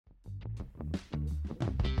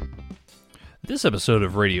This episode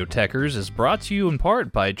of Radio Techers is brought to you in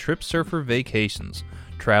part by Trip Surfer Vacations.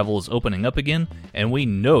 Travel is opening up again, and we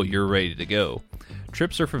know you're ready to go.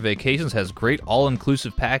 Trip Surfer Vacations has great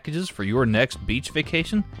all-inclusive packages for your next beach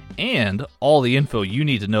vacation and all the info you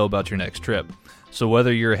need to know about your next trip. So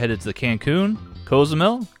whether you're headed to Cancun,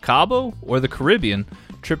 Cozumel, Cabo, or the Caribbean,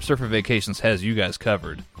 Trip Surfer Vacations has you guys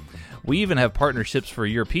covered. We even have partnerships for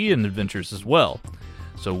European adventures as well.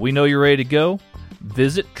 So we know you're ready to go.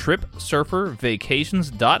 Visit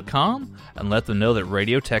TripSurferVacations.com and let them know that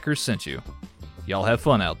Radio Techers sent you. Y'all have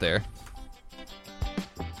fun out there.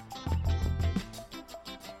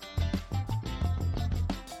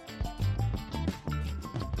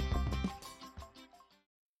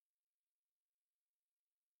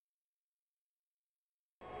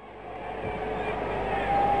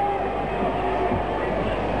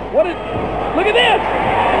 Look at this!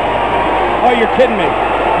 Oh, you're kidding me.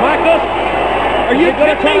 Michael, are you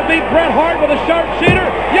going to try to beat Bret Hart with a sharpshooter?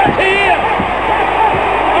 Yes, he is!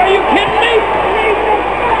 Are you kidding me?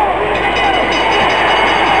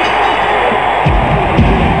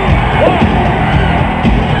 What?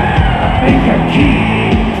 Finger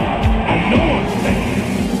key. I know I'm saying.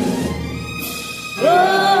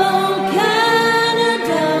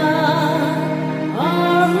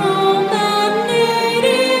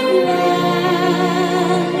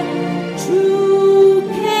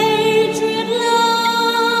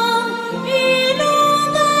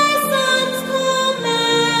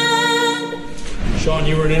 Sean,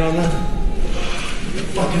 you were in on that?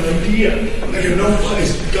 Fucking idea. I have no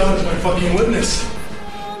place. God is my fucking witness.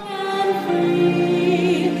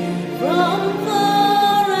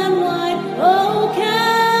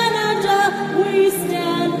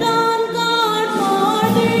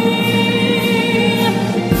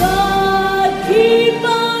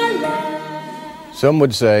 Some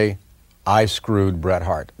would say, I screwed Bret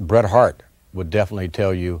Hart. Bret Hart would definitely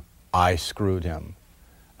tell you, I screwed him.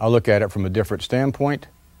 I look at it from a different standpoint.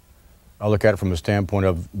 I look at it from a standpoint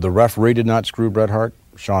of the referee did not screw Bret Hart.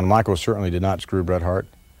 Shawn Michaels certainly did not screw Bret Hart.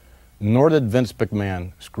 Nor did Vince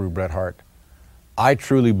McMahon screw Bret Hart. I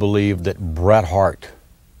truly believe that Bret Hart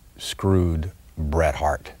screwed Bret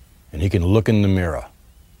Hart. And he can look in the mirror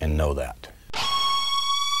and know that.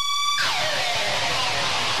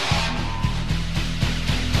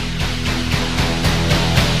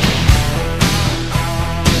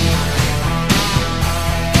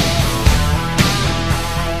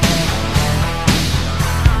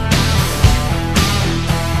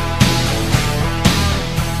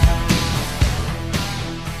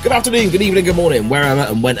 Good afternoon, good evening, good morning, wherever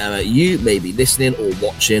and whenever you may be listening or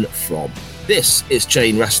watching from. This is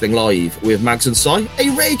Chain Wrestling Live with Mags and Si, a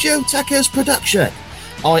Radio Techers production.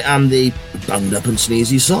 I am the bunged up and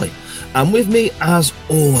sneezy Si, and with me, as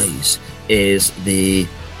always, is the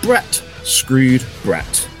Bret Screwed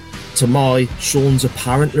Bret. To my Sean's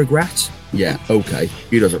apparent regret. Yeah, okay.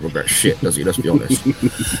 He doesn't regret shit, does he? Let's be honest.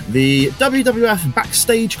 The WWF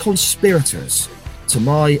Backstage Conspirators. To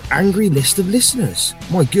my angry list of listeners.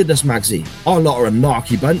 My goodness, Magsy. Our lot are a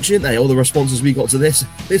narky bunch, aren't they? All the responses we got to this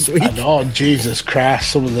week. I know, Jesus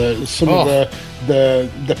Christ. Some of the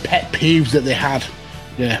pet peeves that they had.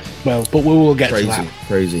 Yeah, well, but we will get to that.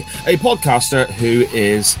 Crazy. A podcaster who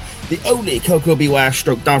is the only Coco Beware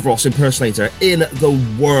stroke Davros impersonator in the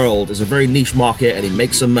world. Is a very niche market and he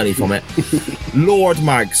makes some money from it. Lord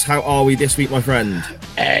Mags, how are we this week, my friend?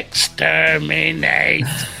 Exterminate.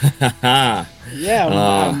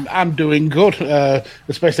 Yeah, I'm doing good,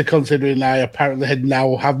 especially considering I apparently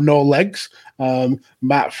now have no legs.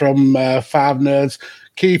 Matt from Five Nerds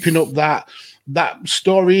keeping up that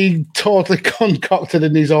story totally concocted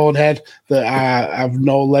in his own head that I have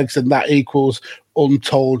no legs and that equals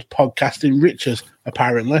untold podcasting riches,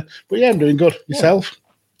 apparently. But yeah, I'm doing good. Yourself?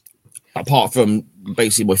 Apart from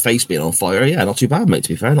basically my face being on fire, yeah, not too bad, mate, to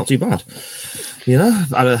be fair, not too bad. You know,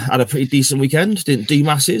 had a pretty decent weekend. Didn't do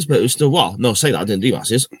masses, but it was still, well, no, say that, I didn't do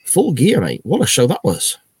masses. Full gear, mate. What a show that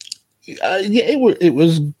was. Yeah, it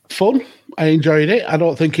was fun. I enjoyed it. I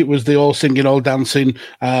don't think it was the all singing, all dancing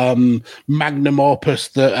magnum opus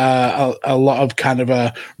that a lot of kind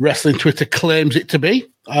of wrestling Twitter claims it to be.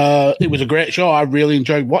 It was a great show. I really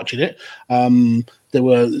enjoyed watching it. There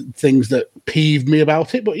were things that peeved me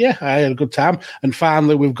about it, but yeah, I had a good time. And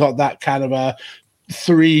finally, we've got that kind of a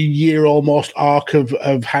 3-year almost arc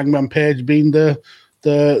of Hangman Page being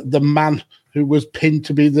the man who was pinned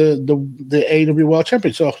to be the AEW World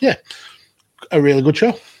Champion. So yeah, a really good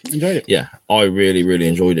show. Enjoyed it. Yeah, I really, really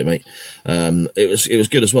enjoyed it, mate. It was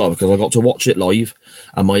good as well because I got to watch it live,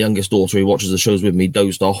 and my youngest daughter, who watches the shows with me,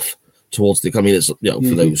 dozed off towards the. I mean, it's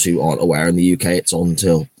for those who aren't aware, in the UK, it's on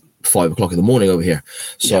till 5 o'clock in the morning over here.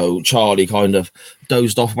 So Charlie kind of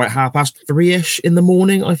dozed off about 3:30ish in the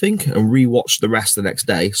morning, I think, and rewatched the rest the next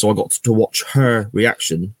day. So I got to watch her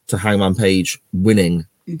reaction to Hangman Page winning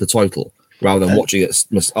the title rather than watching it.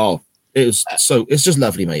 It's just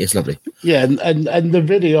lovely, mate. It's lovely. Yeah, and the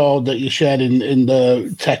video that you shared in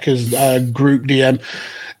the Techers group DM,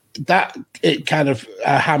 that it kind of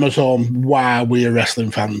hammers home why we are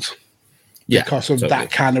wrestling fans. Yeah, because of totally.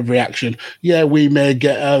 that kind of reaction. Yeah, we may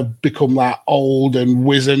become that old and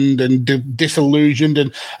wizened and disillusioned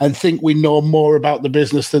and think we know more about the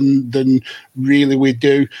business than really we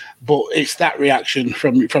do. But it's that reaction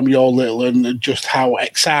from your little and just how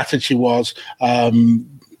excited she was.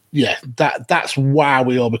 That's why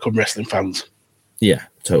we all become wrestling fans. Yeah,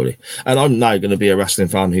 totally. And I'm now going to be a wrestling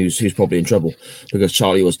fan who's probably in trouble because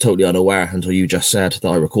Charlie was totally unaware until you just said that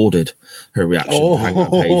I recorded her reaction to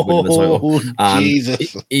Hangman Page winning the title. And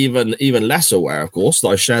Jesus. Even less aware, of course, that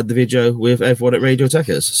I shared the video with everyone at Radio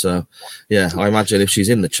Techers. So, yeah, I imagine if she's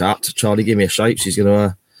in the chat, Charlie, give me a shout. She's going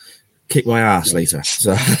to kick my ass later.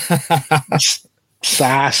 So,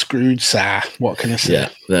 Screwed. What can I say? Yeah,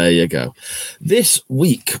 there you go. This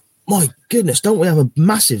week, my goodness, don't we have a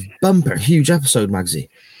massive bumper, huge episode, Magsy?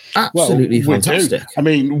 Absolutely fantastic. I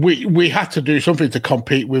mean, we had to do something to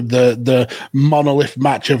compete with the monolith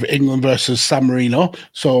match of England versus San Marino.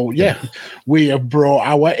 So, we have brought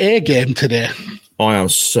our A game today. I am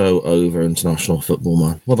so over international football,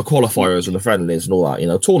 man. Well, the qualifiers and the friendlies and all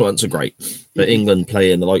that, tournaments are great. But England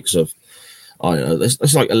playing the likes of, I don't know,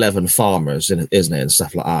 it's like 11 farmers, isn't it, and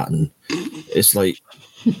stuff like that. And it's like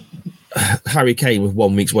Harry Kane with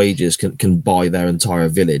 1 week's wages can buy their entire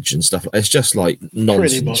village and stuff. It's just like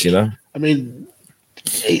nonsense, I mean,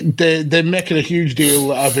 they're making a huge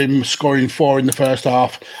deal of him scoring 4 in the first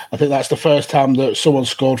half. I think that's the first time that someone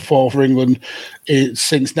scored 4 for England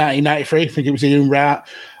since 1993. I think it was Ian Wright.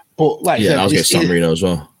 But like I was against San Marino as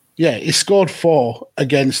well. Yeah, he scored 4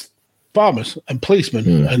 against farmers and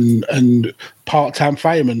policemen and part-time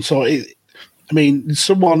firemen. So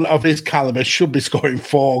someone of his caliber should be scoring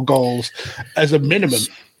 4 goals as a minimum.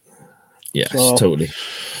 Yes, totally.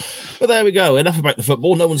 But there we go. Enough about the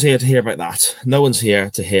football. No one's here to hear about that.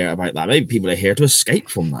 Maybe people are here to escape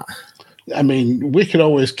from that. I mean, we can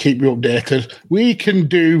always keep you updated. We can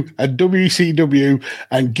do a WCW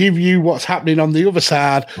and give you what's happening on the other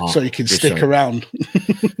side so you can stick around.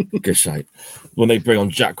 Good shite. When they bring on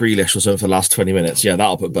Jack Grealish or something for the last 20 minutes,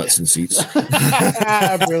 that'll put butts in seats.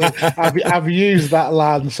 I've used that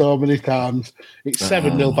line so many times. It's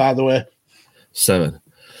 7-0, by the way. 7.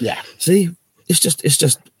 Yeah. See, it's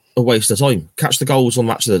just a waste of time. Catch the goals on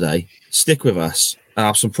Match of the Day, stick with us, and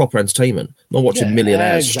have some proper entertainment. Not watching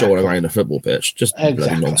millionaires strolling around a football pitch. Just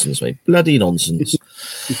bloody nonsense, mate. Bloody nonsense.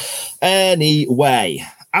 Anyway,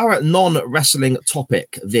 our non-wrestling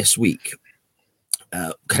topic this week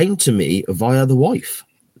came to me via the wife,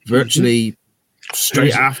 virtually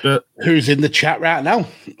straight after. Who's in the chat right now,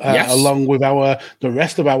 yes. Along with the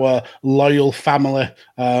rest of our loyal family.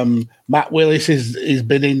 Matt Willis is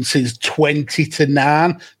been in since 20 to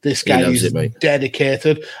 9. This guy is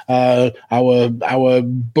dedicated. Our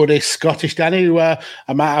buddy Scottish Danny, who I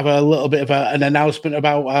might have a little bit of an announcement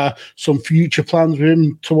about some future plans with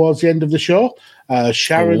him towards the end of the show.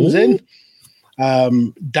 Sharon's in.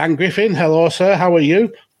 Dan Griffin, hello, sir. How are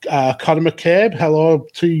you? Conor McCabe, hello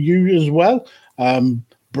to you as well.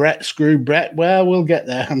 Brett. Well, we'll get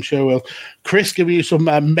there. I'm sure we'll. Chris, give you some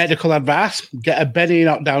medical advice. Get a Benny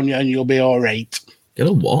Not down you and you'll be all right. Get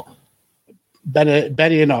a what?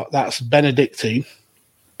 Benny Not. That's Benedictine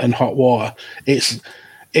and hot water. It's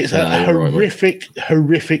a horrific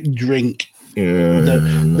drink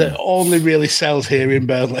that only really sells here in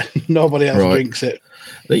Burnley. Nobody else drinks it.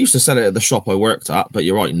 They used to sell it at the shop I worked at, but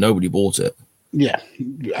you're right, nobody bought it. Yeah.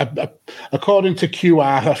 According to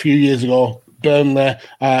QR a few years ago, Burnley,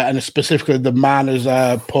 and specifically the Manners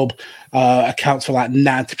pub, accounts for like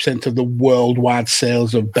 90% of the worldwide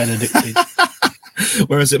sales of Benedictine.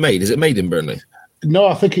 Where is it made? Is it made in Burnley? No,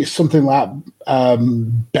 I think it's something like a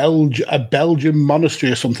Belgian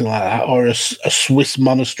monastery or something like that, or a Swiss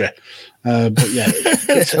monastery. But yeah,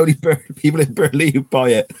 it's only people in Burnley who buy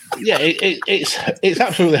it. Yeah, it's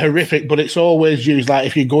absolutely horrific, but it's always used like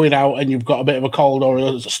if you're going out and you've got a bit of a cold or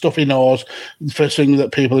a stuffy nose. The first thing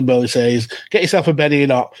that people in Burnley say is, "Get yourself a Benny or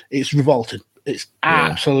not." It's revolting. It's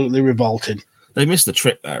absolutely revolting. They missed the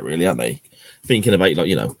trick there, really, aren't they? Thinking about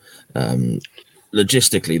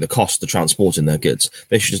logistically the cost of transporting their goods.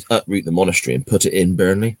 They should just uproot the monastery and put it in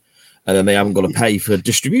Burnley, and then they haven't got to pay for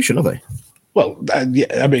distribution, have they? Well, I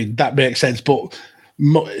mean, that makes sense, but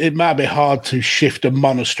it might be hard to shift a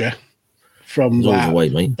monastery from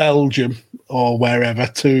Belgium or wherever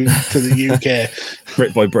to the UK.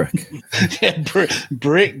 Brick by brick. Yeah, brick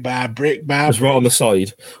by brick by Just right on the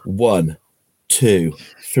side. 1, 2,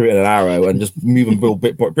 3 and an arrow, and just move and build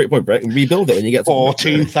brick by brick and rebuild it when you get to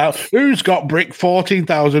 14,000. Who's got brick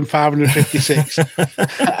 14,556?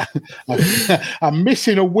 I'm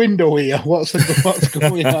missing a window here. What's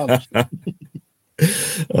going on?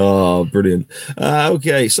 Oh, brilliant.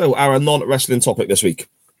 Okay, so our non-wrestling topic this week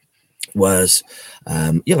was,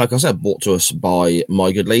 like I said, brought to us by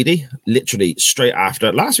my good lady, literally straight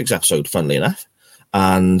after last week's episode, funnily enough.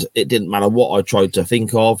 And it didn't matter what I tried to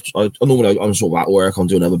think of. Normally I'm sort of at work, I'm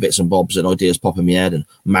doing other bits and bobs and ideas pop in my head, and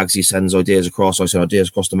Magsy sends ideas across. I send ideas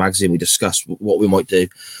across to Magsy and we discuss what we might do.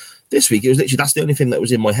 This week, it was literally, that's the only thing that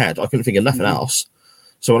was in my head. I couldn't think of nothing else.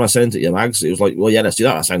 So when I sent it to you, Mags, it was like, well, yeah, let's do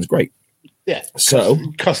that. That sounds great. Yeah, so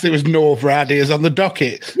because there was no other ideas on the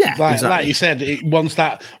docket. Yeah, like you said, once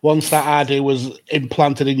that idea was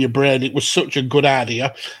implanted in your brain, it was such a good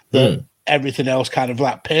idea that everything else kind of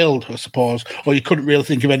like paled, I suppose, or you couldn't really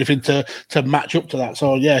think of anything to match up to that.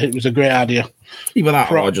 So yeah, it was a great idea. Even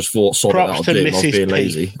that, I just thought, sorry, I'll do it. I was being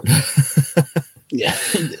lazy.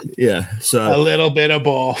 Yeah. So a little bit of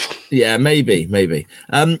both. Yeah, maybe.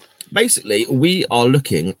 Basically, we are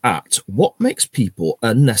looking at what makes people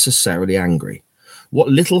unnecessarily angry. What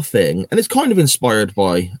little thing, and it's kind of inspired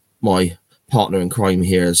by my partner in crime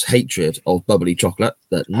here's hatred of bubbly chocolate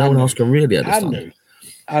that no one else can really understand.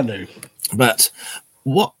 I knew. But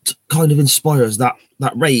what kind of inspires that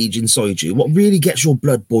rage inside you? What really gets your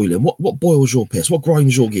blood boiling? What boils your piss? What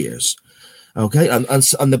grinds your gears? Okay, and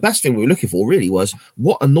the best thing we were looking for really was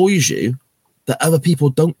what annoys you that other people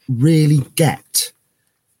don't really get.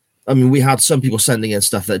 I mean, we had some people sending in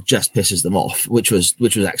stuff that just pisses them off, which was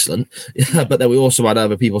excellent. But then we also had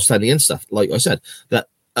other people sending in stuff, like I said, that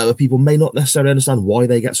other people may not necessarily understand why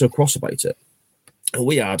they get so cross about it. And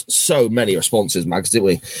we had so many responses, Mags, didn't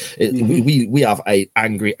we? We have a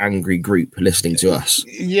angry group listening to us.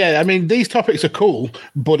 Yeah, I mean, these topics are cool,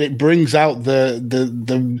 but it brings out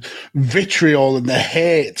the vitriol and the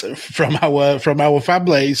hate from our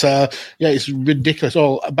family. So yeah, it's ridiculous.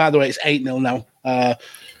 Oh, by the way, it's 8-0 now.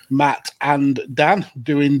 Matt and Dan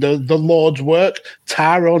doing the Lord's work.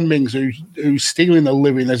 Tyrone Mings, who's stealing a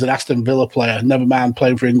living as an Aston Villa player, never mind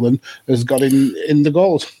playing for England, has got in the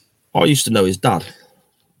goals. I used to know his dad.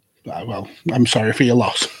 Well, I'm sorry for your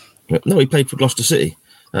loss. No, he played for Gloucester City.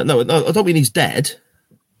 No, I don't mean he's dead.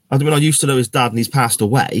 I mean I used to know his dad and he's passed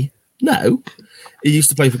away. No, he used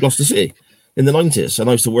to play for Gloucester City in the 90s. And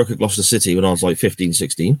I used to work at Gloucester City when I was like 15,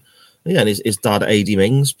 16. Yeah, and his dad, A.D.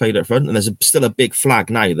 Mings, played up front. And there's still a big flag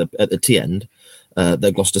now at the T end,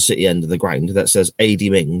 the Gloucester City end of the ground, that says A.D.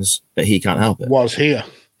 Mings, but he can't help it. Was here.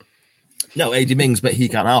 No, A.D. Mings, but he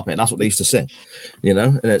can't help it. And that's what they used to sing, you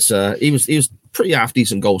know. And it's he was pretty half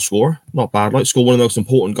decent goal scorer, not bad. Like scored one of the most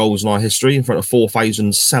important goals in our history in front of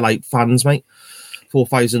 4,000 sellout fans, mate.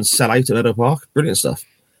 4,000 sellout at Meadow Park, brilliant stuff.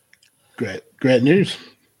 Great news.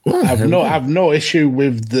 I have no issue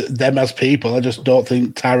with them as people. I just don't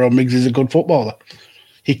think Tyrone Mings is a good footballer.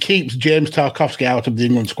 He keeps James Tarkowski out of the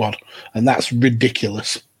England squad, and that's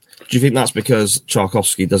ridiculous. Do you think that's because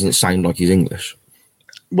Tarkowski doesn't sound like he's English?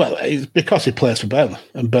 Well, it's because he plays for Burnley,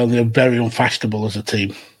 and Burnley are very unfashionable as a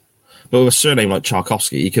team. But with a surname like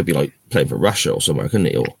Tarkowski, he could be like playing for Russia or somewhere, couldn't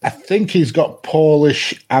he? Or I think he's got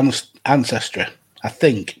Polish ancestry. I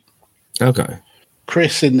think. Okay.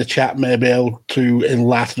 Chris in the chat may be able to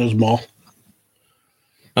enlighten us more.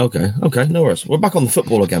 Okay, no worries. We're back on the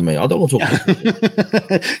football again, mate. I don't want to talk.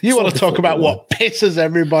 You want to talk about what pisses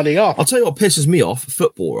everybody off? I'll tell you what pisses me off: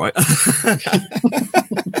 football, right?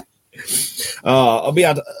 We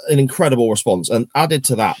had an incredible response, and added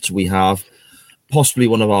to that, we have possibly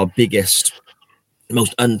one of our biggest,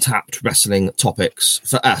 most untapped wrestling topics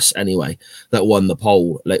for us anyway, that won the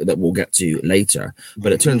poll that we'll get to later.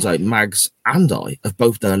 But it turns out Mags and I have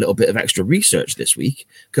both done a little bit of extra research this week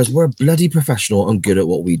because we're bloody professional and good at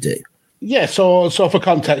what we do. Yeah, so for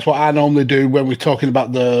context, what I normally do when we're talking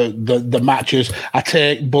about the matches, I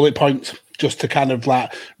take bullet points just to kind of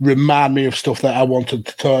like remind me of stuff that I wanted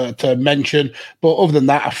to mention. But other than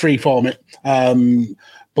that, I freeform it.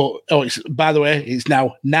 By the way, it's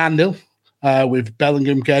now 9-0. With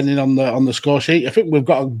Bellingham getting on the score sheet. I think we've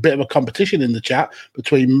got a bit of a competition in the chat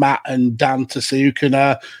between Matt and Dan to see who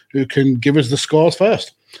can give us the scores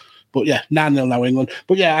first. But yeah, 9-0 now England.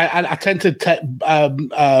 But yeah, I tend to take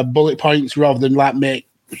bullet points rather than like make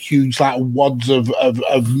huge like wads of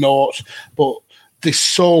notes. But there's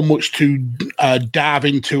so much to dive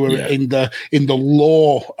into in the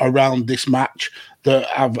lore around this match that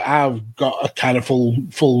I've got a kind of full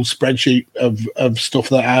spreadsheet of stuff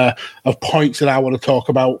that of points that I want to talk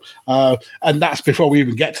about, and that's before we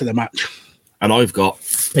even get to the match. And I've got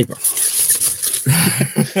paper.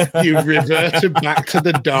 You've reverted back to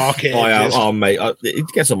the dark ages. I am, oh mate, it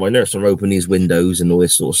gets on my nerves to open these windows and all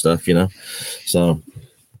this sort of stuff, you know. So,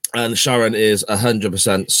 and Sharon is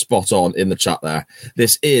 100% spot on in the chat there.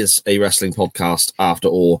 This is a wrestling podcast after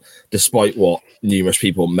all, despite what numerous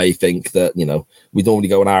people may think that, you know, we normally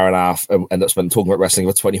go an hour and a half and end up spending talking about wrestling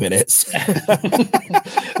for 20 minutes.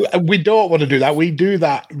 We don't want to do that. We do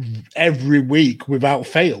that every week without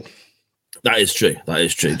fail. That is true.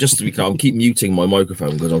 Just to be clear, I'm keep muting my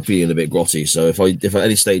microphone because I'm feeling a bit grotty. So if at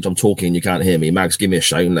any stage I'm talking and you can't hear me, Mags, give me a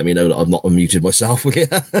shout and let me know that I've not unmuted myself.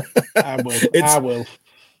 I will.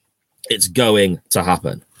 It's going to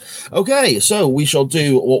happen. Okay, so we shall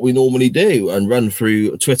do what we normally do and run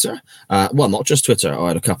through Twitter. Well, not just Twitter. I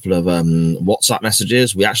had a couple of WhatsApp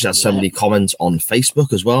messages. We actually had somebody comment on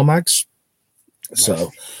Facebook as well, Mags. So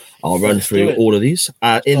I'll run through all of these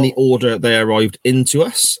in the order they arrived into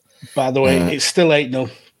us. By the way, it's still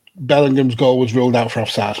 8-0. Bellingham's goal was ruled out for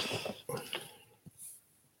offside.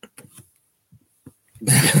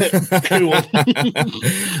 Cool.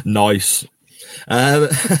 Nice.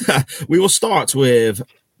 We will start with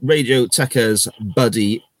Radio Tekka's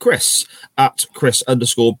buddy Chris at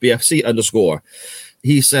Chris_BFC_.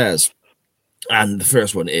 He says, and the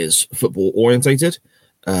first one is football orientated,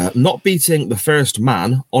 not beating the first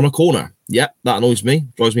man on a corner. Yeah, that annoys me,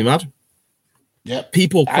 drives me mad. Yeah,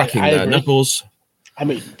 people cracking their knuckles. I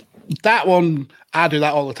mean, that one, I do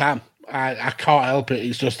that all the time. I can't help it.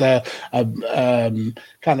 It's just a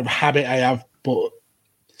kind of habit I have. But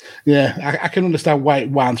yeah, I can understand why it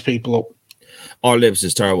winds people up. Our Libs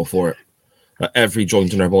is terrible for it. Every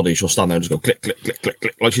joint in her body, she'll stand there and just go click, click, click, click,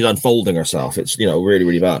 click, like she's unfolding herself. It's, you know, really,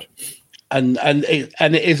 really bad. And it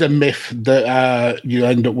is a myth that you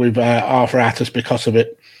end up with arthritis because of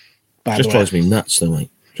it. Just drives me nuts, though, mate.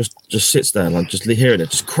 Just sits there and I'm just hearing it,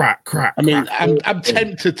 just crack. I mean, I'm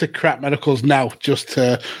tempted to crack my knuckles now just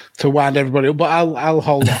to wind everybody up, but I'll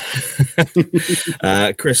hold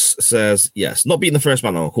on. Chris says, yes, not beating the first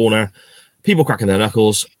man on a corner, people cracking their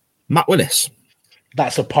knuckles. Matt Willis.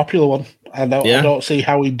 That's a popular one. I don't see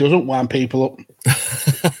how he doesn't wind people up.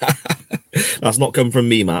 That's not come from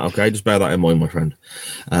me, Matt, okay? Just bear that in mind, my friend.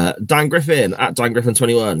 Dan Griffin at Dan Griffin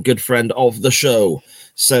 21, good friend of the show,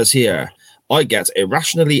 says here, I get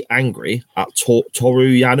irrationally angry at Toru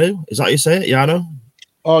Yano. Is that how you say it? Yano?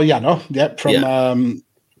 Oh, Yano.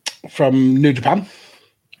 From New Japan.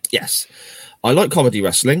 Yes. I like comedy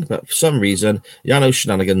wrestling, but for some reason, Yano's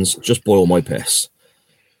shenanigans just boil my piss.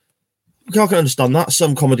 I can understand that.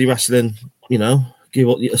 Some comedy wrestling, you know,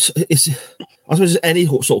 I suppose any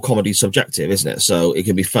sort of comedy is subjective, isn't it? So it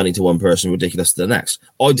can be funny to one person, ridiculous to the next.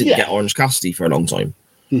 I didn't get Orange Cassidy for a long time.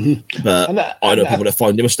 Mm-hmm. But I know people that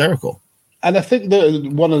find him hysterical. And I think that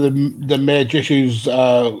one of the major issues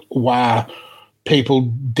why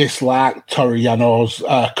people dislike Toru Yano's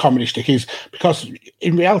comedy shtick is because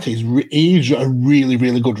in reality he's a really,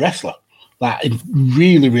 really good wrestler. Like a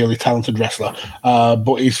really, really talented wrestler.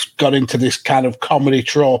 But he's got into this kind of comedy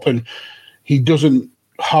trope and he doesn't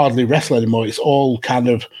hardly wrestle anymore. It's all kind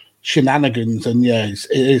of shenanigans and it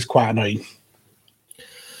is quite annoying.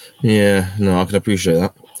 Yeah, no, I can appreciate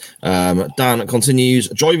that. Dan continues,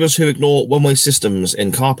 drivers who ignore one-way systems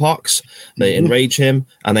in car parks, they enrage him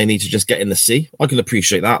and they need to just get in the sea. I can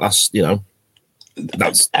appreciate that. That's, you know,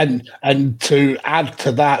 that's and to add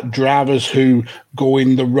to that, drivers who go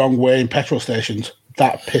in the wrong way in petrol stations,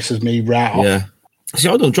 that pisses me right off. Yeah. See,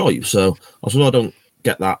 I don't drive, so I don't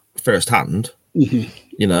get that firsthand. Mm-hmm.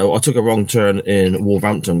 You know, I took a wrong turn in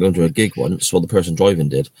Wolverhampton going to a gig once, well, the person driving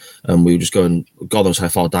did, and we were just going, God knows how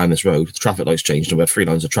far down this road. The traffic lights changed, and we had 3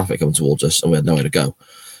 lines of traffic coming towards us, and we had nowhere to go.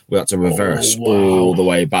 We had to reverse all the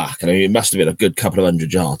way back, and I mean, it must have been a good couple of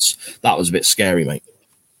 100 yards. That was a bit scary, mate.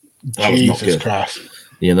 That was not good. Christ.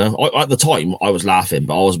 You know, at the time, I was laughing,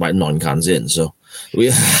 but I was about 9 cans in, so...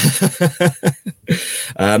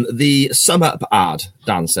 the sum up ad,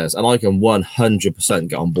 Dan says, and I can 100%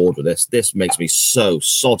 get on board with this. This makes me so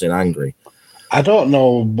sodding angry. I don't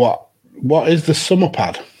know what is the sum up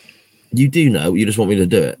ad. You do know. You just want me to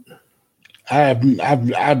do it.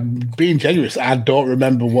 I'm being generous. I don't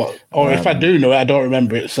remember what, or if I do know it, I don't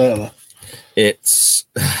remember it. Certainly, it's.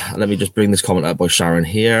 Let me just bring this comment up by Sharon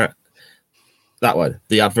here. That one,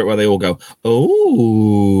 the advert where they all go, oh.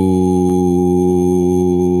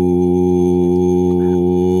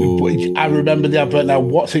 I remember the advert now.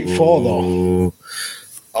 What's it for, though?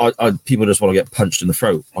 People just want to get punched in the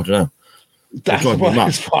throat. I don't know. That's what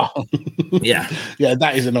it's for. Yeah. Yeah,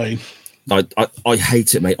 that is annoying. I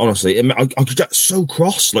hate it, mate. Honestly, I could get so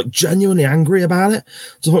cross, like genuinely angry about it.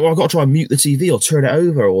 So I've got to try and mute the TV or turn it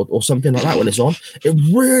over or something like that when it's on. It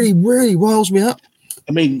really, really riles me up.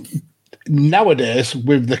 I mean, nowadays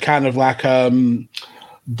with the kind of like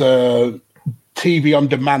the TV on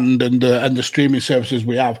demand and the streaming services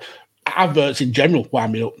we have, adverts in general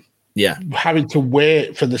wind me up. Yeah, having to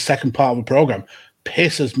wait for the second part of a program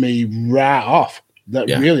pisses me right off. That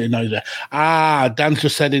really annoys me. Dan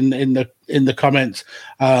just said in the comments,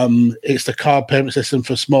 it's the card payment system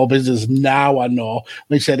for small business. Now I know.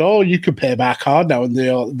 They said, "Oh, you can pay by card now," and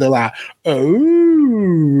they're like,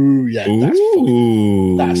 "Oh, yeah,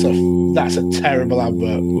 that's a terrible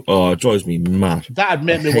advert." Oh, it drives me mad. That'd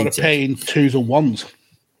make me want to pay in 2s and 1s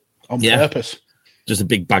on purpose. Just a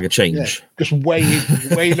big bag of change. Yeah, just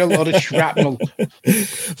weighing a lot of shrapnel.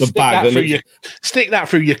 Stick that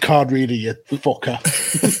through your card reader, you fucker.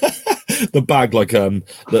 The bag like the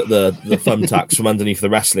thumbtacks from underneath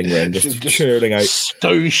the wrestling ring, just churning out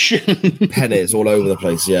pennies all over the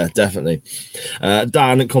place. Yeah, definitely.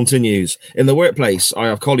 Dan continues. In the workplace, I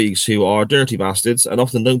have colleagues who are dirty bastards and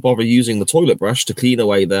often don't bother using the toilet brush to clean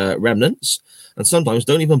away their remnants, and sometimes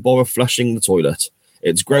don't even bother flushing the toilet.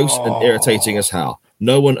 It's gross and irritating as hell.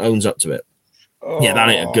 No one owns up to it. Yeah, that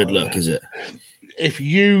ain't a good look, is it? If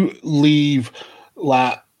you leave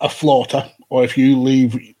like a floater, or if you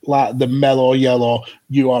leave like the mellow yellow,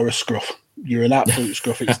 you are a scruff. You're an absolute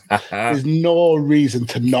scruff. There's no reason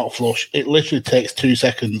to not flush. It literally takes 2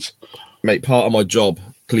 seconds. Mate, part of my job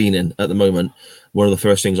cleaning at the moment, one of the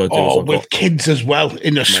first things I do is with kids as well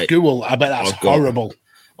in a school. I bet that's horrible.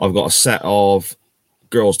 I've got a set of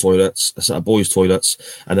girls' toilets, a set of boys' toilets,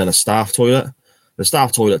 and then a staff toilet. The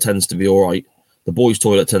staff toilet tends to be all right. The boys'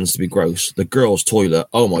 toilet tends to be gross. The girls' toilet,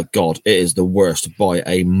 oh my God, it is the worst by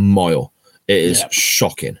a mile. It is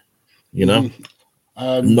shocking, you know?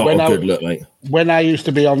 Not a good look, mate. When I used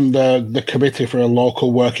to be on the committee for a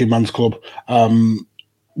local working man's club,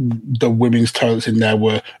 the women's toilets in there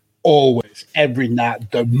were always, every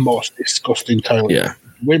night, the most disgusting toilet. Yeah.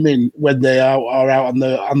 Women, when they are out on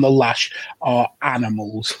the lash, are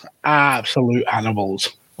animals, absolute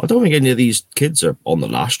animals. I don't think any of these kids are on the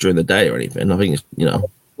lash during the day or anything. I think it's,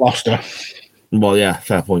 Gloucester. Well, yeah,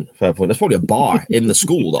 fair point. There's probably a bar in the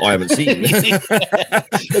school that I haven't seen.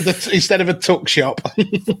 Instead of a tuck shop.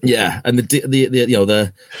 Yeah, and the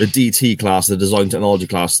DT class, the design technology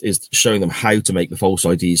class, is showing them how to make the false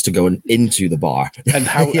IDs to go into the bar and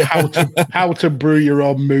how to brew your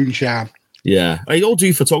own moonshine. Yeah, they all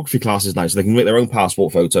do photography classes now, so they can make their own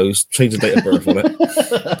passport photos, change the date of birth on it.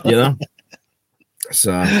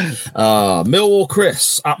 So, Millwall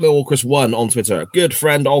Chris at Millwall Chris 1 on Twitter, good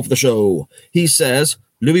friend of the show. He says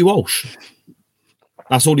Louis Walsh.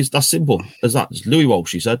 That's all. That's simple as that. It's Louis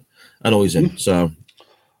Walsh. He said, and always in. So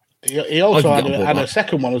he also had a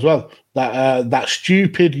second one as well. That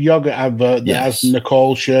stupid yogurt advert that has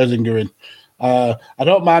Nicole Scherzinger in. I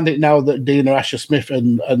don't mind it now that Dina Asher Smith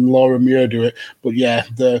and Laura Muir do it, but yeah,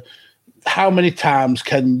 how many times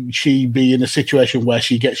can she be in a situation where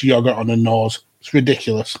she gets yogurt on her nose? It's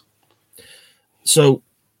ridiculous. So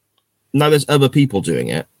now there's other people doing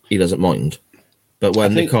it. He doesn't mind. But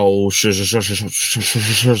when Nicole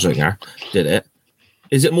Scherzinger did it,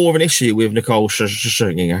 is it more of an issue with Nicole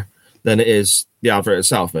Scherzinger than it is the advert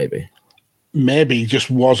itself, maybe? Maybe he just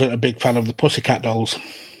wasn't a big fan of the Pussycat Dolls.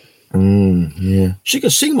 Yeah. She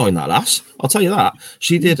could sing mine, that lass. I'll tell you that.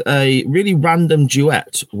 She did a really random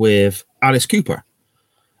duet with Alice Cooper.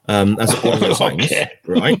 As one of the songs,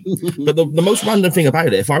 right? But the most random thing about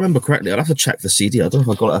it, if I remember correctly, I'd have to check the CD. I don't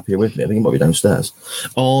know if I got it up here with me. I think it might be downstairs.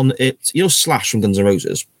 On it, Slash from Guns N'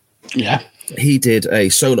 Roses. Yeah, he did a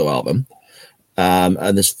solo album,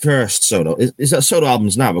 and his first solo is that solo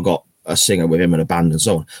albums now have got a singer with him and a band and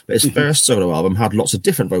so on. But his first solo album had lots of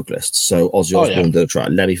different vocalists. So Ozzy Osbourne did a track,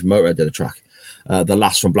 Lemmy from Motorhead did a track, the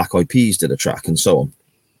Lass from Black Eyed Peas did a track, and so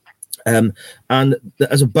on. And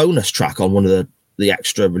as a bonus track on one of the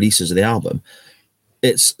extra releases of the album,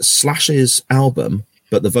 it's Slash's album,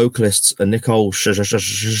 but the vocalists are Nicole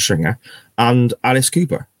Scherzinger and Alice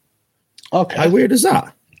Cooper. Okay, how weird is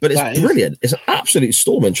that? But it's brilliant. It's an absolute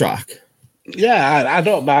storming track. Yeah, I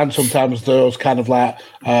don't mind sometimes those kind of like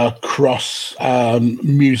cross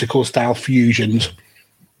musical style fusions.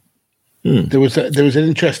 There was an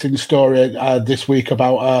interesting story this week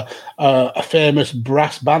about a famous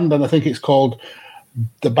brass band, and I think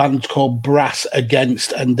the band's called Brass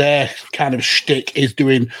Against, and their kind of shtick is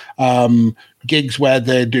doing gigs where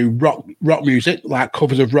they do rock music, like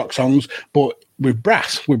covers of rock songs, but with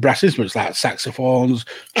brass instruments like saxophones,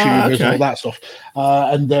 tubas, all that stuff.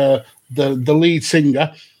 And the lead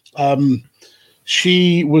singer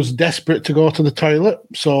She was desperate to go to the toilet,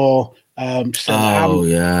 so she said,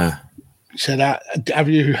 yeah. She said, have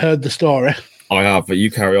you heard the story? I have, but you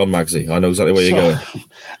carry on, Magsy. I know exactly where you're going.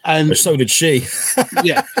 And so did she.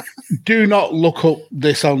 Yeah. Do not look up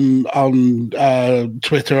this on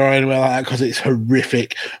Twitter or anywhere like that because it's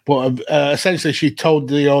horrific. But essentially, she told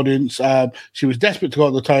the audience she was desperate to go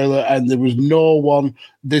to the toilet, and there's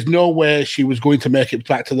no way she was going to make it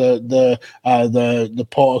back to the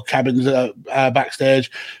porter cabins backstage.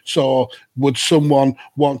 So, would someone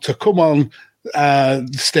want to come on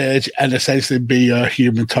stage and essentially be a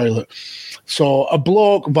human toilet? So, a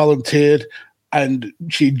bloke volunteered, and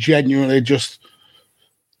she genuinely just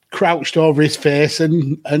crouched over his face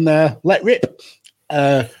and let rip.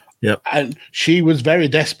 And she was very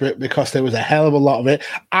desperate because there was a hell of a lot of it,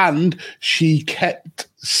 and she kept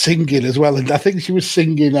singing as well. And I think she was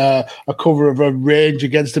singing a cover of a Rage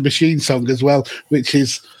Against the Machine song as well, which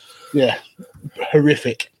is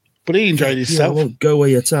horrific. But he enjoyed himself. I won't go where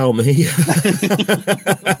you tell me.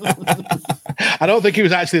 I don't think it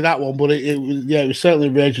was actually that one, but it was certainly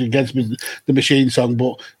Rage Against the Machine song.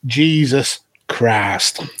 But Jesus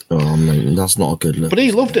Christ. Oh, man, that's not a good look. But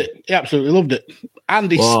he loved it. He absolutely loved it.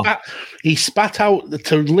 And he spat out,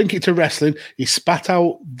 to link it to wrestling, he spat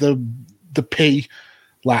out the pee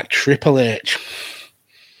like Triple H.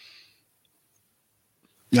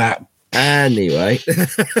 Anyway.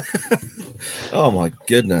 Oh, my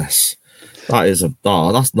goodness. That's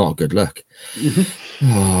not a good look.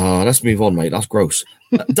 Let's move on, mate. That's gross.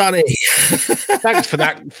 Danny. Thanks for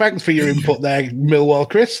that. Thanks for your input there, Millwall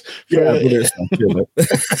Chris.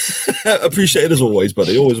 Appreciate it as always,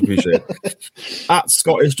 buddy. Always appreciate it. At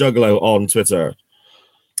Scottish Juggalo on Twitter.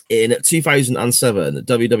 In 2007,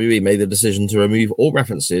 WWE made the decision to remove all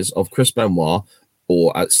references of Chris Benoit,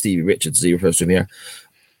 or Stevie Richards, as he refers to him here.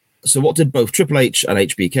 So what did both Triple H and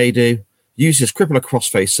HBK do? Use his crippler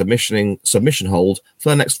crossface submission hold for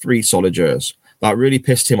the next 3 solid years. That really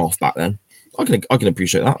pissed him off back then. I can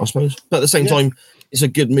appreciate that, I suppose. But at the same time, it's a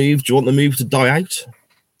good move. Do you want the move to die out?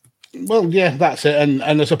 Well, yeah, that's it. And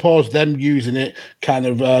I suppose them using it kind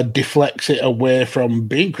of deflects it away from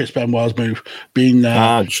being Chris Benoit's move. Being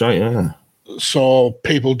so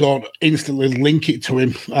people don't instantly link it to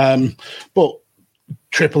him. But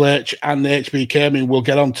Triple H and the HBK, I mean, we'll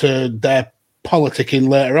get on to their politicking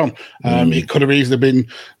later on. It could have easily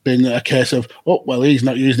been a case of, oh, well, he's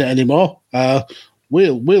not using it anymore.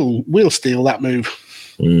 We'll steal that move.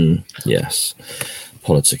 Yes,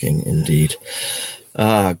 politicking indeed.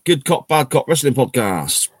 Good Cop, Bad Cop Wrestling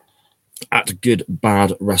Podcast at Good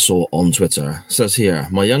Bad Wrestle on Twitter says here,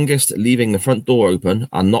 my youngest leaving the front door open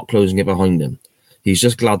and not closing it behind him. He's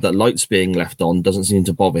just glad that lights being left on doesn't seem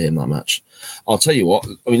to bother him that much. I'll tell you what,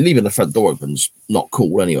 I mean, leaving the front door open's not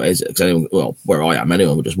cool anyway, is it? Because where I am,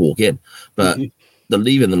 anyone would just walk in. But the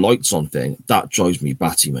leaving the lights on thing, that drives me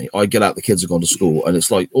batty, mate. I get out, the kids have gone to school, and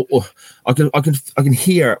it's like, I can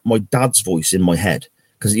hear my dad's voice in my head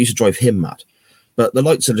because it used to drive him mad. But the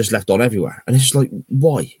lights are just left on everywhere, and it's just like,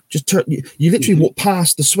 why? Just turn. You literally walk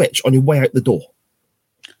past the switch on your way out the door.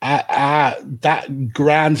 That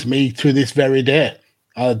grinds me to this very day.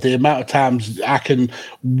 The amount of times I can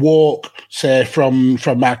walk, say, from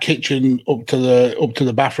my kitchen up to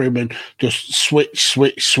the bathroom and just switch,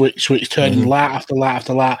 turning light after light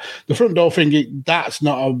after light. The front door thing, that's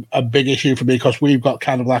not a big issue for me because we've got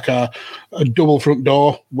kind of like a double front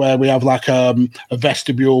door where we have like a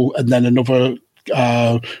vestibule and then another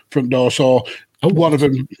front door. So one of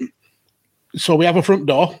them. So we have a front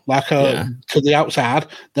door, like to the outside,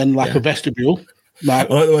 then like a vestibule.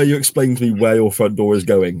 Like, I like the way you explained to me where your front door is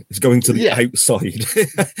going. It's going to the outside.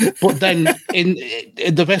 But then in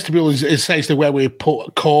the vestibule is essentially where we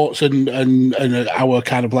put courts and our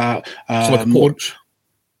kind of like... it's like a porch.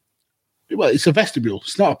 Well, it's a vestibule.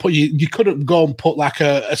 It's not a... You couldn't go and put like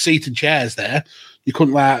a seat and chairs there. You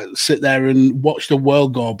couldn't like sit there and watch the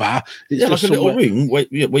world go by. It's like a little room where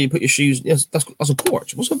you put your shoes. Yes, that's a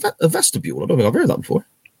porch. What's a vestibule? I don't think I've heard that before.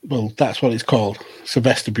 Well, that's what it's called. It's a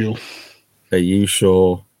vestibule. Are you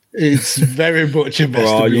sure? It's very much a vestibule.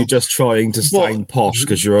 Or are you just trying to sound posh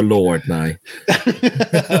because you're a lord now?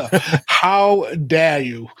 How dare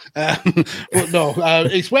you? But no,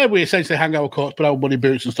 it's where we essentially hang our coats, put our money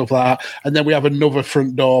boots and stuff like that. And then we have another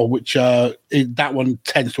front door, which that one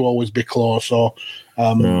tends to always be closed. So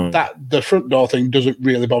that the front door thing doesn't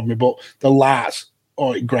really bother me, but the lights,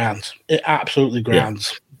 it grinds. It absolutely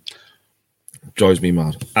grinds. Yeah. Drives me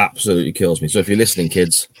mad. Absolutely kills me. So if you're listening,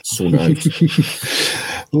 kids, sort it out.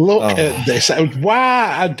 Look at this.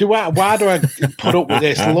 Why do I put up with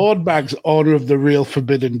this? Lord Maggs, owner of the Real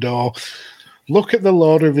Forbidden Door. Look at the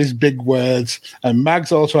load of his big words. And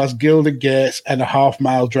Mags also has Gilded Gates and a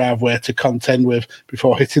half-mile driveway to contend with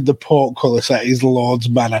before hitting the portcullis at his Lord's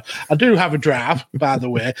Manor. I do have a drive, by the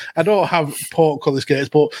way. I don't have portcullis gates,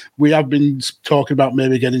 but we have been talking about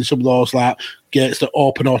maybe getting some of those like gates that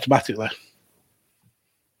open automatically.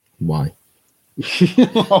 Why?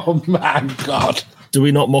 Oh, my God. Do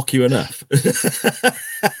we not mock you enough?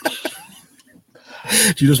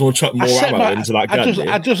 Do you just want to chuck more ammo into that gun?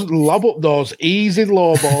 I just lob up those easy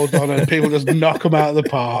low balls on and people just knock them out of the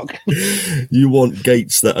park. You want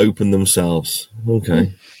gates that open themselves.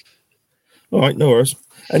 Okay. All right, no worries.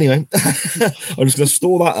 Anyway, I'm just going to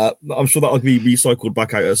store that up. I'm sure that'll be recycled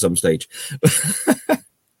back out at some stage.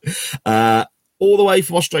 All the way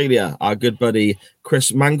from Australia, our good buddy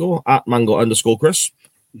Chris Mangle, at Mangle_Chris.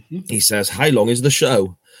 He says, how long is the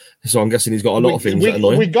show? So I'm guessing he's got a lot of things that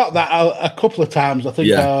annoy him. We got that a couple of times. I think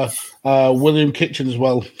William Kitchen as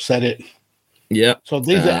well said it. Yeah. So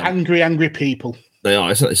these are angry people. They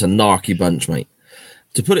are. It's a narky bunch, mate.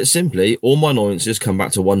 To put it simply, all my annoyances come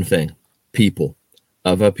back to one thing. People.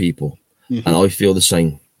 Other people. Mm-hmm. And I feel the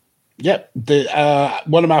same. Yep.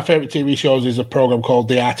 One of my favourite TV shows is a programme called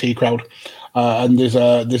The RT Crowd. And there's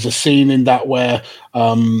a scene in that where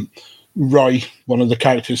Roy, one of the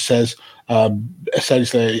characters, says,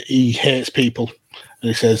 essentially, he hates people. And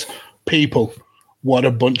he says, people, what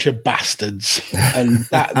a bunch of bastards. And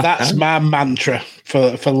that's my mantra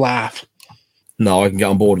for life. No, I can get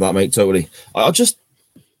on board with that, mate, totally. I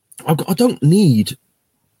don't need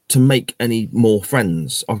to make any more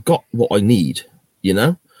friends. I've got what I need, you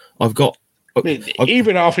know?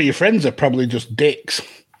 Even half of your friends are probably just dicks.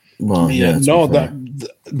 Well,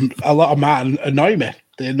 that a lot of mine annoy me.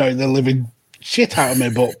 They know they're living shit out of me,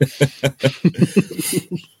 but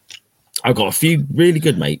I've got a few really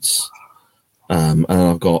good mates, and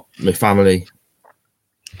I've got my family,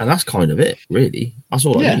 and that's kind of it, really. That's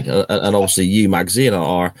all I need. And obviously, you, Magsy, and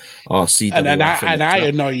our CW. And I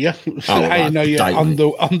annoy you. I annoy you on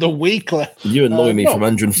the weekly. You annoy me from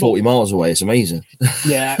 140 miles away. It's amazing.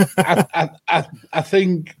 Yeah, I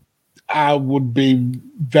think I would be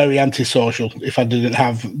very antisocial if I didn't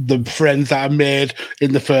have the friends that I made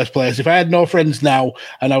in the first place. If I had no friends now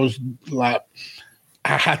and I was like,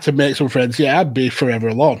 I had to make some friends, I'd be forever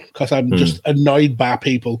alone because I'm just annoyed by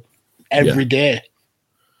people every day.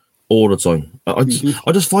 All the time. I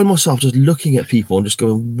just find myself just looking at people and just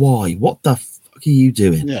going, why? What the fuck are you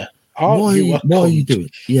doing? Yeah. Why are you doing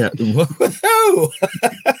it? Yeah.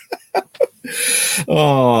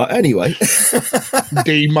 Oh, anyway.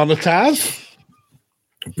 Demonetized.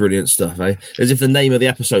 Brilliant stuff, eh? As if the name of the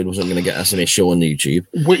episode wasn't going to get us an issue on YouTube.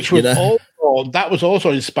 Which was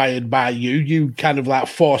also inspired by you. You kind of like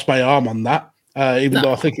forced my arm on that.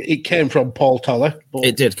 Though I think it came from Paul Tolley. But...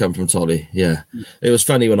 It did come from Tolley, yeah. It was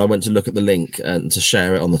funny when I went to look at the link and to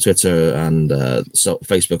share it on the Twitter and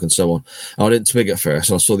Facebook and so on. I didn't twig at first,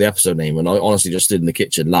 and I saw the episode name, and I honestly just stood in the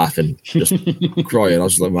kitchen laughing, just crying. I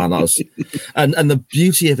was like, man, that was... And the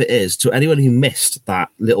beauty of it is, to anyone who missed that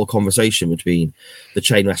little conversation between the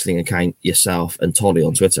Chain Wrestling account, yourself, and Tolley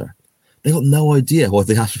on Twitter, they got no idea why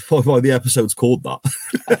the episode's called that.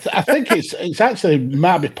 I think it's actually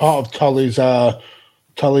might be part of Tolley's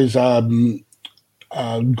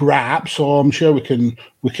grab, so I'm sure we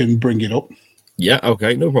can bring it up. Yeah,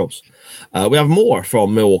 okay, no problems. We have more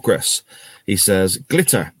from Millwall Chris. He says,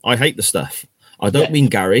 Glitter, I hate the stuff. I don't mean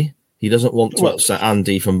Gary. He doesn't want to upset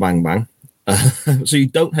Andy from Bang Bang. So you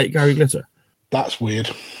don't hate Gary Glitter? That's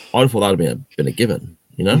weird. I thought that would have been a given,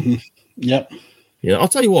 you know? Mm-hmm. Yep. Yeah, I'll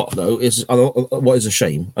tell you what, though, is what is a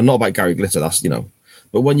shame, and not about Gary Glitter, that's,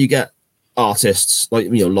 but when you get artists like,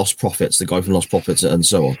 Lost Prophets, the guy from Lost Prophets and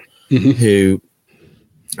so on, who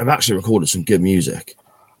have actually recorded some good music,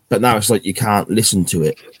 but now it's like you can't listen to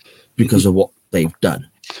it because of what they've done.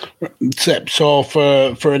 So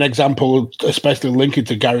for an example, especially linking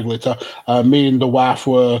to Gary Glitter, me and the wife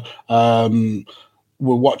were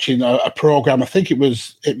watching a program. I think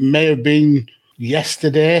it may have been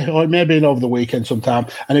yesterday, or it may have been over the weekend sometime,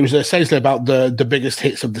 and it was essentially about the biggest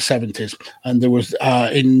hits of the 70s. And there was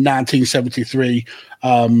in 1973,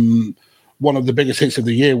 one of the biggest hits of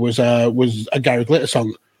the year was a Gary Glitter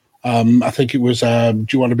song. I think it was Do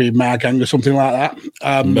You Want to Be My Gang or something like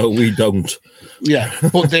that. No, we don't. Yeah,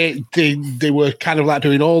 but they were kind of like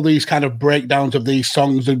doing all these kind of breakdowns of these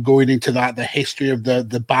songs and going into that, the history of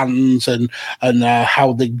the bands and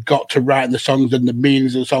how they got to writing the songs and the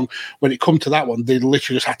meanings of the song. When it come to that one, they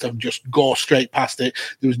literally just had to just go straight past it.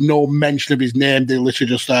 There was no mention of his name. They literally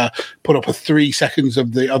just put up a 3 seconds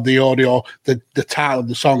of the audio, the title of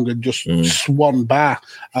the song, and just swan by.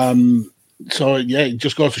 So, yeah, it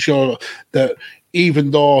just goes to show that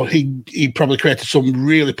even though he probably created some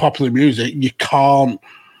really popular music, you can't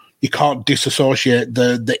disassociate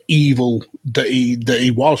the evil that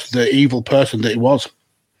he was, the evil person that he was.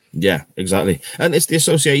 Yeah, exactly. And it's the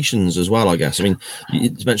associations as well, I guess. I mean,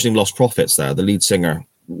 you mentioning Lost Prophets there, the lead singer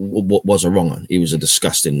was a wrong one. He was a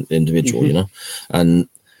disgusting individual, you know. And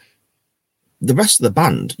the rest of the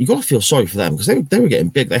band, you got to feel sorry for them because they were getting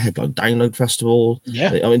big. They had like Download Festival.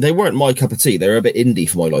 Yeah. I mean, they weren't my cup of tea. They were a bit indie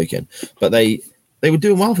for my liking, but they were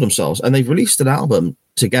doing well for themselves. And they've released an album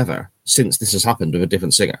together since this has happened with a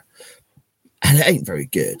different singer. And it ain't very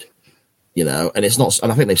good. You know, and it's not, and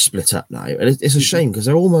I think they've split up now, and it's a shame because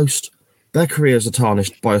their careers are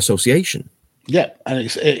tarnished by association. Yeah, and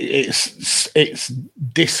it's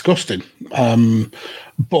disgusting.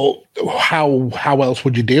 But how else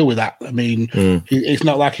would you deal with that? I mean, it's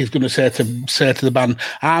not like he's going to say to the band,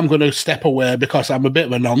 "I'm going to step away because I'm a bit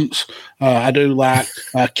of a nonce. I do like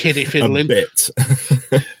kiddie fiddling." A bit.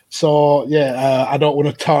 So yeah, I don't want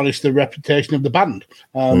to tarnish the reputation of the band,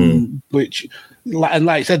 which. And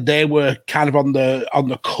like I said, they were kind of on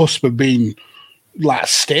the cusp of being like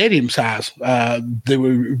stadium size. They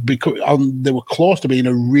were close to being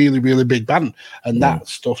a really, really big band, and that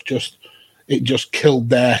stuff just killed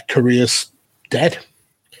their careers dead.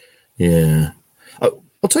 Yeah, I'll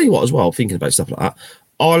tell you what as well. Thinking about stuff like that,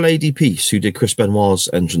 Our Lady Peace, who did Chris Benoit's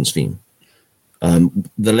entrance theme,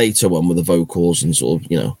 the later one with the vocals and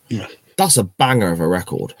sort of that's a banger of a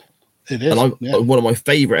record. It is. And one of my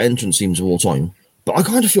favourite entrance themes of all time. But I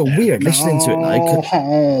kind of feel weird listening to it now.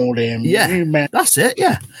 Yeah, that's it.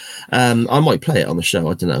 Yeah. I might play it on the show.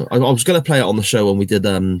 I don't know. I was going to play it on the show when we did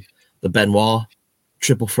the Benoit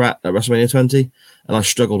triple threat at WrestleMania 20, and I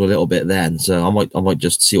struggled a little bit then. So I might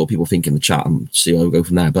just see what people think in the chat and see where we go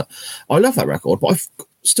from there. But I love that record. But I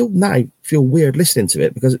still now feel weird listening to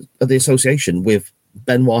it because of the association with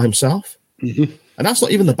Benoit himself. Mm-hmm. And that's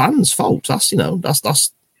not even the band's fault. That's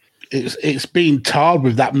that's. It's been tarred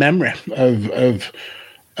with that memory of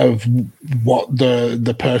what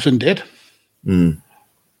the person did.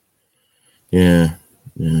 Yeah.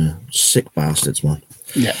 Sick bastards, man.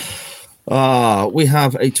 Yeah. We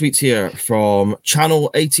have a tweet here from Channel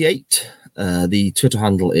 88. The Twitter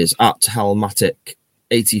handle is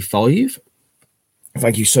 @Helmatic85.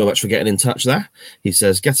 Thank you so much for getting in touch there. He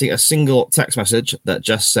says, getting a single text message that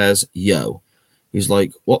just says, yo. He's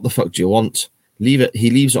like, what the fuck do you want? Leave it. He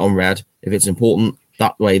leaves it on red if it's important.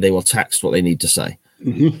 That way, they will text what they need to say.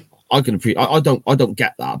 Mm-hmm. I don't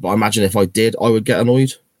get that, but I imagine if I did, I would get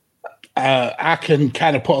annoyed. I can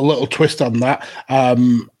kind of put a little twist on that.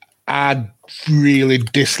 I really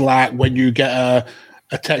dislike when you get a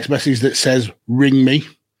text message that says "ring me"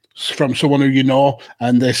 from someone who you know,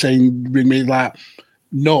 and they're saying "ring me." Like,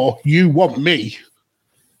 no, you want me.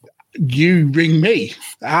 You ring me.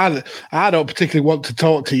 I don't particularly want to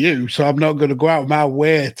talk to you, so I'm not going to go out of my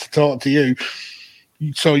way to talk to you.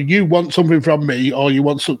 So you want something from me, or you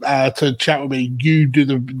want to chat with me, you do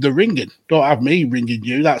the ringing. Don't have me ringing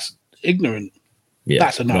you. That's ignorant. Yeah,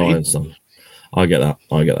 that's annoying. No, I get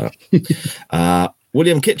that.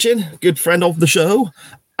 William Kitchen, good friend of the show,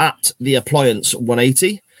 at the Appliance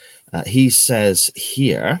 180. He says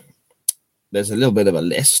here, there's a little bit of a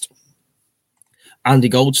list. Andy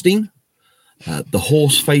Goldstein, the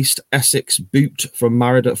horse-faced Essex boot from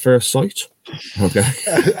Married at First Sight. Okay.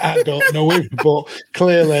 I don't know him, but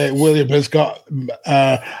clearly William has got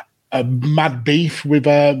a mad beef with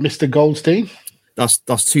Mr. Goldstein. That's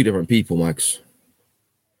two different people, Max.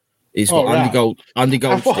 He's got Andy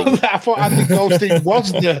Goldstein. I thought Andy Goldstein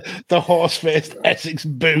was the horse-faced Essex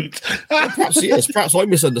boot. Perhaps he is. Perhaps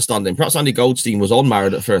I'm misunderstanding. Perhaps Andy Goldstein was on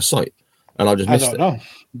Married at First Sight, and I just missed it. I don't know,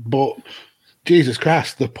 but Jesus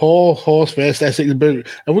Christ, the poor horse-faced Essex boot.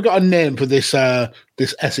 Have we got a name for this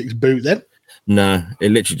this Essex boot then? No,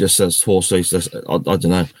 it literally just says horse-faced. I don't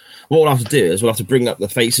know. What we'll have to do is we'll have to bring up the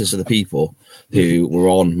faces of the people who were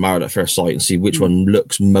on Married at First Sight and see which one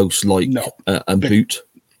looks most like a boot.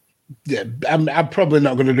 Yeah, I'm probably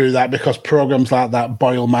not going to do that because programs like that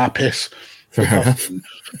boil my piss.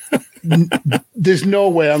 There's no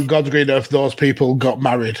way on God's green earth those people got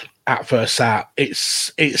married at first sight.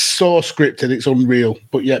 It's so scripted, it's unreal,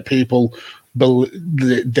 but yet people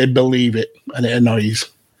they believe it, and it annoys.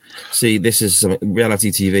 See, this is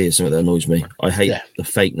reality TV is something that annoys me. I hate the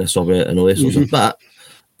fakeness of it and all this sort of stuff. But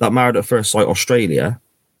that Married at First Sight Australia,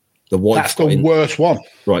 the wife that's the worst one.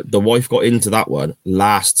 Right, the wife got into that one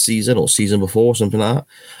last season or season before, something like that,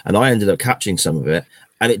 and I ended up catching some of it.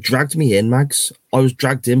 And it dragged me in, Mags. I was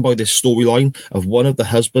dragged in by this storyline of one of the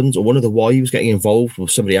husbands or one of the wives getting involved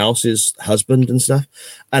with somebody else's husband and stuff.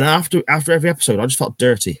 And after every episode, I just felt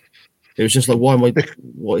dirty. It was just like,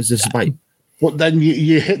 what is this about? But then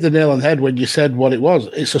you hit the nail on the head when you said what it was.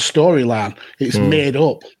 It's a storyline. It's made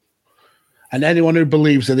up. And anyone who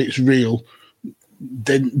believes that it's real,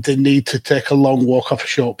 they need to take a long walk off a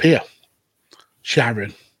short pier.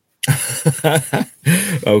 Sharon.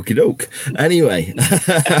 Okie doke. Anyway,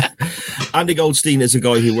 Andy Goldstein is a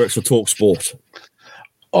guy who works for Talk Sport.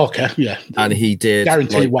 Okay, yeah. And he did...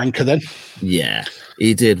 Guaranteed wanker then. Yeah.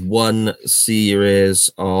 He did one series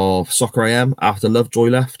of Soccer AM after Lovejoy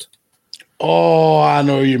left. Oh, I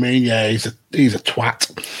know what you mean. Yeah, he's a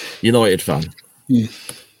twat. United fan.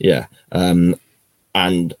 Yeah.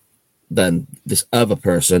 And then this other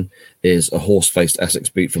person is a horse-faced Essex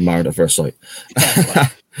boot from Married at First Sight.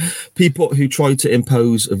 People who try to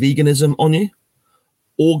impose veganism on you,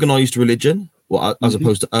 organised religion, well, as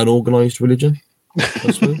opposed to unorganised religion.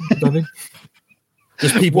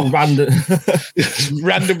 Just people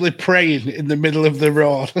randomly praying in the middle of the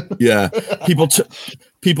road. Yeah, people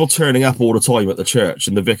turning up all the time at the church,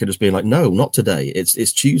 and the vicar just being like, "No, not today.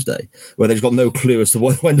 It's Tuesday," where they've got no clue as to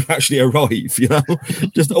when to actually arrive. You know,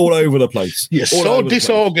 just all over the place. You're so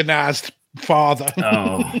disorganised, Father.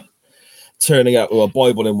 Oh. Turning up with a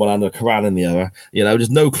Bible in one hand and a Quran in the other. You know, there's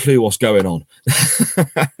no clue what's going on.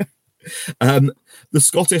 The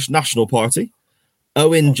Scottish National Party.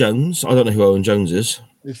 Owen Jones. I don't know who Owen Jones is.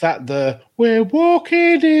 Is that the "We're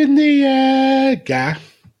walking in the air" guy?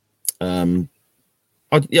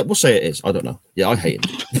 Yeah, we'll say it is. I don't know. Yeah, I hate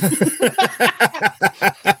him.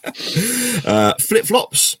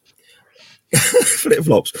 Flip-flops.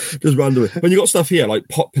 Flip-flops. Just randomly. When you got stuff here like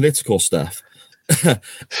pop political stuff,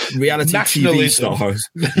 reality TV stars,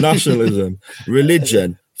 nationalism,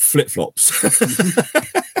 religion, flip-flops.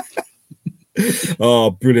 Oh,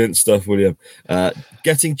 brilliant stuff, William.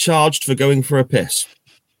 Getting charged for going for a piss.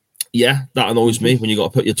 Yeah, that annoys me when you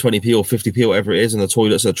got to put your 20p or 50p or whatever it is in the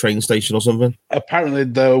toilets at a train station or something. Apparently,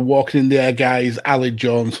 the walking in the air guy is Ali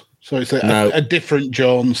Jones. So it's a different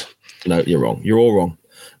Jones. No, you're wrong. You're all wrong.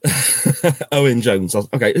 Owen Jones.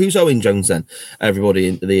 Okay, who's Owen Jones then? Everybody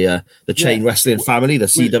in the chain wrestling family, the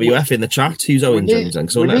CWF in the chat. Who's Owen Jones then?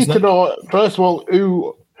 So we need to know, first of all,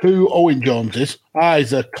 who Owen Jones is.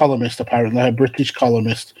 He's a columnist, apparently, a British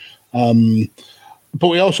columnist. But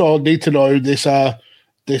we also need to know this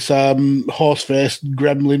horse-faced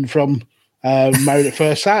gremlin from Married at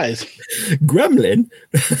First Sight. Gremlin?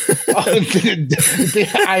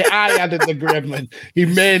 I added the gremlin. He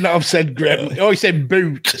may not have said gremlin. Oh, he said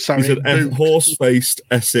boot. Sorry, he said boot. Horse-faced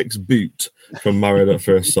Essex boot from Married at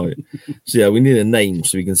First Sight. So yeah, we need a name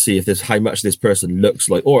so we can see if how much this person looks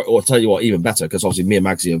like. Or tell you what, even better, because obviously me and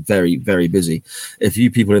Magsy are very, very busy. If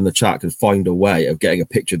you people in the chat can find a way of getting a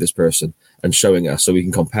picture of this person and showing us so we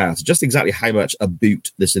can compare to just exactly how much a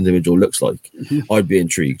boot this individual looks like, I'd be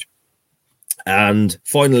intrigued. And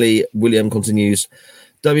finally, William continues,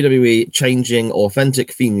 WWE changing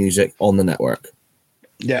authentic theme music on the network.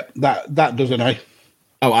 Yeah, that doesn't I.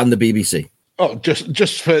 Oh, and the BBC. Oh,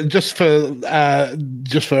 just for a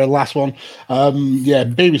last one. Yeah,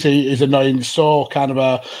 BBC is annoying, so kind of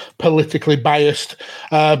a politically biased.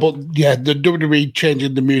 But yeah, the WWE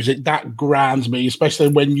changing the music, that grinds me, especially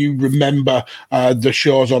when you remember the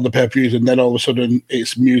shows on the pay-per-views, and then all of a sudden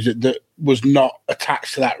it's music that was not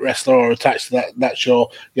attached to that wrestler or attached to that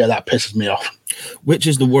show. Yeah, that pisses me off. Which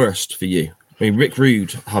is the worst for you? I mean, Rick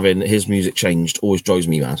Rude having his music changed always drives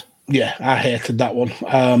me mad. Yeah, I hated that one.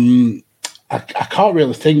 I can't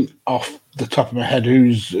really think off the top of my head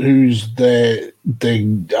who's they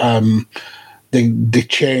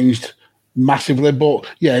changed massively, but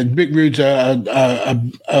yeah, Rick Rude's a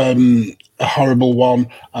horrible one.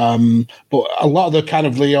 But a lot of the kind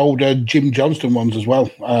of the older Jim Johnston ones as well,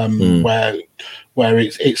 where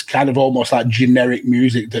it's kind of almost like generic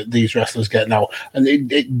music that these wrestlers get now, and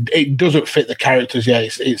it doesn't fit the characters. Yeah,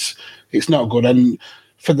 it's not good. And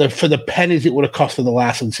for the pennies it would have cost for the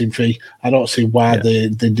licensing fee, I don't see why they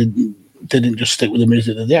didn't just stick with the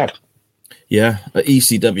music that they had. Yeah, at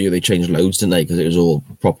ECW they changed loads, didn't they? Because it was all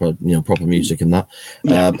proper music and that.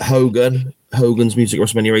 Yeah. Hogan's music at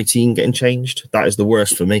WrestleMania 18 getting changed. That is the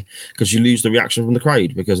worst for me because you lose the reaction from the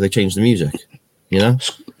crowd because they changed the music. You know,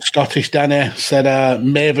 Scottish Danny said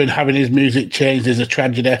Maven having his music changed is a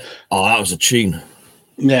tragedy. Oh, that was a tune.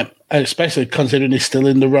 Yeah, especially considering he's still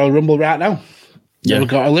in the Royal Rumble right now. Never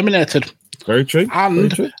got eliminated. Very true.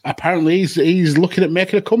 And apparently he's looking at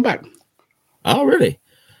making a comeback. Oh, really?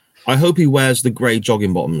 I hope he wears the grey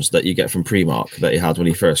jogging bottoms that you get from Primark that he had when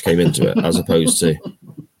he first came into it, as opposed to... Do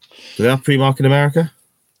they have Primark in America?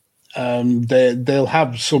 They'll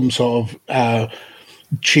have some sort of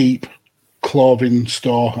cheap clothing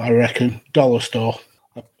store, I reckon. Dollar store.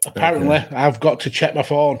 Apparently, I've got to check my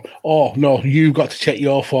phone. Oh, no, you've got to check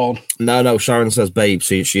your phone. No, Sharon says babe,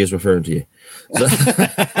 so she is referring to you. So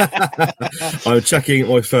I'm checking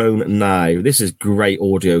my phone now. This is great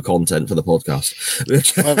audio content for the podcast.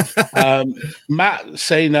 Matt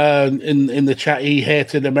saying in the chat he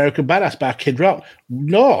hated American Badass by Kid Rock.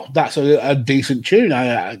 No, that's a decent tune.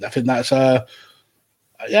 I think that's I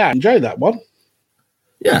enjoyed that one.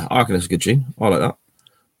 Yeah, I reckon it's a good tune. I like that.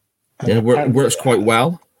 Yeah, works quite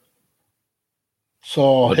well.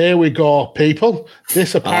 So here we go, people.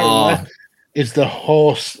 This apparently is the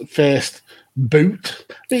horse-faced boot.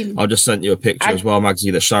 I mean, I just sent you a picture as well,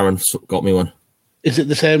 Magsy, that Sharon got me one. Is it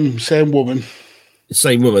the same woman?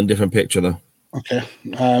 Same woman, different picture though. Okay,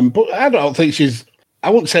 but I don't think she's.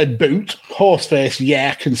 I wouldn't say boot, horse face.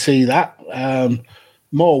 Yeah, I can see that.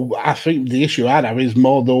 More, I think the issue I'd have is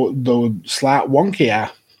more the slight wonky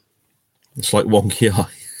eye. It's like wonky eye.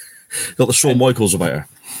 Got the Shawn Michaels about her.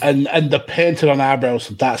 And the painted on eyebrows,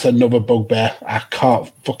 that's another bugbear. I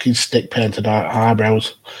can't fucking stick painted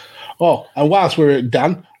eyebrows. Oh, and whilst we're at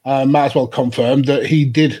Dan, might as well confirm that he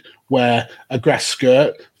did wear a grass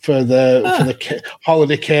skirt for the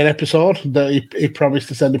Holiday Cane episode that he promised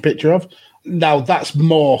to send a picture of. Now, that's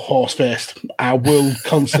more horse-faced. I will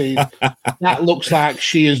concede. That looks like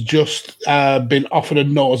she has just been offered a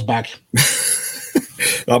nose bag.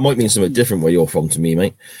 That might mean something different where you're from to me,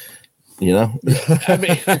 mate. You know? I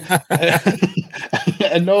mean,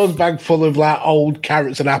 a nose bag full of like old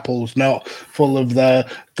carrots and apples, not full of the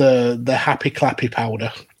happy clappy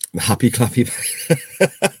powder. The happy clappy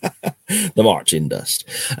the marching dust.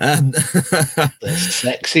 The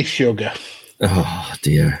sexy sugar. Oh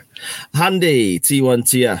dear. Handy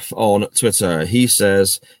T1TF on Twitter. He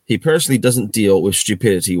says he personally doesn't deal with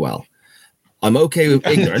stupidity well. I'm okay with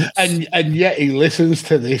ignorance, and yet he listens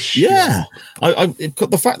to this show. Yeah,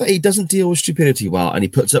 the fact that he doesn't deal with stupidity well and he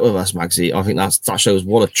puts up with us, Magsy, I think that shows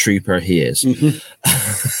what a trooper he is. Mm-hmm.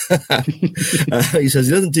 He says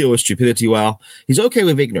he doesn't deal with stupidity well. He's okay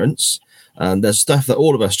with ignorance, and there's stuff that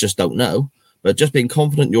all of us just don't know. But just being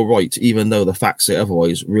confident you're right, even though the facts say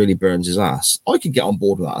otherwise, really burns his ass. I can get on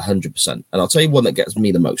board with that 100%. And I'll tell you one that gets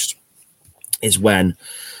me the most is when,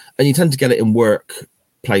 and you tend to get it in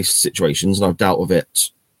workplace situations, and I've dealt with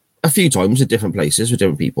it a few times at different places with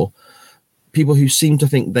different people who seem to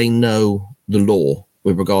think they know the law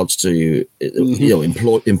with regards to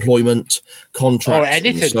employment, contracts, or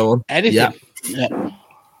anything, and so on. Anything.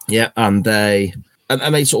 Yeah, and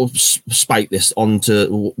they sort of spout this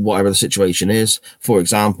onto whatever the situation is. For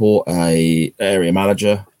example, a area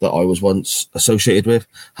manager that I was once associated with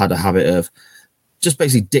had a habit of just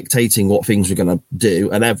basically dictating what things we're going to do,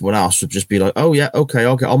 and everyone else would just be like, oh yeah, okay,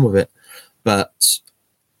 I'll get on with it. But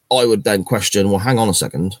I would then question, well, hang on a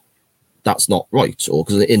second, that's not right. Or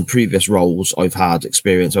because in previous roles, I've had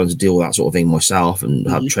experience having to deal with that sort of thing myself and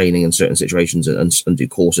have training in certain situations and do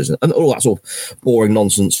courses and all that sort of boring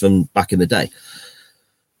nonsense from back in the day.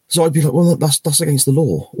 So I'd be like, well, that's against the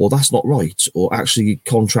law, or that's not right, or actually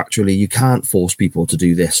contractually you can't force people to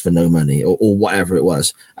do this for no money, or whatever it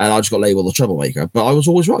was. And I just got labelled a troublemaker, but I was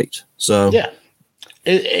always right. So yeah,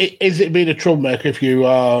 is it being a troublemaker if you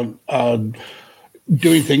are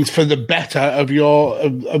doing things for the better of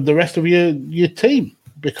the rest of your team,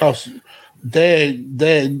 because they're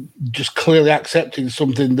just clearly accepting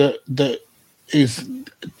something that is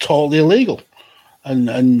totally illegal,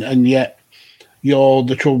 and yet you're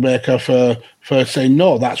the troublemaker for saying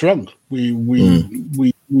no, that's wrong. We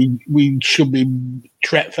should be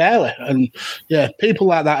treated fairly, and yeah, people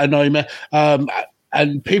like that annoy me.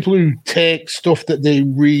 And people who take stuff that they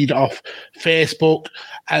read off Facebook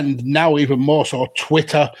and now even more so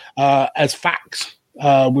Twitter as facts.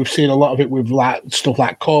 We've seen a lot of it with like stuff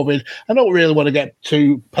like COVID. I don't really want to get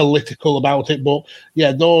too political about it, but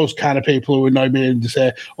yeah, those kind of people who annoy me and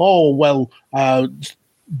say, "Oh well,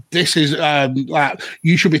 this is like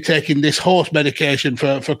you should be taking this horse medication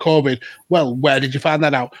for COVID." Well, where did you find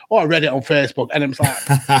that out? Oh, I read it on Facebook, and it's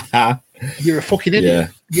like, you're a fucking idiot. Yeah.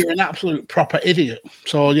 You're an absolute proper idiot.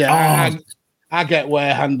 So yeah, I get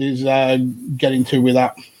where Handy's getting to with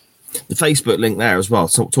that. The Facebook link there as well.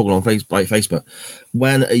 So, talking on Facebook,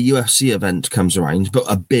 when a UFC event comes around, but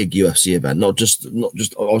a big UFC event, not just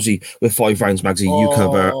obviously with 5 Rounds Magazine, you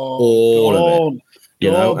cover all of it.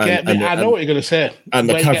 You know, I know what you're going to say. And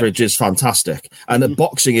the coverage is fantastic. And the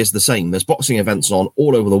boxing is the same. There's boxing events on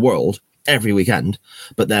all over the world every weekend.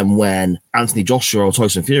 But then when Anthony Joshua or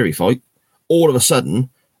Tyson Fury fight, all of a sudden,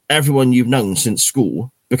 everyone you've known since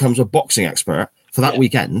school becomes a boxing expert for that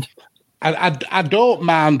weekend. I don't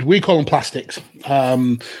mind. We call them plastics.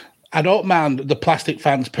 I don't mind the plastic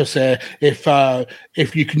fans per se.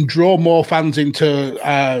 If you can draw more fans into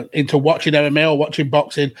watching MMA or watching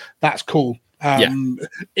boxing, that's cool.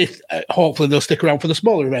 If hopefully they'll stick around for the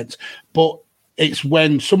smaller events. But it's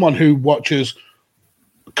when someone who watches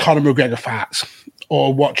Conor McGregor fights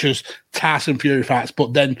or watches Tyson Fury fights,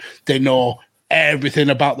 but then they know everything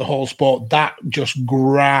about the whole sport, that just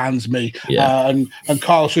grinds me. And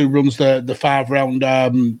Carlos, who runs the 5 Round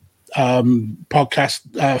podcast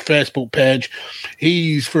Facebook page,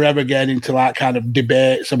 he's forever getting into like kind of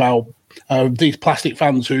debates about these plastic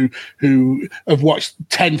fans who have watched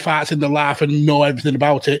 10 fights in their life and know everything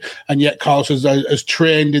about it, and yet Carlos has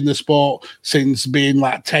trained in the sport since being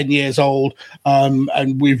like 10 years old,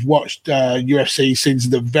 and we've watched UFC since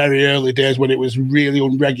the very early days when it was really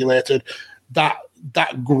unregulated.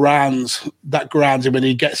 That grinds him when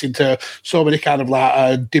he gets into so many kind of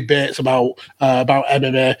like debates about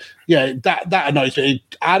MMA. Yeah, that annoys me.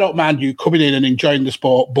 I don't mind you coming in and enjoying the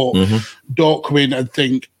sport, but don't come in and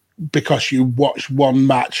think because you watch one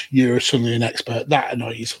match you're suddenly an expert. That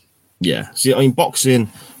annoys. Yeah. See, I mean,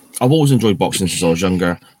 boxing, I've always enjoyed boxing since I was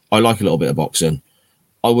younger. I like a little bit of boxing.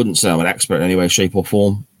 I wouldn't say I'm an expert in any way, shape or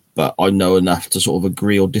form, but I know enough to sort of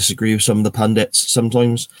agree or disagree with some of the pundits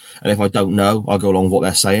sometimes. And if I don't know, I'll go along with what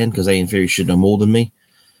they're saying because they, in theory, should know more than me.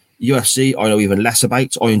 UFC, I know even less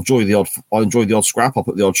about. I enjoy the odd scrap. I'll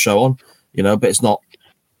put the odd show on, but it's not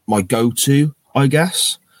my go-to, I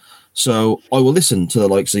guess. So I will listen to the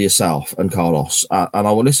likes of yourself and Carlos, and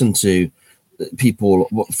I will listen to people.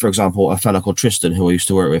 For example, a fella called Tristan, who I used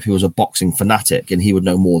to work with, who was a boxing fanatic, and he would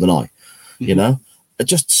know more than I.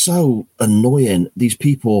 Just so annoying, these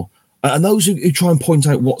people, and those who try and point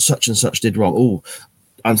out what such and such did wrong. Oh,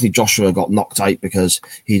 Anthony Joshua got knocked out because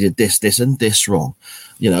he did this and this wrong.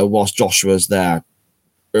 Whilst Joshua's there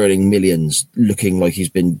earning millions, looking like he's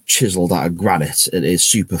been chiseled out of granite and is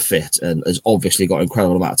super fit and has obviously got an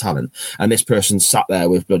incredible amount of talent. And this person sat there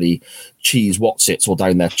with bloody cheese Wotsits all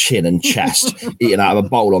down their chin and chest, eating out of a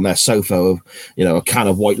bowl on their sofa with, a can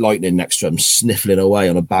of White Lightning next to him, sniffling away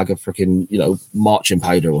on a bag of freaking, marching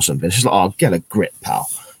powder or something. It's just like, oh, get a grip, pal,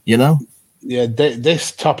 Yeah,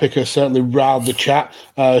 this topic has certainly riled the chat.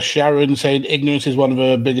 Sharon saying ignorance is one of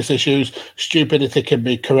her biggest issues. Stupidity can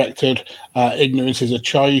be corrected. Ignorance is a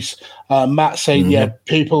choice. Matt saying,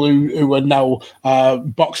 people who are now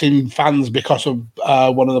boxing fans because of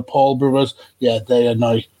one of the Paul brothers, they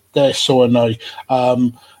annoy. They're so annoying.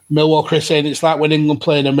 Millwall Chris saying it's like when England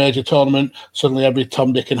play in a major tournament, suddenly every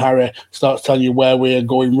Tom, Dick and Harry starts telling you where we are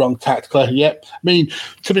going wrong tactically. Yep. I mean,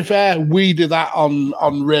 to be fair, we do that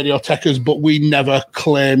on Radio Techers, but we never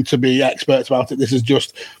claim to be experts about it. This is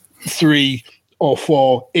just 3 or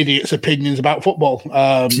 4 idiots' opinions about football.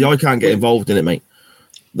 See, I can't get involved in it, mate.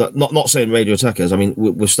 Not saying Radio Techers. I mean,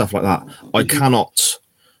 with stuff like that, I cannot.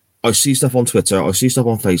 I see stuff on Twitter. I see stuff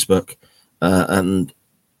on Facebook, and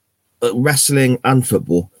wrestling and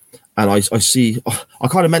football. And I see, I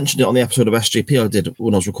kind of mentioned it on the episode of SJP I did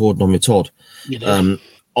when I was recording on with Todd.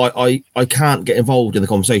 I can't get involved in the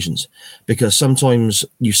conversations because sometimes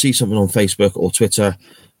you see something on Facebook or Twitter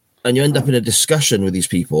and you end up in a discussion with these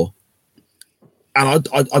people. And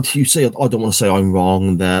you say, I don't want to say I'm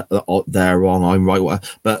wrong, they're wrong, I'm right, whatever.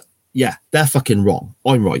 But yeah, they're fucking wrong.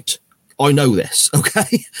 I'm right. I know this,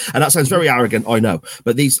 okay? And that sounds very arrogant, I know.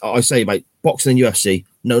 But these, I say about boxing and UFC,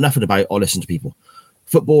 know nothing about, I listen to people.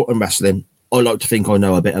 Football and wrestling, I like to think I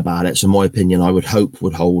know a bit about it. So my opinion, I would hope,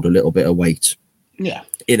 would hold a little bit of weight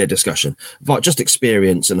in a discussion. But just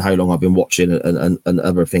experience and how long I've been watching and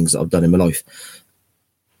other things that I've done in my life.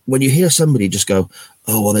 When you hear somebody just go,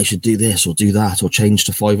 oh, well, they should do this or do that or change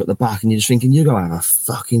to 5 at the back, and you're just thinking, you go have a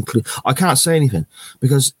fucking clue. I can't say anything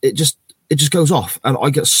because it just goes off, and I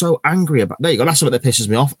get so angry about. There you go. That's something that pisses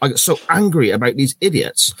me off. I get so angry about these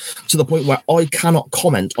idiots to the point where I cannot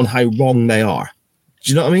comment on how wrong they are.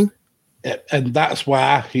 Do you know what I mean? And that's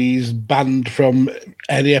why he's banned from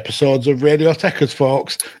any episodes of Radio Techers,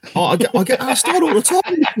 folks. Oh, I get asked on all the time,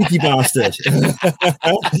 you sneaky bastard.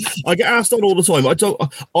 I get asked on all the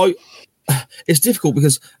time. It's difficult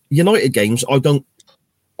because United games, I want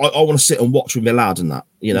to sit and watch with my lad and that,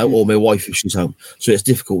 or my wife if she's home. So it's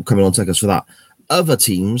difficult coming on Techers for that. Other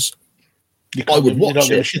teams, I would watch. You don't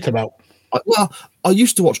give a shit about. I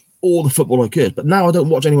used to watch all the football I could, but now I don't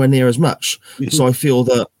watch anywhere near as much. So I feel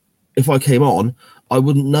that if I came on, I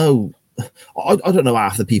wouldn't know. I don't know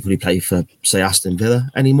half the people who play for, say, Aston Villa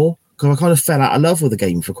anymore because I kind of fell out of love with the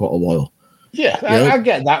game for quite a while. Yeah, I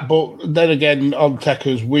get that, but then again, on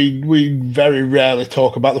Techers, we very rarely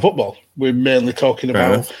talk about the football. We're mainly talking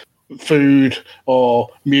about food or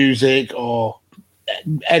music or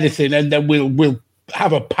anything, and then we'll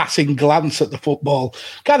have a passing glance at the football,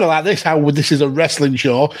 kind of like this. How this is a wrestling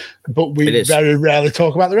show, but we very rarely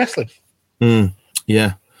talk about the wrestling.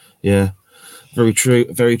 Yeah. Very true.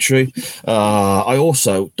 Very true. I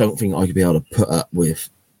also don't think I could be able to put up with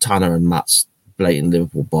Tanner and Matt's blatant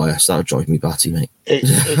Liverpool bias. That would drive me batty, mate.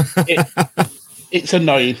 It's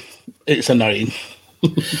annoying. It's annoying.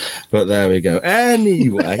 But there we go.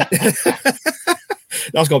 Anyway,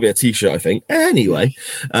 that's got to be a t-shirt, I think. Anyway,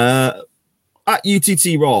 at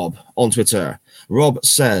UTT Rob on Twitter, Rob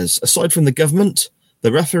says, aside from the government,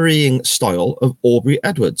 the refereeing style of Aubrey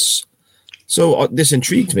Edwards. So this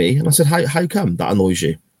intrigued me, and I said, how come that annoys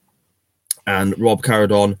you? And Rob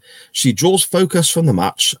carried on, she draws focus from the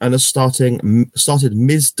match and has started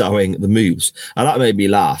Mizdoing the moves. And that made me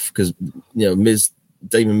laugh because,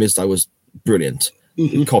 Damon Mizdow was brilliant,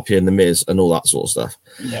 copying the Miz and all that sort of stuff.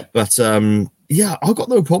 Yeah. But, I've got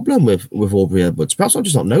no problem with Aubrey Edwards. Perhaps I've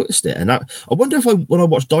just not noticed it. And I wonder if when I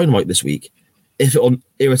watch Dynamite this week, if it'll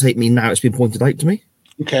irritate me now it's been pointed out to me.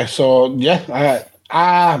 Okay, so,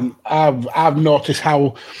 I've noticed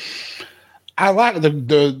how I like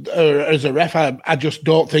the as a ref. I just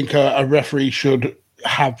don't think a referee should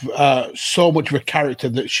have so much of a character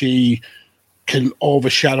that she can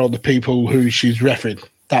overshadow the people who she's refereeing.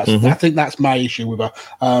 I think that's my issue with her.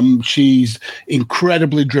 She's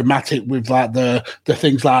incredibly dramatic with like the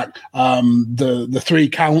things like the 3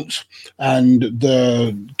 counts and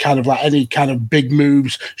the kind of like any kind of big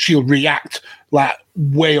moves. She'll react like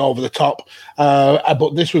way over the top.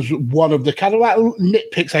 But this was one of the kind of like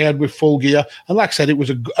nitpicks I had with Full Gear. And like I said, it was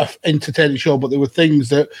a entertaining show, but there were things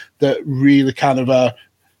that really kind of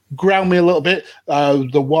ground me a little bit.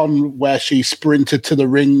 The one where she sprinted to the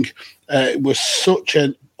ring, it was such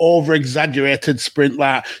an over-exaggerated sprint,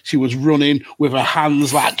 like she was running with her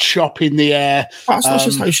hands like chopping the air. That's not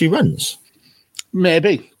just how she runs.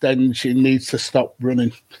 Maybe. Then she needs to stop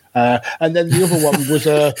running. And then the other one was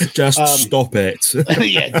just stop it.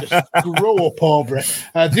 Yeah, just grow up over it.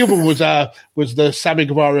 The other one was the Sammy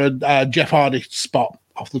Guevara Jeff Hardy spot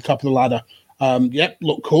off the top of the ladder.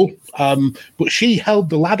 Looked cool. But she held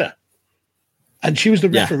the ladder, and she was the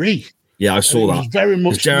referee. Yeah, I saw that. Very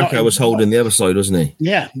much Jericho was holding the other side, wasn't he?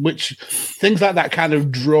 Yeah, which things like that kind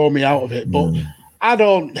of draw me out of it. But I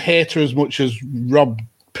don't hate her as much as Rob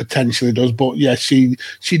potentially does. But yeah, she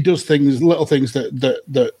does little things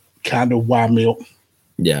that kind of wind me up.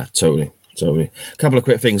 Yeah, totally. A couple of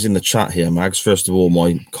quick things in the chat here, Mags. First of all,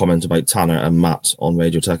 my comment about Tanner and Matt on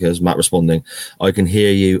Radio Techers. Matt responding, I can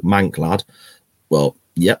hear you, mank lad. Well,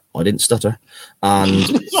 yep, I didn't stutter. And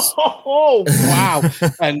oh wow!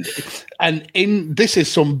 and in this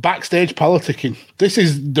is some backstage politicking. This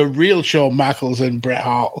is the real Shawn Michaels and Bret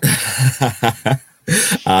Hart.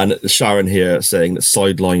 And Sharon here saying that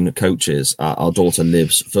sideline coaches, our daughter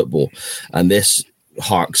lives football, and this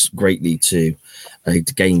harks greatly to a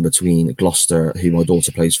game between Gloucester, who my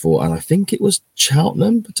daughter plays for, and I think it was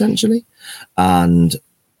Cheltenham potentially, and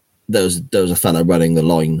there was a fella running the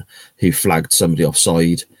line who flagged somebody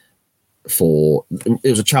offside. It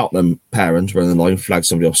was a Cheltenham parent running the line, flagged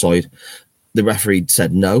somebody offside. The referee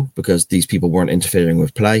said no because these people weren't interfering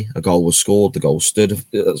with play. A goal was scored. The goal stood.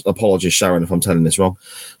 Apologies, Sharon, if I'm telling this wrong.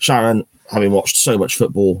 Sharon, having watched so much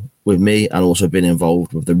football with me and also been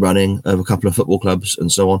involved with the running of a couple of football clubs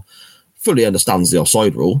and so on, fully understands the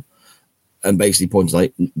offside rule and basically points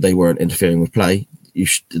out they weren't interfering with play.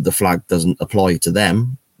 The flag doesn't apply to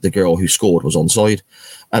them. The girl who scored was onside,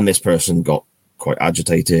 and this person got quite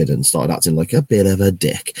agitated and started acting like a bit of a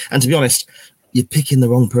dick. And to be honest, you're picking the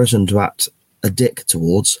wrong person to act a dick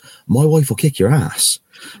towards. My wife will kick your ass.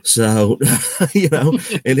 So,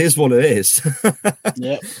 it is what it is.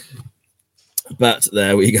 Yeah. But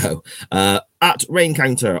there we go. At Rain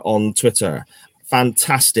Counter on Twitter.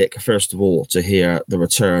 Fantastic, first of all, to hear the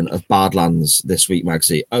return of Badlands this week,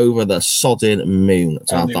 Magsy. Over the sodding moon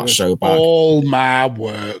to have that show back. All my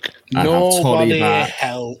work. Nobody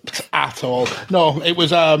helped at all. No, it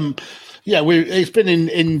was. It's been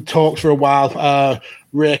in talks for a while.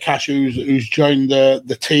 Ray Cash, who's joined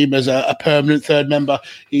the team as a permanent third member,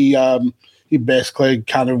 he basically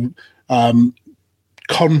kind of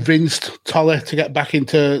convinced Tolly to get back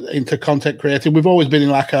into content creating. We've always been in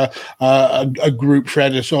like a group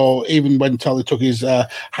thread, so even when Tolly took his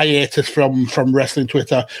hiatus from wrestling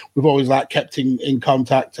Twitter, we've always like kept in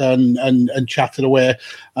contact and chatted away.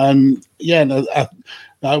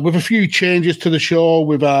 with a few changes to the show,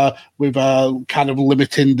 with kind of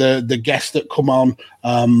limiting the guests that come on,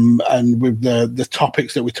 and with the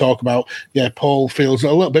topics that we talk about. Yeah, Paul feels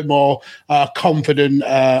a little bit more confident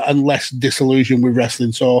and less disillusioned with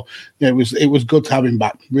wrestling. So yeah, it was good to have him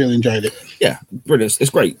back. Really enjoyed it. Yeah, brilliant. It's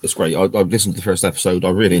great. I listened to the first episode. I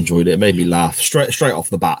really enjoyed it. It made me laugh straight off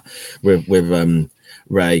the bat with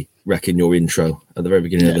Ray wrecking your intro at the very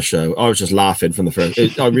beginning of the show. I was just laughing from the first.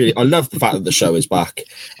 I love the fact that the show is back.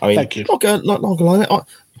 I mean, thank you. Not gonna lie,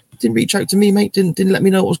 didn't reach out to me, mate. Didn't let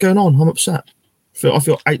me know what was going on. I'm upset. I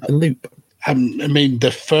feel out the loop. I mean,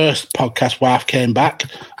 the first podcast wife came back.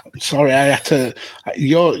 Sorry, I had to.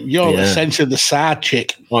 You're essentially the side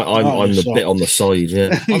chick. I'm the bit on the side.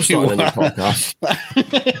 Yeah, I'm starting a new podcast.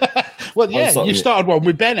 Well, yeah, you started one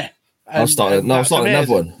with Benny. I'm starting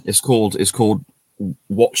another one. It's called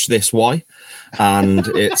Watch This Why, and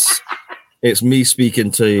it's me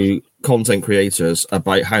speaking to content creators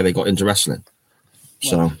about how they got into wrestling.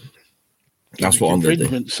 So that's what I'm going to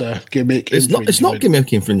do. Gimmick it's not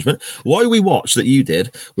gimmick infringement. Why we watched that you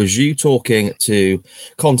did was you talking to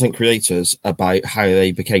content creators about how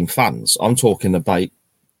they became fans. I'm talking about,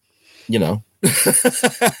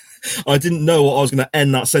 I didn't know what I was going to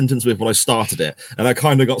end that sentence with when I started it, and I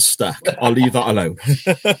kind of got stuck. I'll leave that alone.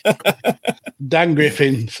 Dan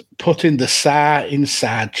Griffin's putting the SAR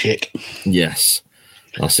inside chick. Yes,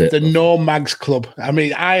 that's it. The No Mags Club. I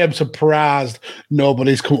mean, I am surprised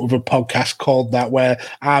nobody's come up with a podcast called that where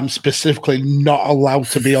I'm specifically not allowed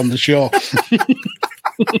to be on the show.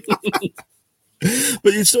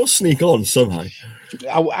 But you still sneak on somehow.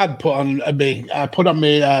 I'd put on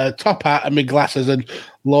my top hat and my glasses, and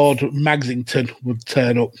Lord Magsington would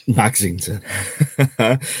turn up. Magsington.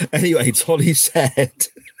 Anyway, Tolly said,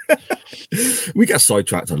 we get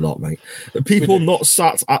sidetracked a lot, mate. People not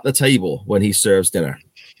sat at the table when he serves dinner.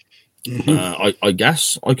 Mm-hmm. I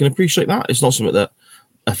guess I can appreciate that. It's not something that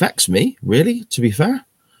affects me, really, to be fair,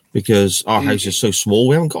 because our house is so small.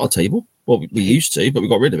 We haven't got a table. Well, we used to, but we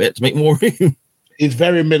got rid of it to make more room. He's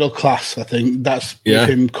very middle class, I think. That's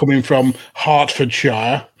him coming from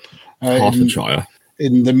Hertfordshire.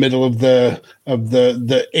 In the middle of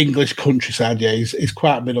the English countryside. Yeah, he's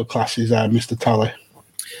quite middle class, is Mr. Tally.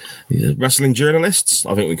 Yeah, wrestling journalists,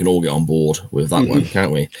 I think we can all get on board with that one,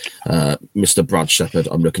 can't we? Mr. Brad Shepherd,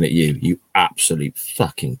 I'm looking at you. You absolute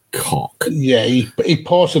fucking cock. Yeah, he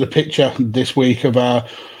posted a picture this week of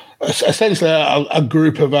essentially a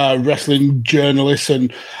group of wrestling journalists,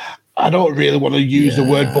 and I don't really want to use the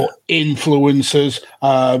word, but influencers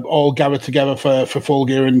all gathered together for Full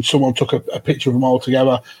Gear, and someone took a picture of them all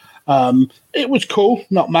together. It was cool,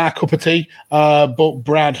 not my cup of tea, but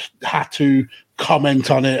Brad had to comment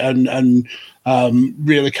on it and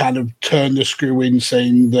really kind of turn the screw in,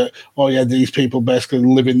 saying that, oh yeah, these people basically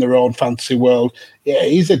live in their own fantasy world. Yeah,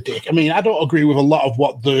 he's a dick. I mean, I don't agree with a lot of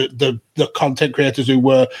what the content creators who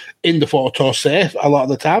were in the photo say a lot of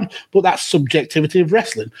the time, but that's subjectivity of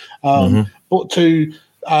wrestling. But to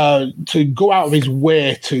go out of his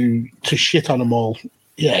way to shit on them all,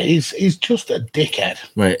 yeah, he's just a dickhead.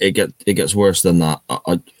 Right, it gets worse than that.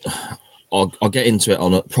 I'll get into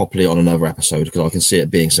it properly on another episode, because I can see it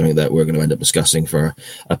being something that we're going to end up discussing for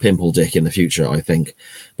a Pimple Dick in the future, I think.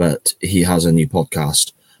 But he has a new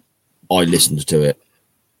podcast. I listened to it.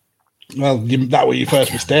 Well, that was your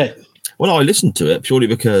first mistake. Well, I listened to it purely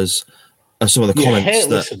because of some of the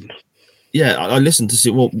comments. I listened to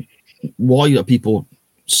see, well, why are people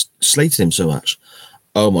slating him so much?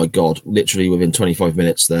 Oh my God. Literally within 25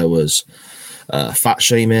 minutes, there was fat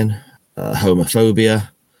shaming, homophobia.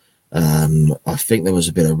 I think there was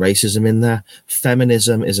a bit of racism in there.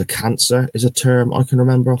 Feminism is a cancer, is a term I can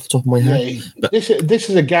remember off the top of my head. Yeah, but this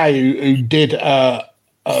is a guy who did an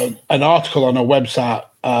article on a website,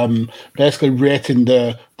 basically rating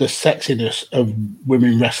the sexiness of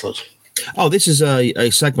women wrestlers. Oh, this is a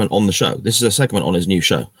segment on the show. This is a segment on his new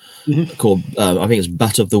show called, I think it's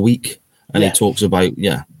Butt of the Week, and he talks about,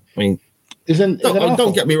 I mean,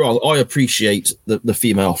 don't get me wrong, I appreciate the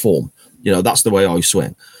female form. That's the way I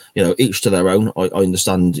swing. Each to their own. I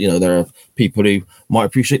understand, there are people who might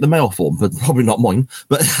appreciate the male form, but probably not mine.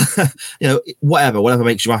 But, whatever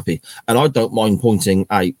makes you happy. And I don't mind pointing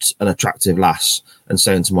out an attractive lass and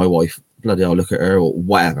saying to my wife, bloody hell, look at her, or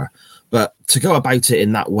whatever. But to go about it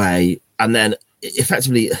in that way, and then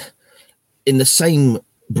effectively in the same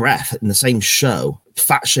breath, in the same show,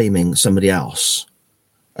 fat shaming somebody else.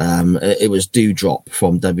 It was Doudrop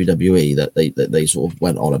from WWE that they sort of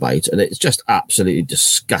went on about, and it's just absolutely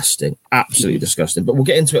disgusting, But we'll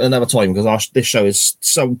get into it another time, because this show is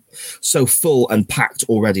so full and packed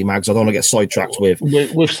already, Mags. I don't want to get sidetracked with.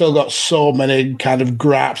 We've still got so many kind of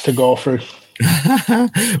gripes to go through.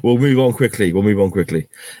 We'll move on quickly.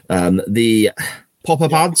 The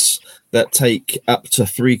pop-up ads that take up to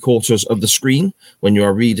 3/4 of the screen when you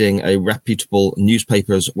are reading a reputable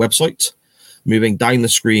newspaper's website, moving down the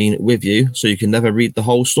screen with you so you can never read the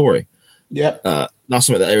whole story. Yep. That's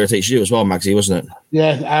something that irritates you as well, Magsy, wasn't it?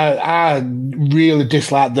 Yeah, I really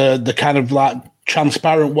dislike the kind of like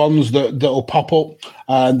transparent ones that'll pop up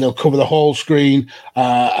and they'll cover the whole screen,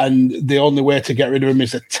 and the only way to get rid of them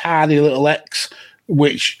is a tiny little X,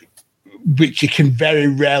 which you can very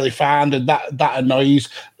rarely find, and that annoys.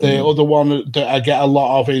 The other one that I get a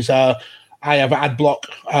lot of is I have ad block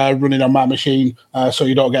running on my machine, so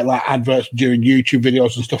you don't get like adverts during YouTube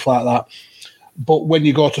videos and stuff like that. But when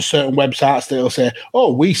you go to certain websites, they'll say,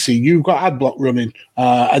 "Oh, we see you've got ad block running,"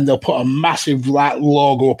 and they'll put a massive like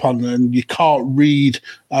logo up on it, and you can't read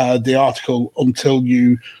the article until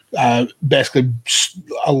you basically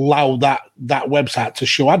allow that website to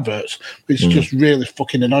show adverts, which just really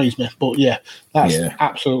fucking annoys me. But yeah, that's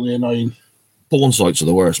absolutely annoying. Porn sites are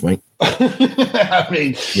the worst, mate. I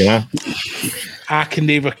mean, I can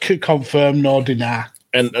neither confirm nor deny.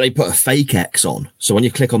 And they put a fake X on. So when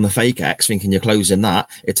you click on the fake X thinking you're closing that,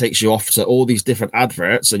 it takes you off to all these different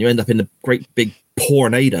adverts and you end up in a great big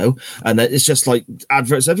pornado. And it's just like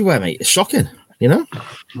adverts everywhere, mate. It's shocking, you know?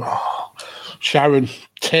 Oh, Sharon,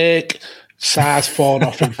 take size 4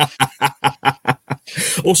 off him.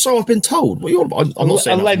 Or so I've been told. What I'm not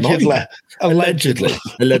saying Allegedly.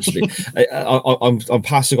 I'm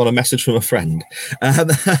passing on a message from a friend.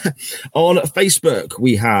 On Facebook,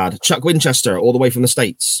 we had Chuck Winchester, all the way from the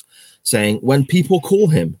States, saying, when people call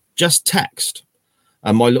him, just text.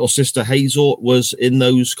 And my little sister Hazel was in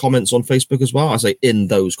those comments on Facebook as well. I say in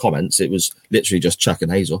those comments. It was literally just Chuck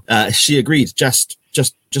and Hazel. She agreed, just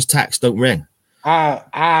text, don't ring.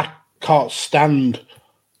 I can't stand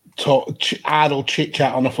idle chit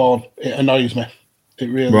chat on the phone. It annoys me. It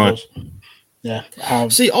really does. Yeah.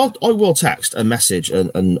 See, I will text and message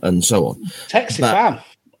and so on. Text is fine.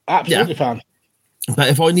 Absolutely fine. But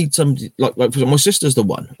if I need somebody, like my sister's the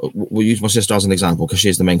one. We'll use my sister as an example because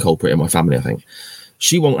she's the main culprit in my family, I think.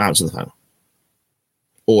 She won't answer the phone.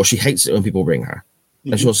 Or she hates it when people ring her.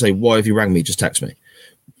 And she'll say, why have you rang me? Just text me.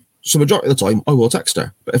 So majority of the time, I will text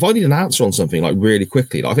her. But if I need an answer on something like really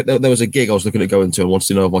quickly, like I think there was a gig I was looking at going to and wanted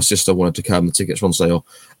to know if my sister wanted to come. The tickets were on sale.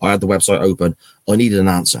 I had the website open. I needed an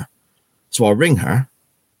answer. So I'll ring her.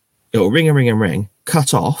 It'll ring,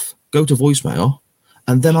 cut off, go to voicemail,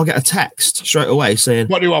 and then I'll get a text straight away saying,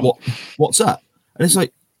 what do you want? What's up? And it's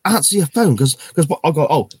like, answer your phone because I'll go,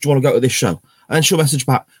 oh, do you want to go to this show? And then she'll message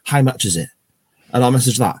back, how much is it? And I'll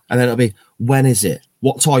message that. And then it'll be, when is it?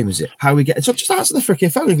 What time is it? How we get it? So just answer the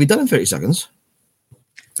freaking phone. It'll be done in 30 seconds.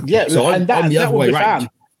 Yeah, so and that would be fine.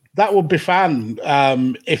 That would be fine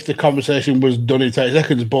if the conversation was done in 30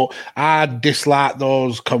 seconds. But I dislike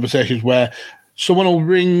those conversations where someone will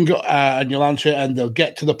ring and you'll answer it and they'll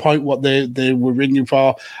get to the point what they were ringing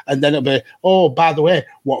for. And then it'll be, oh, by the way,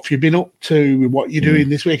 what have you been up to? What you're doing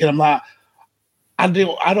this week? And I'm like, I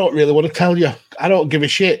don't really want to tell you. I don't give a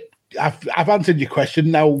shit. I've answered your question.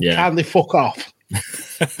 Now, kindly fuck off.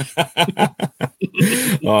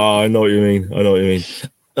 Oh, I know what you mean.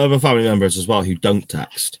 Other family members as well who don't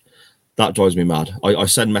text. That drives me mad. I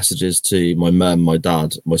send messages to my mum, my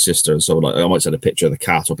dad, my sister, and so on. I might send a picture of the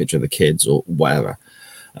cat or a picture of the kids or whatever.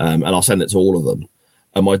 And I'll send it to all of them.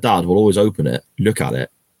 And my dad will always open it, look at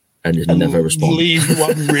it, and just never respond. Leave you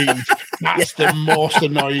on read. That's the most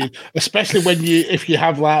annoying, especially if you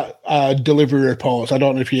have like delivery reports. I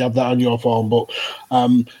don't know if you have that on your phone, but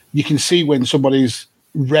you can see when somebody's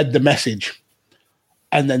read the message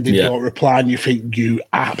and then they don't reply, and you think, you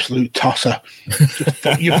absolute tosser.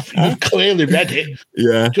 You've clearly read it.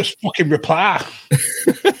 Yeah. Just fucking reply.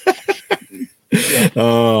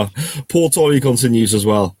 Paul Tommy continues as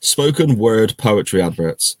well. Spoken word poetry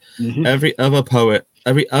adverts. Every other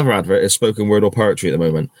advert is spoken word or poetry at the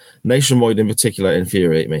moment. Nationwide in particular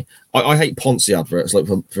infuriate me. I hate Ponzi adverts, like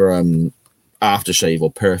for aftershave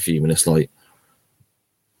or perfume, and it's like,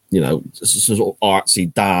 you know, some sort of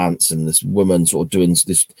artsy dance and this woman sort of doing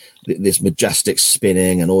this majestic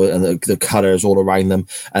spinning and the colours all around them,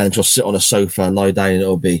 and then she'll sit on a sofa and lie down and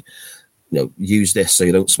it'll be, you know, use this so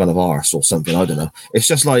you don't smell of arse or something. I don't know. It's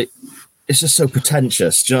just like, it's just so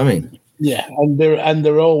pretentious. Do you know what I mean? Yeah, and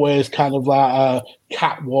they're always kind of like a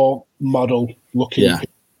catwalk model looking,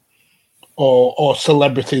 or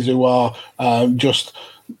celebrities who are just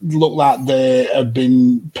look like they have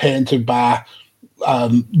been painted by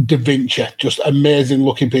Da Vinci. Just amazing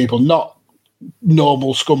looking people, not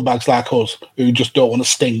normal scumbags like us who just don't want to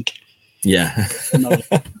stink. Yeah. No.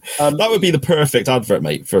 That would be the perfect advert,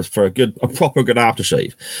 mate, for a proper good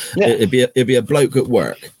aftershave. Yeah. It'd be a bloke at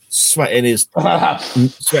work sweating his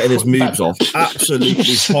moves off,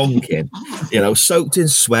 absolutely honking, soaked in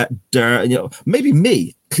sweat, dirt, and maybe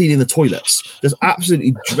me cleaning the toilets, just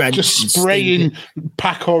absolutely drenched, just spraying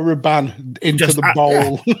Paco Rabanne into the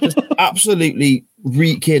bowl, just absolutely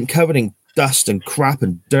reeking, covered in dust and crap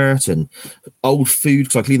and dirt and old food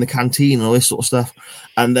because I clean the canteen and all this sort of stuff.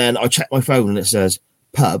 And then I check my phone and it says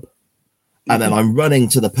pub. And then I'm running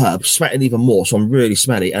to the pub, sweating even more, so I'm really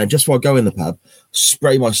smelly. And just before I go in the pub,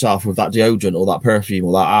 spray myself with that deodorant or that perfume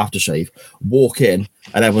or that aftershave, walk in,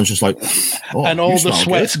 and everyone's just like, oh, and all the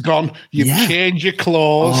sweat's gone. You've changed your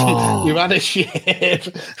clothes. Oh. You've had a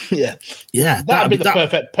shave. Yeah. That'd be the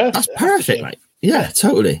perfect. That's perfect, mate. Yeah,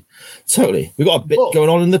 totally. We've got a bit going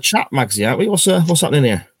on in the chat, Magsy, haven't we? What's happening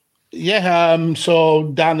here? Yeah,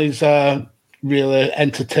 so Dan is really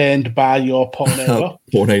entertained by your Pornado.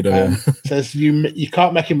 Says you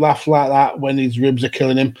can't make him laugh like that when his ribs are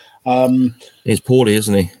killing him. He's poorly,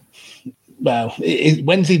 isn't he? Well,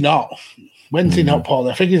 when's he not? When's he not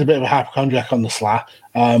poorly? I think he's a bit of a hypochondriac on the sly.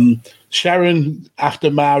 Sharon,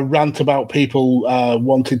 after my rant about people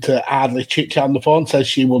wanting to hardly chit-chat on the phone, says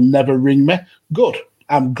she will never ring me. Good.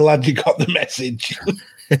 I'm glad you got the message.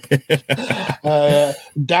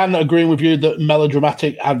 Dan, agreeing with you that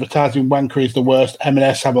melodramatic advertising wanker is the worst.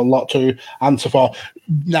 M&S have a lot to answer for.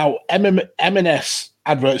 Now, M&S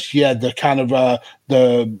adverts, the kind of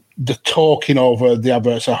the talking over the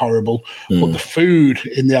adverts are horrible, but the food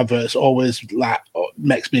in the adverts always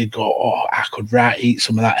makes me go, oh, I could eat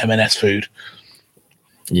some of that M&S food.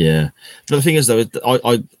 Yeah, but the thing is, though,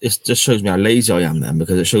 it just shows me how lazy I am then,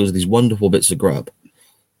 because it shows these wonderful bits of grub.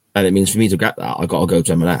 And it means for me to get that, I got to go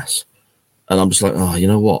to M&S. And I'm just like, oh, you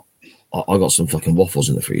know what? I got some fucking waffles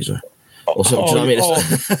in the freezer. Or something, do you know what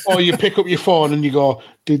I mean? Or you pick up your phone and you go,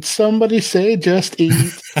 did somebody say just eat?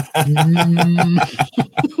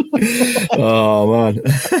 Oh, man.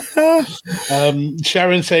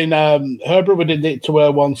 Sharon saying her brother did it to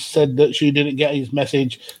her once, said that she didn't get his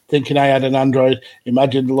message, thinking I had an Android.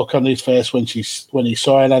 Imagine the look on his face when he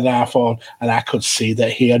saw it on our phone, and I could see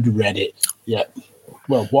that he had read it. Yeah.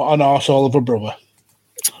 Well, what an arsehole of a brother.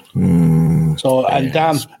 And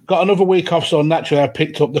Dan, got another week off, so naturally I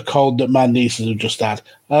picked up the cold that my nieces have just had.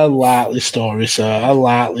 A likely story, sir. A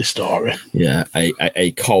likely story. Yeah,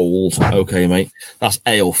 a cold. Okay, mate. That's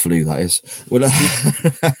ale flu, that is. Well,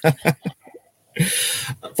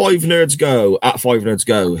 Five Nerds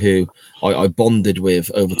Go, who I bonded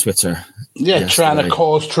with over Twitter. Yeah, yesterday. Trying to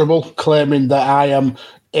cause trouble, claiming that I am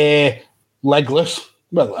legless.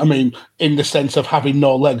 Well, I mean, in the sense of having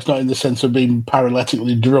no legs, not in the sense of being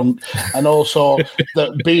paralytically drunk. And also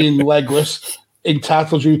that being legless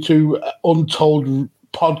entitles you to untold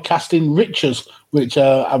podcasting riches, which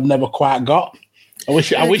I've never quite got. I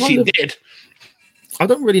wish it did. I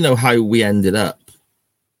don't really know how we ended up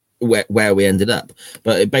where we ended up,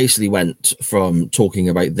 but it basically went from talking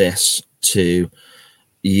about this to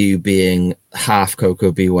you being half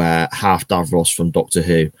Coco Beware, half Davros from Doctor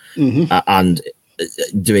Who, and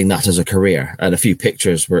doing that as a career. And a few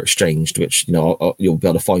pictures were exchanged, which you'll be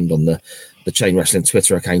able to find on the Chain Wrestling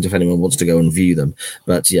Twitter account if anyone wants to go and view them.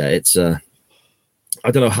 But yeah, it's I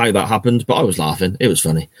don't know how that happened, but I was laughing. It was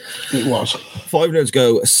funny. It was. Five Nerds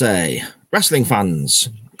Go say wrestling fans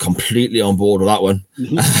completely on board with that one.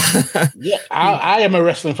 Yeah, I am a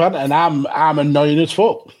wrestling fan, and I'm annoying as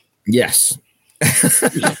fuck. Yes.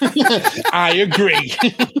 I agree.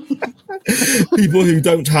 People who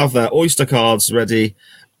don't have their Oyster cards ready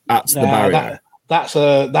at the barrier. That's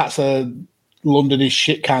a London is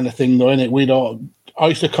shit kind of thing, though, isn't it? We don't.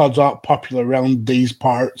 Oyster cards aren't popular around these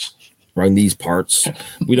parts.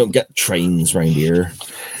 We don't get trains around here.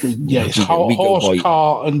 Yeah, it's horse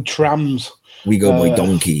car and trams. We go by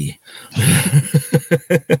donkey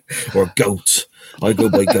or goat. I go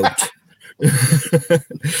by goat.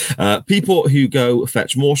 People who go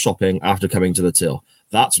fetch more shopping after coming to the till.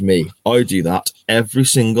 That's me. I do that every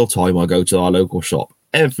single time I go to our local shop.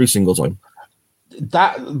 Every single time.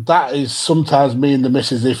 That is sometimes me and the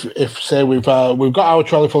missus. If say we've got our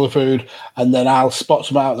trolley full of food, and then I'll spot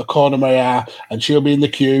some out of the corner of my eye, and she'll be in the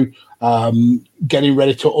queue, getting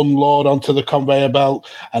ready to unload onto the conveyor belt,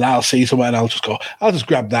 and I'll see someone, and I'll just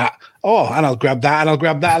grab that. Oh, and I'll grab that, and I'll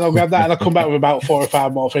grab that, and I'll grab that, and I'll come back with about 4 or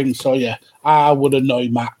 5 more things. So yeah, I would annoy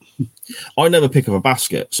Matt. I never pick up a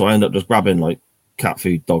basket, so I end up just grabbing like cat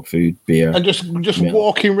food, dog food, beer, and just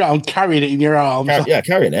walking around carrying it in your arms.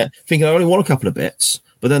 Carrying it, thinking I only want a couple of bits.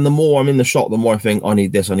 But then the more I'm in the shop, the more I think I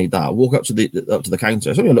need this, I need that. I walk up to the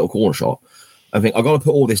counter. It's only a little corner shop. I think I've got to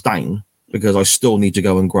put all this down because I still need to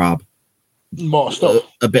go and grab more stuff.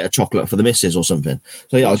 A bit of chocolate for the missus or something.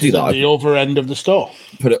 So yeah, I'll do that. At the other end of the store.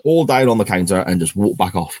 Put it all down on the counter and just walk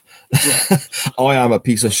back off. Yeah. I am a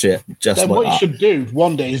piece of shit. Just then like what that. you should do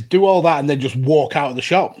one day is do all that and then just walk out of the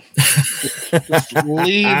shop. just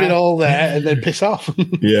leave it all there and then piss off.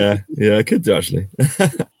 yeah, I could do actually.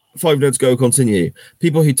 5 notes go, continue.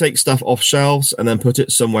 People who take stuff off shelves and then put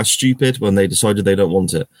it somewhere stupid when they decided they don't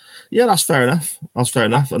want it. Yeah, that's fair enough.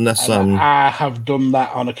 Unless I have done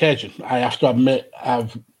that on occasion. I have to admit,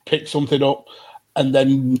 I've picked something up and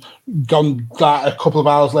then gone that a couple of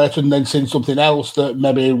hours later and then seen something else that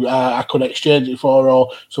maybe I could exchange it for, or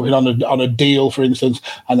something on a deal, for instance,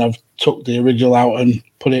 and I've took the original out and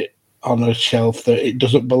put it on a shelf that it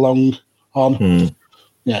doesn't belong on.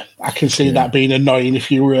 Yeah, I can see that being annoying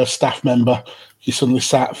if you were a staff member. You suddenly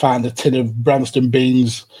find a tin of Branston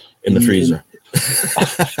beans in the freezer.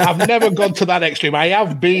 I've never gone to that extreme. I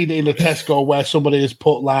have been in a Tesco where somebody has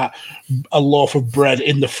put like a loaf of bread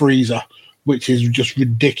in the freezer, which is just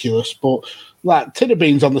ridiculous. But like tin of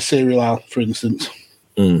beans on the cereal aisle, for instance.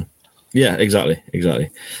 Yeah, exactly.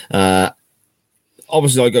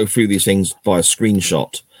 Obviously, I go through these things by a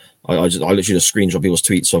screenshot. I literally just screenshot people's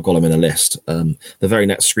tweets, so I've got them in a list. The very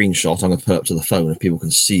next screenshot I'm going to put up to the phone if people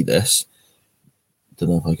can see this. Don't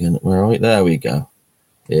know if I can. Where are we? There we go.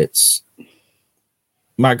 It's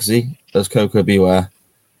Magsy as Coco Beware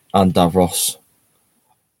and Davros.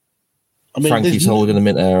 I mean, Frankie's holding the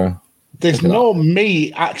mint era. There's no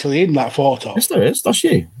me actually in that photo. Yes, there is. That's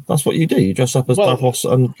you. That's what you do. You dress up as Davros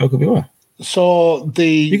and Coco Beware. So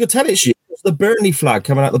you can tell it's you. It's the Burnley flag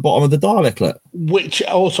coming out the bottom of the Daleklet, which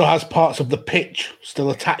also has parts of the pitch still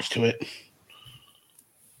attached to it.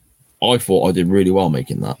 I thought I did really well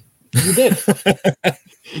making that. You did.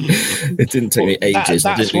 It didn't take me ages.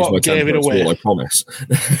 I didn't lose my temper at all, I promise.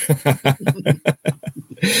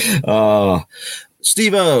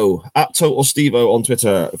 Steve-O, at Total Steve-O on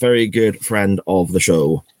Twitter, very good friend of the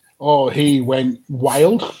show. Oh, he went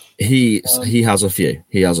wild. He has a few.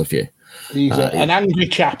 He's an angry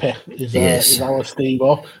chappy, is our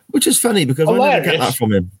Steve-O. Which is funny because hilarious. I never get that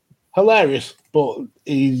from him. Hilarious, but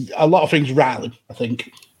he's a lot of things rattling, I think.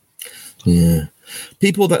 Yeah.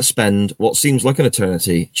 People that spend what seems like an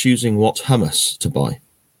eternity choosing what hummus to buy.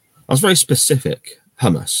 That's very specific,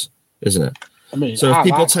 hummus, isn't it? I mean, so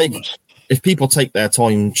if people take their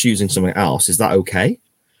time choosing something else, is that okay?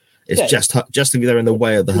 It's just to be there in the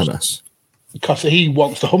way of the hummus. Because he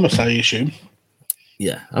wants the hummus, I assume.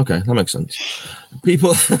 Yeah, okay, that makes sense.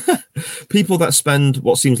 People that spend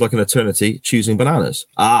what seems like an eternity choosing bananas.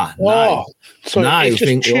 So it's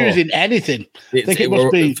just choosing anything. I think it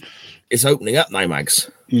must be. It's opening up now, Mags.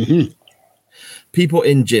 Mm-hmm. People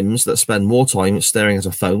in gyms that spend more time staring at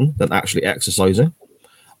a phone than actually exercising.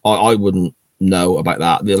 I wouldn't know about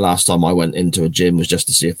that. The last time I went into a gym was just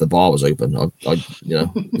to see if the bar was open.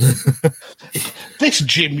 This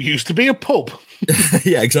gym used to be a pub.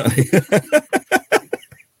 Yeah, exactly.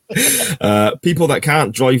 People that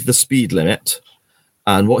can't drive the speed limit.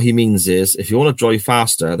 And what he means is, if you want to drive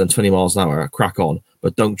faster than 20 miles an hour, crack on,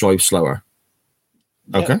 but don't drive slower.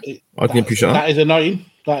 Okay, I can appreciate that.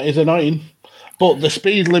 That is annoying. But the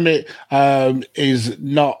speed limit is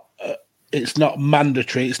not. It's not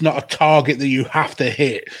mandatory. It's not a target that you have to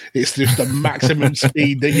hit. It's just the maximum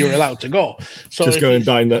speed that you're allowed to go. So just going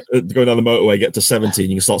down the motorway, get to 17,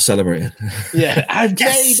 you can start celebrating. Yeah, I've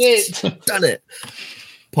made it. Done it.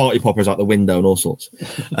 Party poppers out the window and all sorts.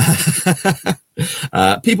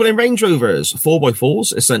 People in Range Rovers,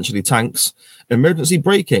 4x4s, essentially tanks, emergency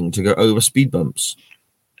braking to go over speed bumps.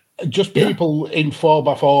 Just people in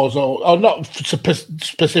 4x4s, or not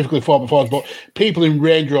specifically 4x4s, but people in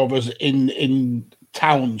Range Rovers in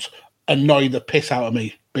towns annoy the piss out of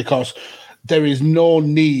me, because there is no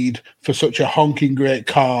need for such a honking great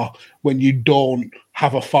car when you don't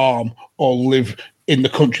have a farm or live in the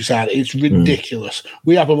countryside. It's ridiculous.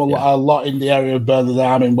 We have them a lot in the area of Burnley that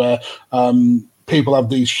I'm in, where people have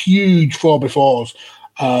these huge 4x4s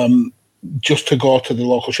just to go to the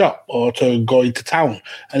local shop or to go into town,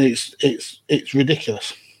 and it's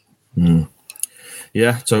ridiculous.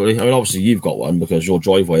 Yeah, totally. I mean, obviously you've got one because your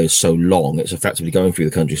driveway is so long; it's effectively going through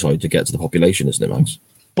the countryside to get to the population, isn't it, Max?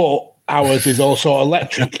 But ours is also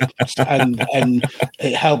electric, and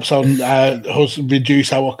it helps on us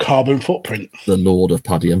reduce our carbon footprint. The Lord of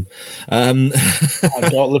Padiham. I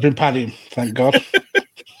don't live in Padiham, thank God.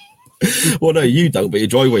 Well, no, you don't, but your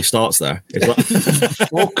driveway starts there.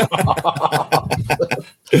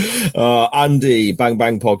 Andy, Bang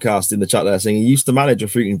Bang Podcast in the chat there saying he used to manage a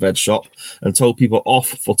fruit and veg shop and told people off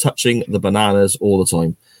for touching the bananas all the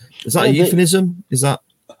time. Is that a euphemism? Is that?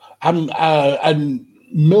 And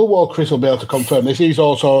Millwall Chris will be able to confirm this. He's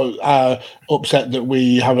also upset that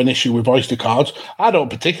we have an issue with Oyster cards. I don't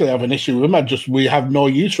particularly have an issue with them. We have no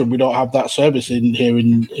use for them. We don't have that service in here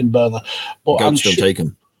in Burnley. But Goats don't take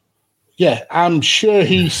them. Yeah, I'm sure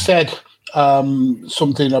he said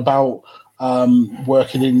something about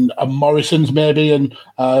working in a Morrison's maybe, and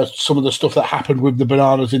some of the stuff that happened with the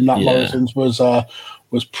bananas in that Morrison's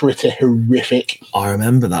was pretty horrific. I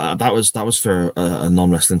remember that. That was for a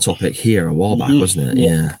non-wrestling topic here a while back, wasn't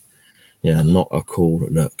it? Yeah, not a cool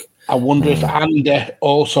look. I wonder if Andy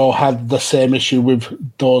also had the same issue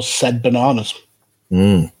with those said bananas.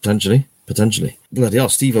 Potentially. Bloody hell,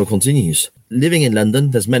 Steve-O continues. Living in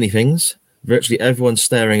London, there's many things. Virtually everyone's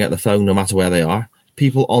staring at the phone no matter where they are.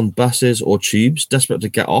 People on buses or tubes desperate to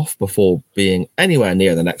get off before being anywhere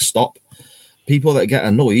near the next stop. People that get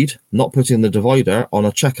annoyed not putting the divider on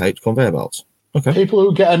a checkout conveyor belt. Okay. People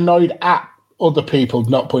who get annoyed at other people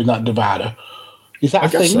not putting that divider. Is that a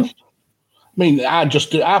thing? So. I mean, I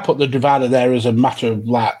put the divider there as a matter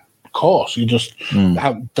of course. You just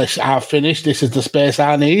I've finished. This is the space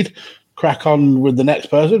I need. Crack on with the next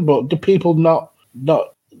person. But do people do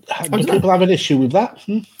people have an issue with that?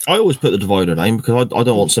 I always put the divider down because I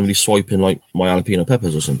don't want somebody swiping like my jalapeno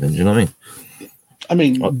peppers or something. Do you know what I mean? I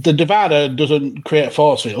mean, the divider doesn't create a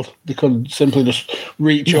force field. They could simply just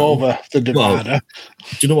reach over the divider. Well,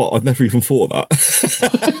 do you know what? I've never even thought of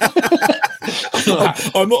that.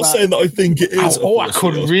 I'm not saying that I think it is. I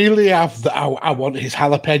could really have that. I want his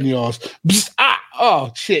jalapenos.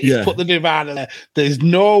 Shit, he's put the divider there. There's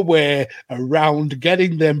no way around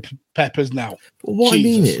getting them peppers now. But what I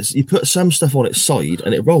mean is, you put some stuff on its side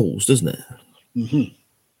and it rolls, doesn't it? Mm-hmm.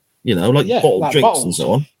 You know, like bottled drinks bottles. And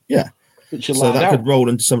so on. Yeah. So that could roll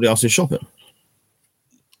into somebody else's shopping.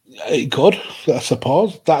 It could, I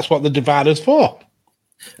suppose. That's what the divider's for.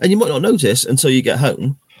 And you might not notice until you get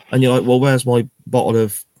home and you're like, well, where's my bottle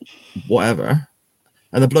of whatever?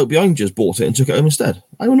 And the bloke behind you just bought it and took it home instead.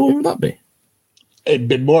 How annoying would that be? It'd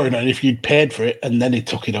be more annoying if you'd paid for it and then he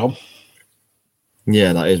took it home.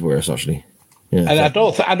 Yeah, that is worse, actually. Yeah, and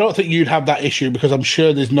exactly. I don't think you'd have that issue because I'm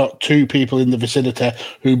sure there's not two people in the vicinity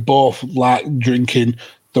who both like drinking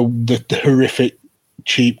the horrific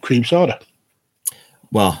cheap cream soda.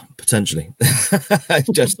 Well, potentially.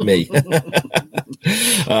 Just me.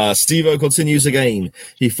 Steve-O continues again.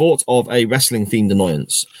 He thought of a wrestling-themed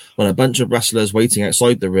annoyance when a bunch of wrestlers waiting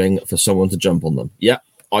outside the ring for someone to jump on them. Yeah,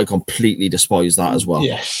 I completely despise that as well.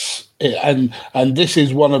 Yes. And this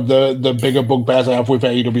is one of the bigger bugbears I have with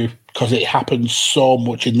AEW because it happens so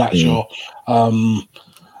much in that show.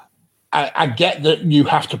 I get that you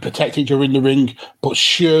have to protect it during the ring, but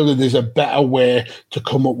surely there's a better way to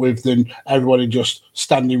come up with than everybody just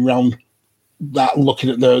standing around that looking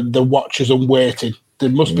at the watchers and waiting. There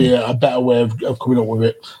must be a better way of coming up with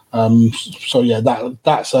it.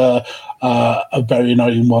 That's a very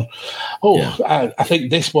annoying one. I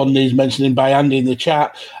think this one needs mentioning by Andy in the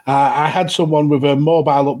chat. I had someone with a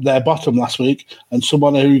mobile up their bottom last week and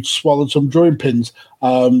someone who'd swallowed some drawing pins.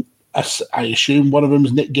 I assume one of them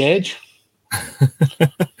is Nick Gage.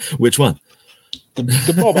 Which one?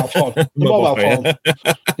 The mobile phone. The mobile phone.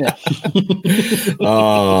 Yeah.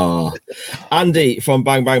 Andy from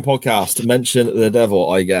Bang Bang Podcast mentioned the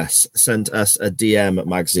devil, I guess, sent us a DM,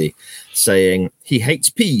 Magsy, saying he hates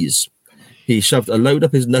peas. He shoved a load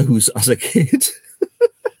up his nose as a kid.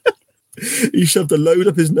 He shoved a load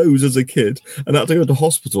up his nose as a kid and had to go to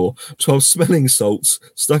hospital to have smelling salts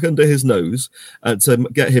stuck under his nose and to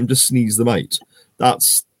get him to sneeze them out.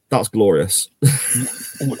 That's glorious.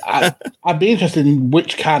 I'd be interested in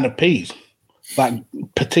which kind of peas, like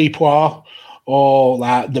petit pois or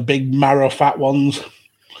like the big marrow fat ones.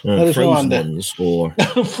 Frozen ones or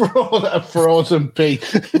frozen pea.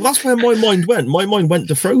 Well, that's where my mind went. My mind went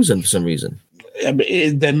to frozen for some reason.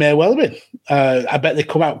 They may well have been. I bet they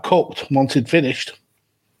come out cooked once it's finished.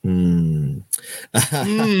 Nose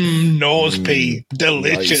pea,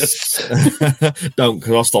 delicious. Nice. Don't,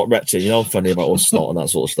 because I'll start retching. You know, I'm funny about all snot and that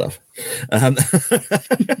sort of stuff.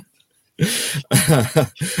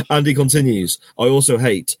 Andy continues. I also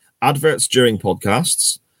hate adverts during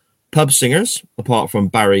podcasts, pub singers, apart from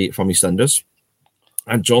Barry from EastEnders,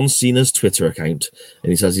 and John Cena's Twitter account.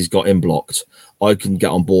 And he says he's got him blocked. I can get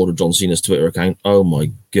on board with John Cena's Twitter account. Oh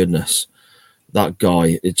my goodness. That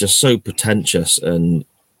guy is just so pretentious and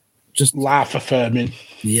just laugh affirming.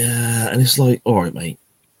 Yeah, and it's like, all right, mate.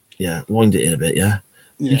 Yeah, wind it in a bit, yeah.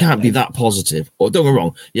 You can't be that positive. Or don't get me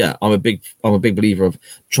wrong, yeah, I'm a big believer of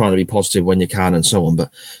trying to be positive when you can and so on, but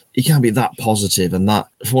you can't be that positive and that,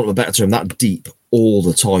 for want of a better term, that deep all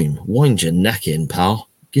the time. Wind your neck in, pal.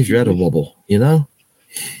 Give your head a wobble, you know?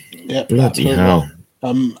 Yeah, bloody hell.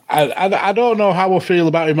 I don't know how I feel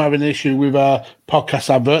about him having an issue with podcast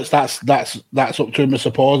adverts. That's up to him, I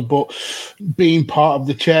suppose. But being part of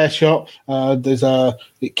the chair shot,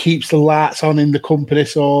 it keeps the lights on in the company.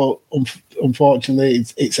 So unfortunately,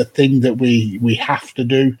 it's a thing that we have to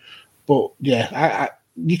do. But yeah,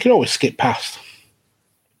 you can always skip past.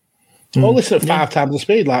 Or listen at 5 times the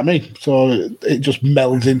speed like me, so it just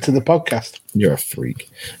melds into the podcast. You're a freak.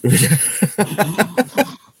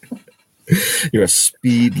 You're a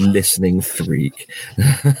speed listening freak.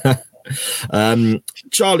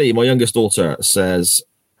 Charlie, my youngest daughter, says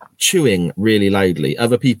chewing really loudly.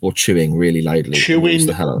 Other people chewing really loudly. Chewing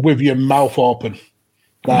with your mouth open.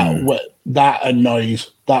 That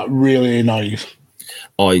annoys. That really annoys.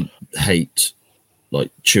 I hate like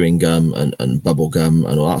chewing gum and bubble gum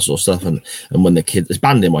and all that sort of stuff. And when the kids, it's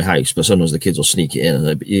banned in my house, but sometimes the kids will sneak it in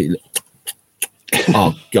and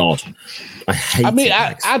oh God, I hate it. I mean,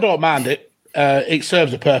 I don't mind it. It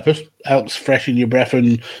serves a purpose, helps freshen your breath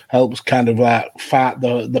and helps kind of like fight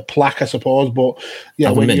the plaque, I suppose. But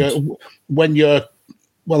yeah, when you're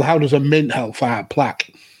well, how does a mint help fight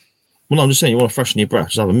plaque? Well, no, I'm just saying, you want to freshen your breath,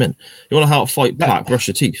 just have a mint. You want to help fight plaque, brush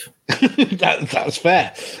your teeth. That's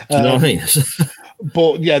fair. Do you know what I mean?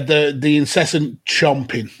 But yeah, the incessant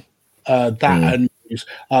chomping, and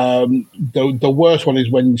the worst one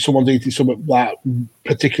is when someone's eating something like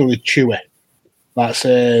particularly chewy, like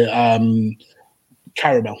say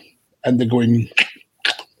caramel, and they're going,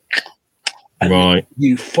 right,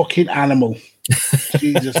 you fucking animal.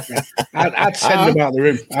 Jesus Christ. I'd send them out of the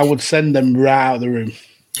room. I would send them right out of the room.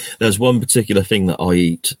 There's one particular thing that I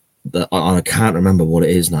eat that I can't remember what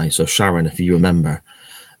it is now. So Sharon, if you remember,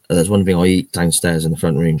 there's one thing I eat downstairs in the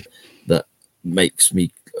front room that makes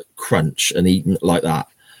me crunch and eat like that.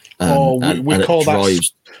 We call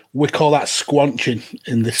that squanching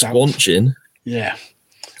in this house. Squanching? Yeah.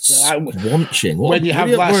 Squanching? What when you have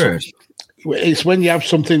word? It's when you have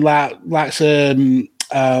something like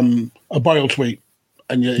a boiled sweet,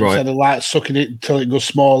 and you instead of like sucking it until it goes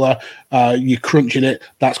smaller, you're crunching it.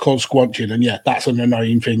 That's called squanching, and yeah, that's an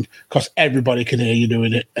annoying thing because everybody can hear you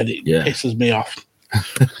doing it, and it pisses me off.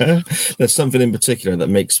 There's something in particular that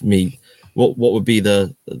makes me. What would be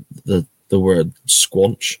the word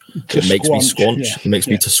squanch? It makes me squanch. Yeah. It makes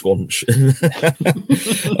me to squanch.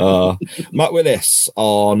 Matt Willis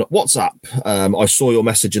on WhatsApp. I saw your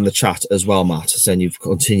message in the chat as well, Matt, saying you've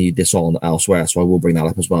continued this on elsewhere, so I will bring that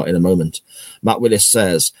up as well in a moment. Matt Willis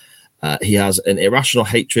says he has an irrational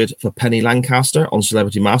hatred for Penny Lancaster on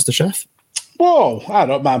Celebrity MasterChef. Whoa, I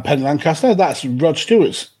don't mind Penny Lancaster. That's Rod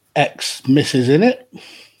Stewart's ex-missus, isn't it?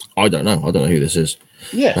 I don't know who this is.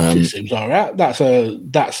 Yeah, she seems all right.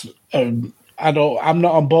 I'm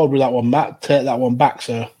not on board with that one, Matt. Take that one back,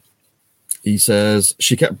 sir. He says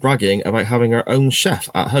she kept bragging about having her own chef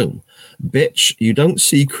at home. Bitch, you don't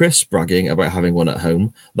see Chris bragging about having one at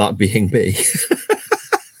home, that being me.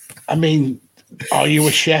 I mean, are you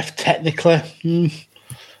a chef technically?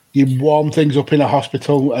 You warm things up in a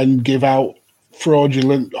hospital and give out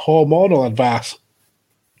fraudulent hormonal advice.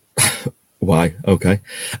 Why? Okay.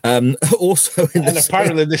 Also,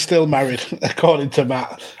 apparently they're still married, according to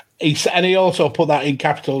Matt. He also put that in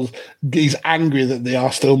capitals. He's angry that they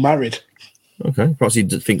are still married. Okay. Perhaps he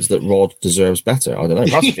thinks that Rod deserves better. I don't know.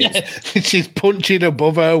 Perhaps she's punching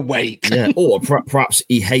above her weight. Yeah. Or perhaps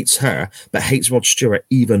he hates her, but hates Rod Stewart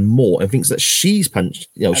even more and thinks that she's punched.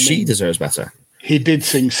 She deserves better. He did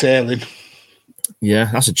sing "Sailing." Yeah,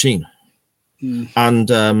 that's a tune. And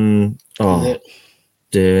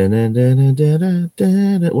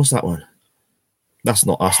what's that one? That's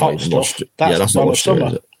not Hot Stuff. That's not Summer.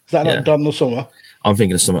 Is that not Donna Summer? I'm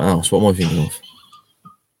thinking of something else. What am I thinking of?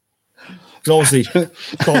 Because obviously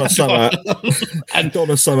Donna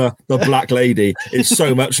Summer, the black lady, is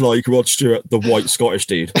so much like Rod Stewart, the white Scottish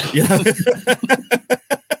dude.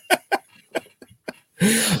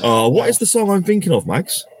 What is the song I'm thinking of,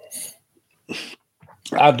 Max?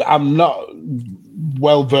 I'm not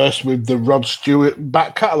well versed with the Rod Stewart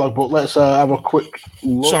back catalogue, but let's have a quick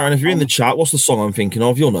look. Sharon, if you're in the chat, what's the song I'm thinking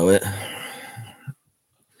of? You'll know it.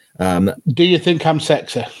 Do You Think I'm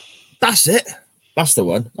Sexy? That's it. That's the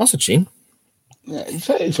one. That's a tune. Yeah,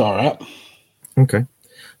 it's all right. Okay.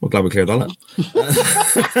 Well, glad we cleared that up.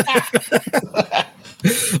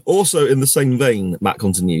 Also, in the same vein, Matt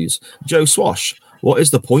continues, Joe Swash, what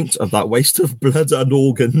is the point of that waste of blood and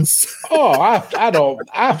organs? I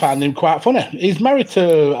find him quite funny. He's married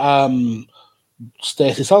to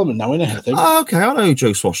Stacey Solomon now, isn't he? I think. Okay, I know who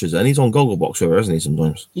Joe Swash is, and he's on Gogglebox with her, isn't he?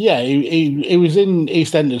 Sometimes. Yeah, he was in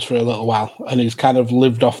EastEnders for a little while, and he's kind of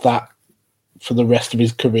lived off that for the rest of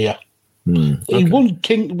his career. He won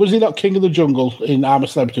King. Was he not King of the Jungle in I'm a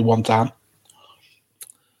Celebrity one time?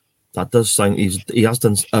 That does sound. He has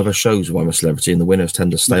done other shows with I'm a Celebrity, and the winners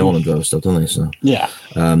tend to stay on and do other stuff, don't they? So Yeah.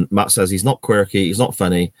 Matt says he's not quirky, he's not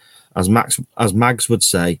funny. As Mags would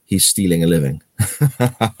say, he's stealing a living.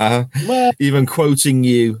 Well, Even quoting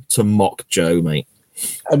you to mock Joe, mate.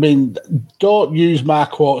 I mean, don't use my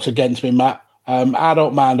quotes against me, Matt. I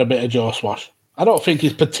don't mind a bit of Joe Swash. I don't think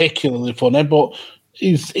he's particularly funny, but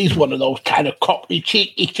he's one of those kind of cockney,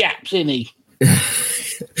 cheeky chaps, isn't he?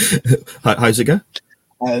 How's it go?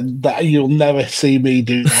 That you'll never see me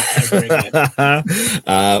do that ever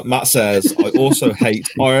again. Matt says, I also hate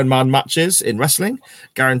Iron Man matches in wrestling,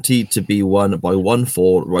 guaranteed to be won by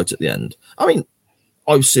 1-4 right at the end. I mean,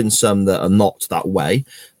 I've seen some that are not that way.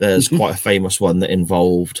 There's quite a famous one that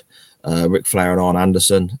involved Ric Flair and Arn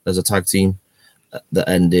Anderson as a tag team that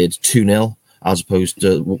ended 2-0 as opposed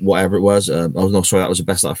to whatever it was. Oh, no, sorry, that was the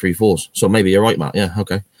best out of 3-4s. So maybe you're right, Matt. Yeah,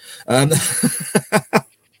 okay. I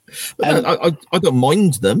don't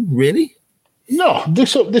mind them, really. No,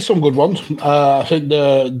 there's some good ones. I think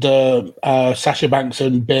the Sasha Banks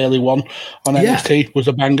and Bailey one on NXT was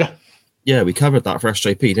a banger. Yeah, we covered that for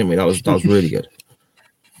SJP, didn't we? That was really good.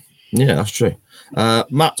 Yeah, that's true.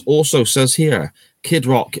 Matt also says here, Kid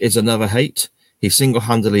Rock is another hate. He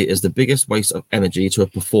single-handedly is the biggest waste of energy to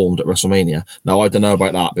have performed at WrestleMania. Now, I don't know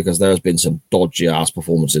about that because there's been some dodgy-ass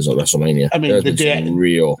performances at WrestleMania. I mean, there's been some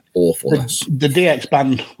real awfulness. The DX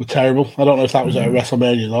band were terrible. I don't know if that was at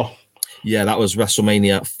WrestleMania, though. Yeah, that was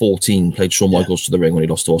WrestleMania 14, played Shawn Michaels to the ring when he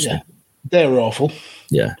lost to Austin. Yeah, they were awful.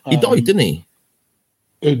 Yeah. He died, didn't he?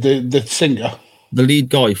 The singer. The lead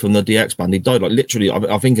guy from the DX band, he died like literally,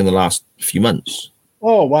 I think, in the last few months.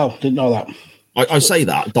 Oh, wow. Didn't know that. I say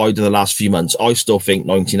that, died in the last few months. I still think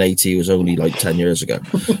 1980 was only like 10 years ago.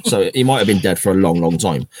 So he might have been dead for a long, long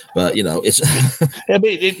time. But, you know, it's... I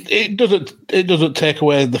mean, it doesn't take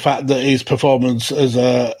away the fact that his performance as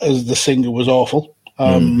the singer was awful.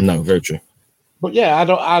 No, very true. But yeah,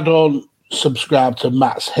 I don't subscribe to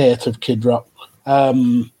Matt's hate of Kid Rock.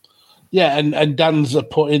 Yeah, and Dan's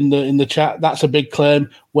put in the chat, that's a big claim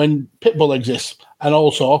when Pitbull exists. And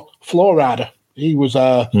also Flo Rida. He was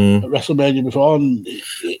at WrestleMania before, and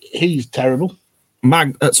he's terrible.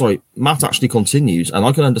 Matt actually continues, and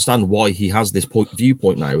I can understand why he has this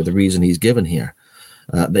viewpoint now with the reason he's given here.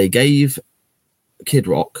 They gave Kid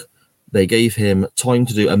Rock, they gave him time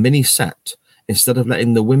to do a mini set instead of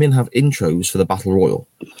letting the women have intros for the Battle Royal.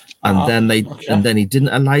 And then he didn't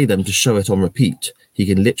allow them to show it on repeat. He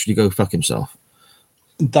can literally go fuck himself.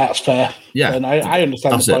 That's fair. Yeah. And I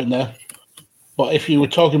understand the point there. But if you were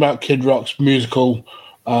talking about Kid Rock's musical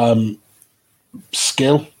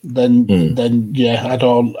skill, then yeah, I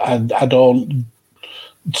don't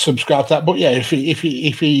subscribe to that. But yeah, if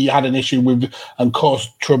he had an issue with and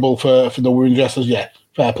caused trouble for the women's wrestlers, yeah,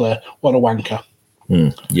 fair play. What a wanker.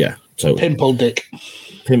 Yeah, totally.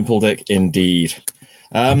 Pimple Dick, indeed.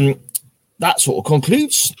 That sort of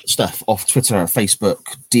concludes stuff off Twitter, Facebook,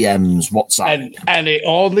 DMs, WhatsApp, and it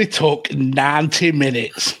only took 90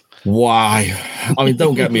 minutes. Why? I mean,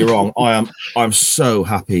 don't get me wrong. I'm so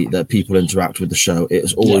happy that people interact with the show.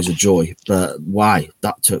 It's always a joy. But why?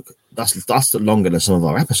 That's longer than some of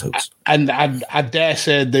our episodes. And I dare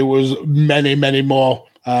say there was many more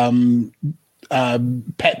pet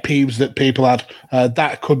peeves that people had.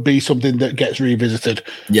 That could be something that gets revisited.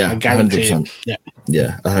 Yeah, 100%.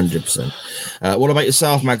 Yeah, 100%. What about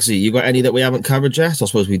yourself, Magsy? You got any that we haven't covered yet? I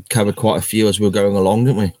suppose we covered quite a few as we were going along,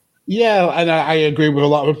 didn't we? Yeah, and I agree with a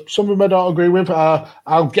lot of them. Some of them I don't agree with.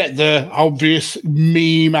 I'll get the obvious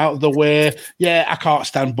meme out of the way. Yeah, I can't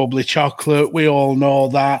stand bubbly chocolate. We all know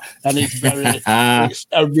that. And it's it's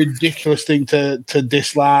a ridiculous thing to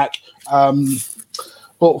dislike.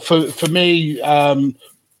 But for me,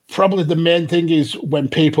 probably the main thing is when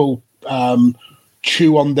people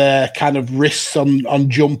chew on their kind of wrists on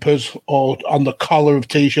jumpers or on the collar of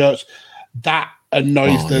T-shirts. That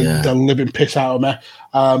annoys the living piss out of me.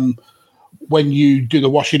 When you do the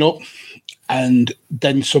washing up and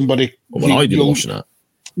then somebody... When I do the washing up?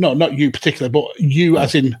 No, not you particularly, but you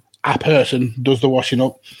as in a person does the washing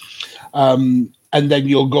up. And then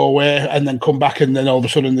you'll go away and then come back and then all of a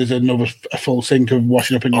sudden there's a full sink of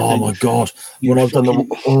washing up in your thing. My God. When I've done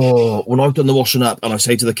the washing up and I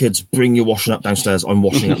say to the kids, bring your washing up downstairs, I'm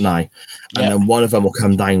washing up now. And then one of them will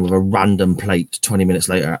come down with a random plate 20 minutes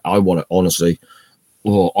later. I want it, honestly...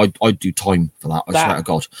 I'd do time for that. I swear to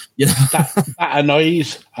God. That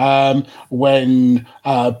annoys when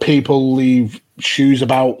people leave shoes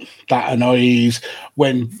about. That annoys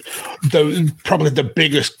when probably the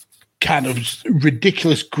biggest kind of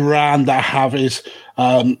ridiculous grind I have is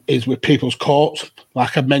with people's coats.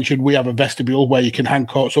 Like I mentioned, we have a vestibule where you can hang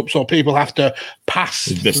coats up, so people have to pass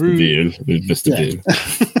through. Vestibule.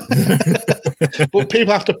 But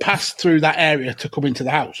people have to pass through that area to come into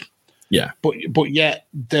the house. Yeah. But yet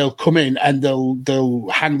they'll come in and they'll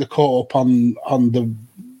hang the coat up on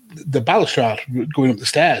the balustrade going up the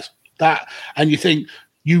stairs. And you think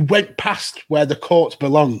you went past where the coats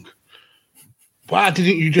belong. Why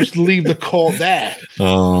didn't you just leave the coat there?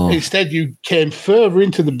 Instead, you came further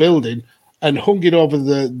into the building and hung it over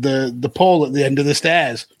the pole at the end of the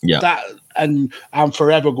stairs. Yeah. And I'm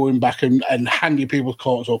forever going back and hanging people's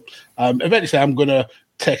coats up. Eventually, I'm going to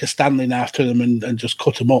take a Stanley knife to them and just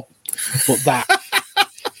cut them up. But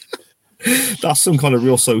that's some kind of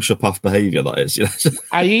real sociopath behaviour, that is. You know?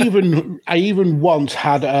 I even once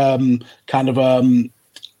had I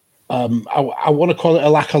want to call it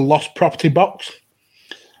a lost property box,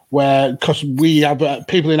 where, because we have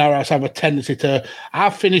people in our house have a tendency to,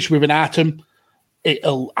 I've finished with an item,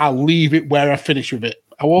 I'll leave it where I finish with it.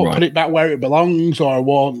 I won't put it back where it belongs, or I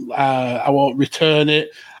won't return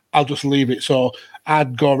it. I'll just leave it. So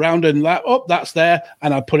I'd go around and that's there,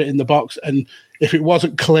 and I'd put it in the box. And if it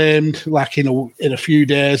wasn't claimed, like in a few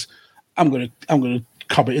days, I'm gonna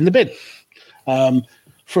cob it in the bin.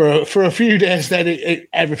 For a few days, then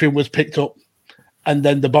everything was picked up, and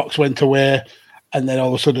then the box went away, and then all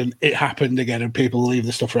of a sudden it happened again, and people leave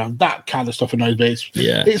the stuff around. That kind of stuff annoys me.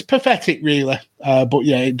 It's pathetic, really. But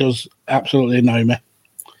yeah, it does absolutely annoy me.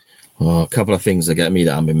 A couple of things that get me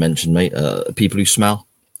that haven't been mentioned, mate. People who smell.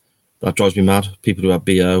 That drives me mad. People who have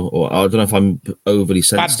BO, or I don't know if I'm overly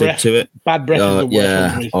sensitive to it. Bad breath is the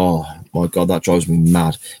worst. Yeah. Oh my God, that drives me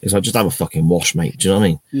mad. It's like, just have a fucking wash, mate. Do you know what I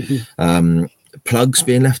mean? Mm-hmm. Plugs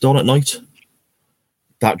being left on at night.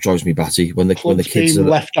 That drives me batty when the kids are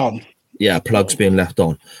left on. Yeah, plugs being left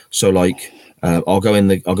on. So like, I'll go in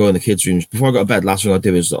the kids' rooms before I go to bed. Last thing I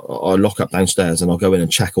do is I lock up downstairs and I'll go in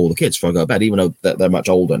and check all the kids before I go to bed, even though they're much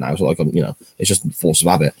older now. So like, it's just force of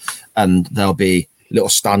habit. And there'll be little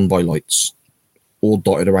standby lights all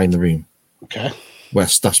dotted around the room. Okay. Where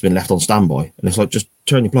stuff's been left on standby. And it's like, just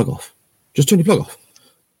turn your plug off. Just turn your plug off.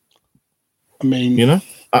 I mean...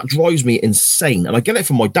 That drives me insane. And I get it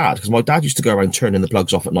from my dad, because my dad used to go around turning the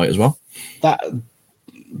plugs off at night as well.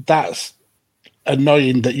 That's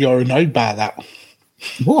annoying that you're annoyed by that.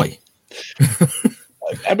 Why?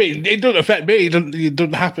 I mean, it doesn't affect me. It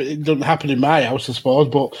doesn't happen in my house, I suppose.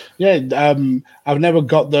 But yeah, I've never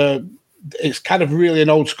got it's kind of really an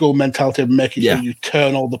old school mentality of making sure you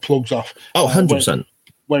turn all the plugs off. Oh, 100%.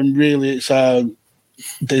 When really it's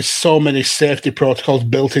there's so many safety protocols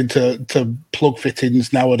built into plug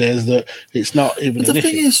fittings nowadays that it's not even an issue. The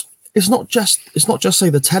thing is, it's not just say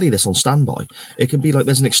the telly that's on standby. It can be like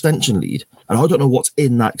there's an extension lead, and I don't know what's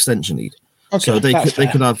in that extension lead. Okay, so they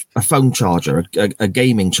could have a phone charger, a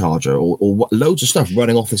gaming charger, or loads of stuff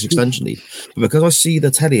running off this extension lead. But because I see the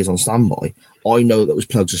telly is on standby, I know that those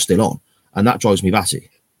plugs are still on, and that drives me batty.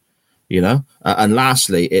 And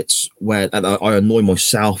lastly, it's where I annoy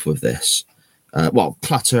myself with this.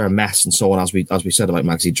 Clutter and mess and so on, as we said about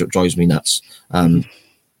Magsy, drives me nuts.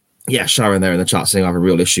 Sharon there in the chat saying I have a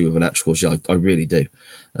real issue with electricals. Yeah, I really do.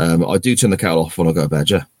 I do turn the kettle off when I go to bed.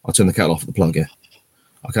 Yeah, I turn the kettle off at the plug. Yeah,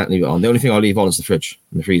 I can't leave it on. The only thing I leave on is the fridge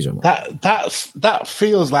and the freezer. That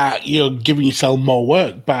feels like you're giving yourself more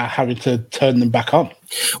work by having to turn them back on.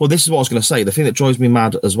 Well, this is what I was going to say. The thing that drives me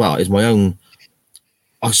mad as well is my own.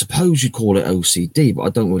 I suppose you'd call it OCD, but I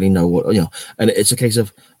don't really know what And it's a case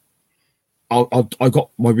of I got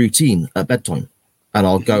my routine at bedtime. And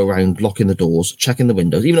I'll go around locking the doors, checking the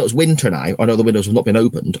windows. Even though it's winter now, I know the windows have not been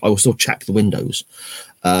opened. I will still check the windows,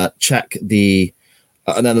 and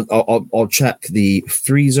then I'll check the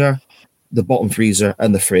freezer, the bottom freezer,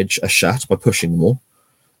 and the fridge are shut by pushing them all.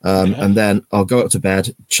 And then I'll go up to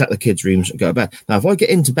bed, check the kids' rooms, and go to bed. Now, if I get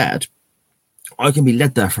into bed, I can be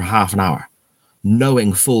led there for half an hour,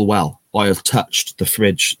 knowing full well I have touched the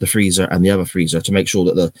fridge, the freezer, and the other freezer to make sure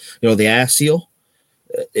that the air seal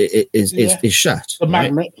is shut. The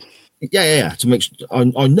magnet. Right? Yeah. To make sure,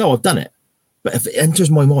 I know I've done it, but if it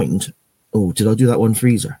enters my mind, oh, did I do that one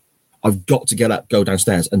freezer? I've got to get up, go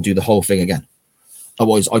downstairs, and do the whole thing again.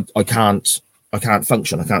 Otherwise, I can't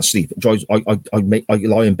function. I can't sleep. It drives. I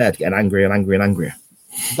lie in bed getting angrier and angrier and angrier.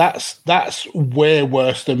 That's way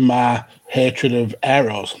worse than my hatred of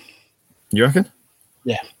arrows. You reckon?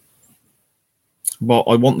 Yeah. Well,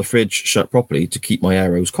 I want the fridge shut properly to keep my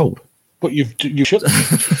arrows cold. But you should.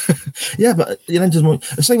 Yeah, but the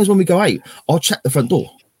same as when we go out, I'll check the front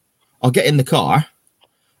door. I'll get in the car,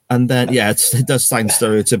 and then it does sound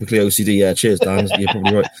stereotypically OCD. Yeah, cheers, Dan. You're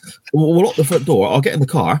probably right. We'll lock the front door. I'll get in the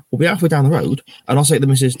car. We'll be halfway down the road, and I'll say to the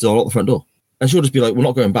missus, "I'll lock the front door," and she'll just be like, "We're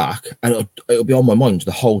not going back," and it'll be on my mind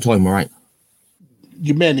the whole time we're out.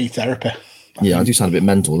 You may need therapy. Yeah, I do sound a bit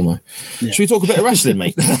mental, don't I? Yeah. Should we talk a bit of wrestling,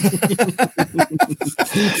 mate?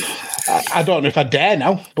 I don't know if I dare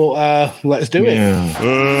now, but let's do it. Let's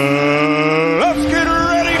get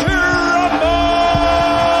ready to rumble!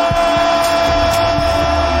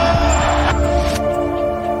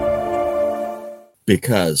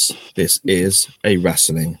 Because this is a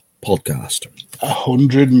wrestling podcast.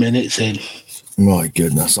 100 minutes in. My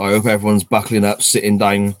goodness. I hope everyone's buckling up, sitting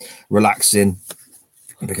down, relaxing,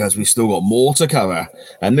 because we've still got more to cover.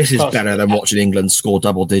 And this is better than watching England score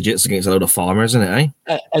double digits against a load of farmers, isn't it,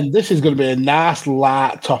 eh? And this is going to be a nice,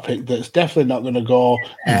 light topic that's definitely not going to go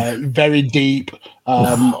very deep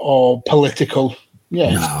or political.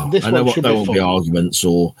 Yeah, no, this one should there won't be arguments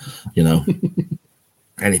or,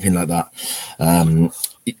 anything like that.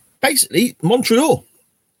 Basically, Montreal,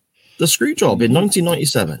 the screw job in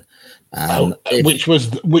 1997. Which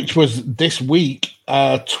was this week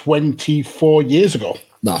 24 years ago.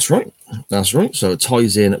 That's right. So it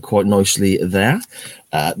ties in quite nicely there.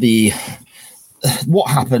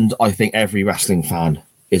 What happened, I think every wrestling fan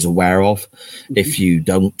is aware of. If you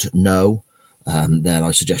don't know, then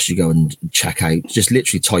I suggest you go and check out, just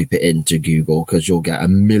literally type it into Google, because you'll get a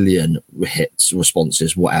million hits,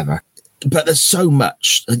 responses, whatever. But there's so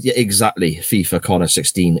much. Exactly. FIFA Connor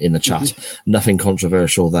 16 in the chat. Nothing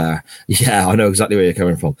controversial there. Yeah, I know exactly where you're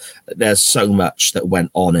coming from. There's so much that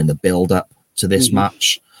went on in the build-up to this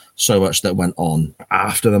match. So much that went on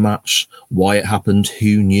after the match. Why it happened.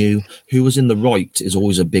 Who knew. Who was in the right is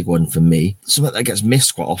always a big one for me. Something that gets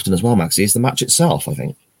missed quite often as well, Maxie, is the match itself, I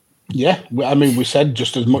think. Yeah, I mean, we said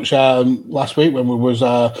just as much last week when we was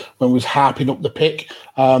harping up the pick.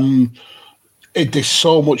 There's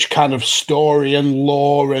so much kind of story and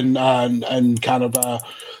lore and kind of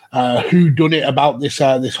who done it about this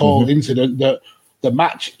whole incident that the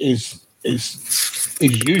match is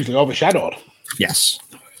usually overshadowed. Yes.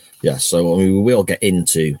 So we will get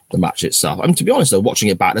into the match itself. I mean, to be honest, though, watching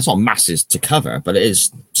it back, there's not masses to cover, but it is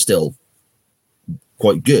still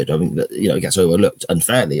quite good. I mean, it gets overlooked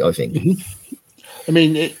unfairly, I think. I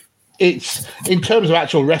mean, it's in terms of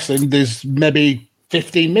actual wrestling, there's maybe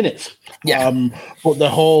 15 minutes. Yeah. But the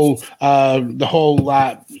whole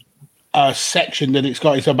section that it's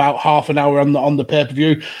got is about half an hour on the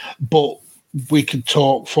pay-per-view. But we could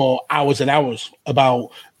talk for hours and hours about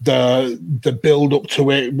the build up to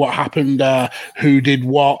it, what happened, who did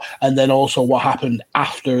what, and then also what happened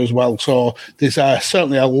after as well. So there's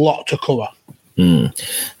certainly a lot to cover.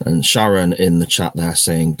 And Sharon in the chat there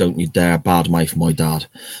saying, don't you dare badmouth my dad,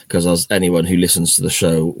 because as anyone who listens to the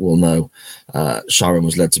show will know, Sharon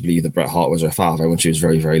was led to believe that Bret Hart was her father when she was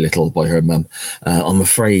very, very little by her mum. I'm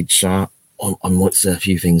afraid, Shar, I might say a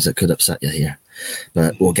few things that could upset you here,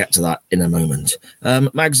 but we'll get to that in a moment.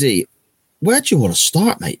 Magsy, where do you want to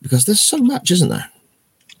start, mate? Because there's so much, isn't there?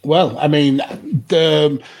 Well, I mean,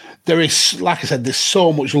 there is, like I said, there's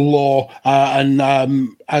so much lore, and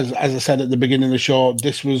as I said at the beginning of the show,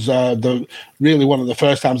 this was really one of the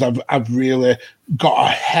first times I've really got a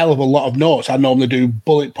hell of a lot of notes. I normally do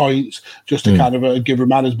bullet points just to kind of give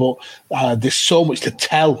reminders, but there's so much to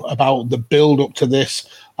tell about the build up to this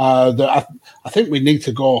that I think we need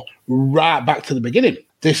to go right back to the beginning.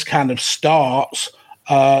 This kind of starts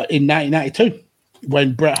in 1992.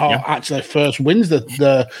 When Bret Hart actually first wins the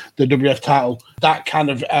WF title. That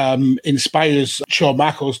kind of inspires Shawn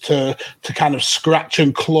Michaels to kind of scratch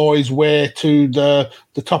and claw his way to the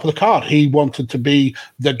top of the card. He wanted to be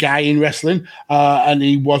the guy in wrestling, and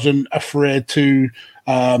he wasn't afraid to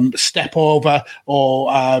step over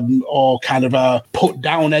or kind of put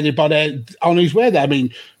down anybody on his way there. I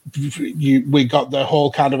mean, we got the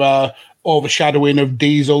whole kind of overshadowing of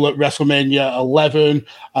Diesel at WrestleMania 11.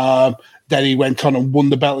 Then he went on and won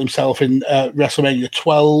the belt himself in WrestleMania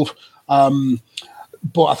 12.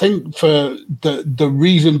 But I think for the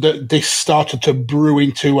reason that this started to brew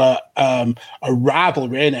into a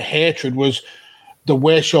rivalry and a hatred was the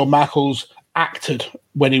way Shawn Michaels acted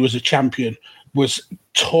when he was a champion was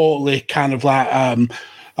totally kind of like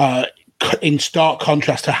in stark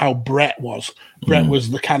contrast to how Bret was. Bret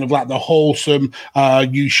was the kind of like the wholesome,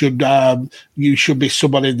 you should be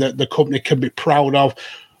somebody that the company can be proud of.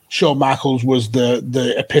 Shawn Michaels was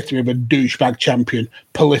the epitome of a douchebag champion,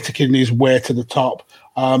 politicking his way to the top.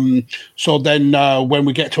 So then when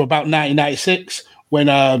we get to about 1996, when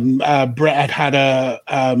Bret had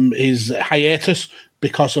his hiatus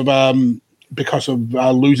because of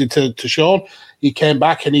losing to Shawn, he came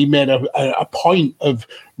back and he made a point of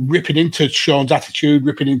ripping into Shawn's attitude,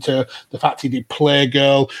 ripping into the fact he did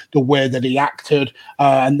Playgirl, the way that he acted,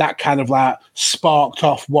 and that kind of like sparked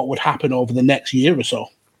off what would happen over the next year or so.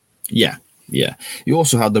 Yeah. You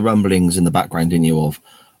also had the rumblings in the background, didn't you,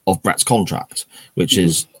 of of Brett's contract, which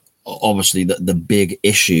is obviously the big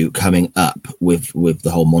issue coming up with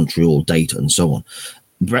the whole Montreal date and so on.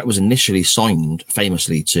 Brett was initially signed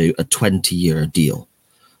famously to a 20-year deal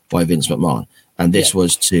by Vince McMahon. And this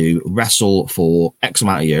was to wrestle for X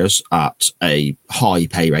amount of years at a high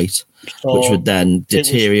pay rate, which would then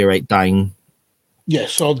deteriorate down. Yeah,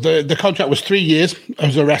 so the contract was 3 years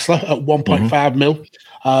as a wrestler at 1.5 mil.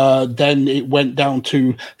 Then it went down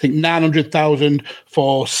to, I think, 900,000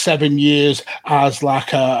 for 7 years as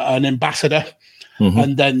like an ambassador,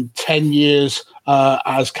 and then 10 years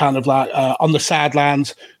as kind of like on the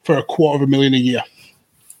sidelines for $250,000 a year.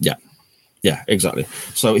 Yeah, exactly.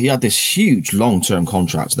 So he had this huge long-term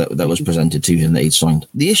contract that was presented to him that he'd signed.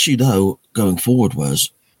 The issue, though, going forward was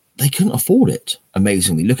they couldn't afford it.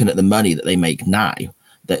 Amazingly, looking at the money that they make now,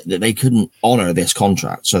 that they couldn't honor this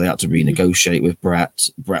contract, so they had to renegotiate with Brett.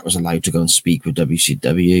 Brett was allowed to go and speak with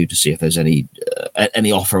WCW to see if there's any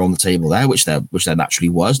offer on the table there, which there naturally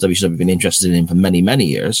was. WCW have been interested in him for many, many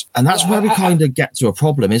years, and that's where we kind of get to a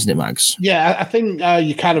problem, isn't it, Mags? Yeah, I think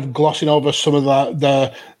you're kind of glossing over some of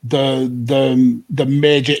the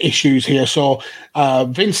major issues here. So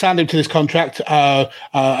Vince signed him to this contract,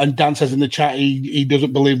 and Dan says in the chat he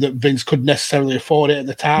doesn't believe that Vince could necessarily afford it at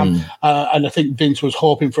the time, and I think Vince was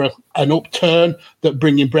hoping for an upturn, that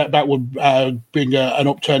bringing Brett back would bring an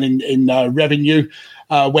upturn in revenue.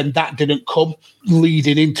 When that didn't come,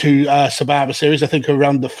 leading into Survivor Series, I think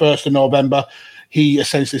around the 1st of November, he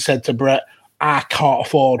essentially said to Brett, I can't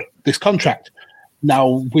afford this contract.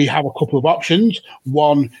 Now, we have a couple of options.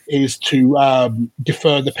 One is to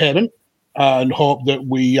defer the payment and hope that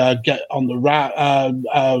we get on the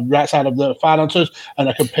right side of the finances, and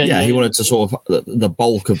I can pay. Yeah, he wanted to sort of the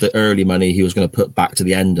bulk of the early money he was going to put back to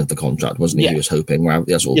the end of the contract, wasn't he? Yeah. He was hoping,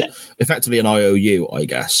 effectively an IOU, I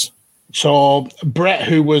guess. So Brett,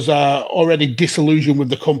 who was already disillusioned with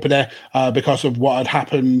the company because of what had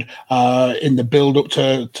happened in the build-up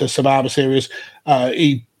to Survivor Series,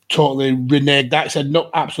 he totally reneged that. He said, no,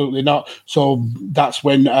 absolutely not. So that's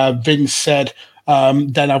when Vince said,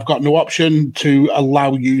 then I've got no option to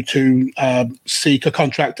allow you to seek a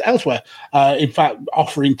contract elsewhere. In fact,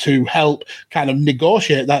 offering to help kind of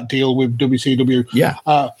negotiate that deal with WCW. Yeah.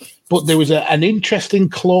 But there was an interesting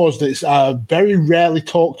clause that's very rarely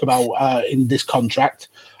talked about in this contract,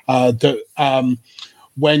 that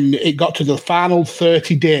when it got to the final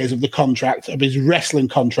 30 days of the contract, of his wrestling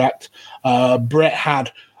contract, Brett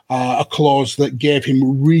had a clause that gave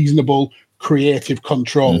him reasonable creative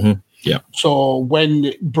control. Mm-hmm. Yeah. So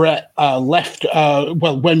when Brett left,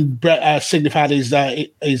 when Brett signified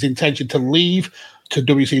his intention to leave to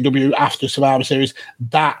WCW after Survivor Series,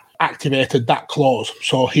 that activated that clause.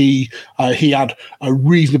 So he had a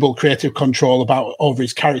reasonable creative control over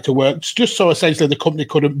his character work, just so essentially the company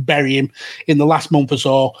couldn't bury him in the last month or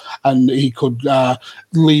so, and he could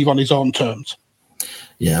leave on his own terms.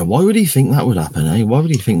 Yeah, why would he think that would happen, eh? Why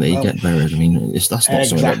would he think that he'd get buried? I mean, that's not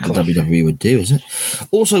something that the WWE would do, is it?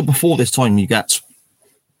 Also, before this time, you get,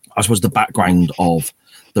 I suppose, the background of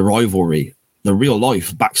the rivalry, the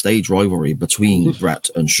real-life backstage rivalry between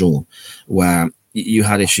Brett and Shawn, where you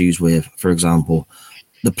had issues with, for example,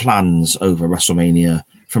 the plans over WrestleMania,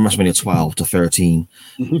 from WrestleMania 12 to 13.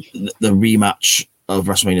 Mm-hmm. The rematch of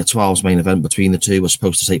WrestleMania 12's main event between the two was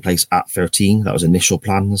supposed to take place at 13. That was initial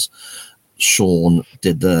plans. Shawn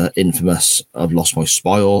did the infamous "I've lost my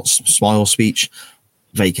smile" speech,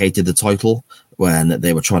 vacated the title when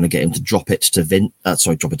they were trying to get him to drop it to Vince.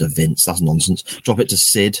 Drop it to Vince. That's nonsense. Drop it to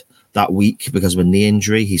Sid that week because of a knee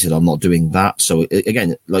injury. He said, I'm not doing that. So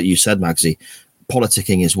again, like you said, Magsy,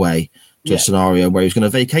 politicking his way to a scenario where he was going to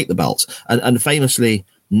vacate the belt. And famously,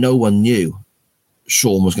 no one knew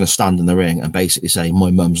Shawn was going to stand in the ring and basically say, my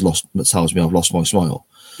mum's tells me I've lost my smile.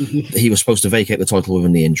 Mm-hmm. He was supposed to vacate the title with a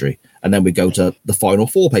knee injury, and then we go to the final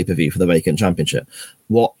 4 pay-per-view for the vacant championship.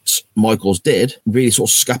 What Michaels did really sort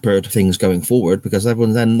of scuppered things going forward, because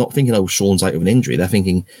everyone's then not thinking, oh, Shawn's out of an injury. They're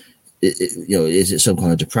thinking, is it some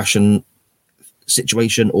kind of depression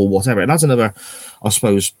situation or whatever? And that's another, I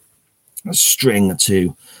suppose, string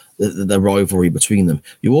to the rivalry between them.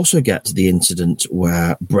 You also get the incident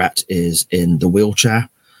where Brett is in the wheelchair.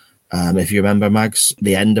 If you remember, Mags,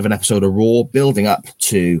 the end of an episode of Raw, building up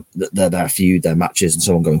to their feud, their matches, and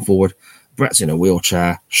so on going forward. Brett's in a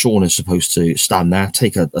wheelchair. Shawn is supposed to stand there,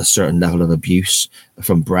 take a certain level of abuse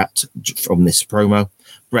from Brett from this promo.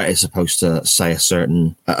 Brett is supposed to say a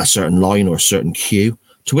certain line or a certain cue,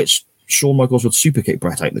 to which Shawn Michaels would super kick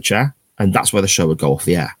Brett out the chair, and that's where the show would go off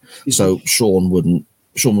the air. Mm-hmm. So Shawn would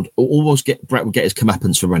almost Brett would get his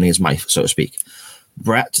comeuppance for running his mouth, so to speak.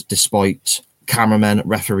 Brett, despite cameramen,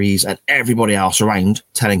 referees, and everybody else around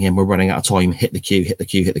telling him we're running out of time, hit the queue, hit the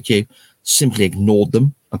queue, hit the queue, simply ignored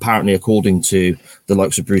them. Apparently, according to the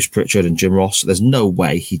likes of Bruce Pritchard and Jim Ross, there's no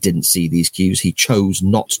way he didn't see these cues. He chose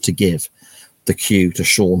not to give the cue to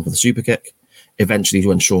Shawn for the super kick. Eventually,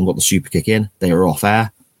 when Shawn got the super kick in, they were off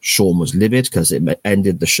air. Shawn was livid because it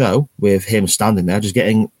ended the show with him standing there just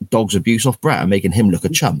getting dog's abuse off Bret and making him look a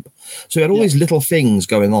chump. So you had all these little things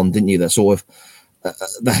going on, didn't you? That sort of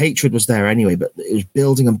the hatred was there anyway, but it was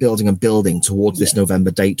building and building and building towards this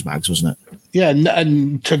November date, Mags, wasn't it? Yeah,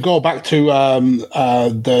 and to go back to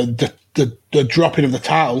the dropping of the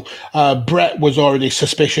title, Bret was already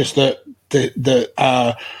suspicious that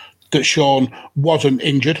Shawn wasn't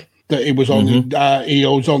injured. That it was only he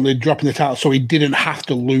was only dropping the title, so he didn't have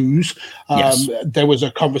to lose. There was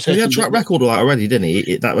a conversation. He had a track record of that already, didn't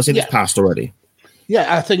he? That was in his past already.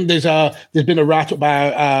 Yeah, I think there's been a write up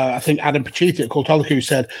by I think Adam Pacitti at Cultology who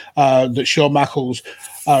said that Shawn Michaels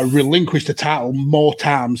relinquished the title more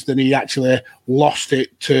times than he actually lost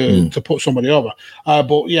it to put somebody over.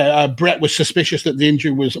 But Bret was suspicious that the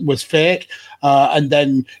injury was fake, and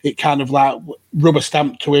then it kind of like rubber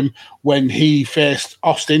stamped to him when he faced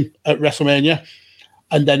Austin at WrestleMania,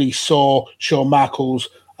 and then he saw Shawn Michaels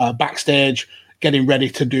backstage getting ready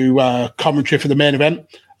to do commentary for the main event.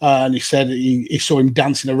 And he said he saw him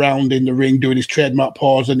dancing around in the ring doing his trademark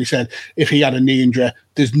pause. And he said if he had a knee injury,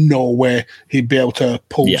 there's no way he'd be able to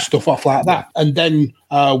pull stuff off like that. And then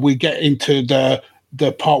we get into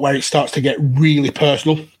the part where it starts to get really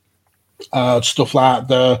personal. Stuff like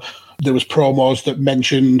there was promos that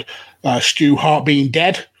mentioned Stu Hart being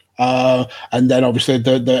dead. And then obviously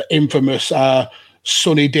the infamous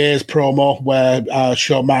Sunny Days promo where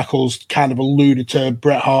Shawn Michaels kind of alluded to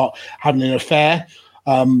Bret Hart having an affair.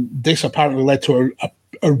 This apparently led to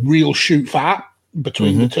a real shoot fight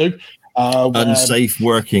between the two. Unsafe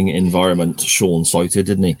working environment, Shawn cited,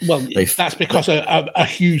 didn't he? Well, that's because a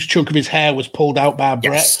huge chunk of his hair was pulled out by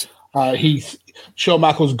Bret. Shawn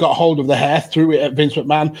Michaels got hold of the hair, threw it at Vince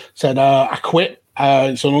McMahon, said, I quit.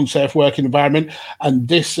 It's an unsafe working environment. And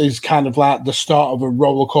this is kind of like the start of a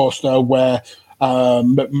roller coaster where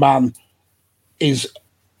McMahon is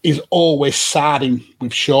always siding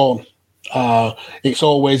with Shawn. It's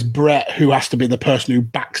always Bret who has to be the person who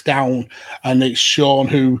backs down, and it's Shawn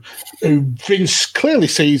who Vince clearly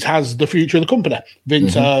sees has the future of the company.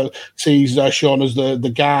 Vince sees Shawn as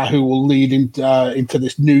the guy who will lead into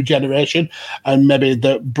this new generation, and maybe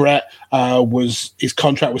that Bret his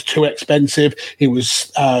contract was too expensive. He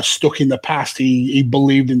was stuck in the past. He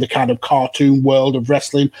believed in the kind of cartoon world of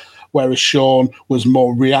wrestling, whereas Shawn was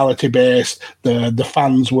more reality-based. The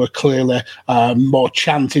fans were clearly more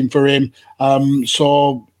chanting for him.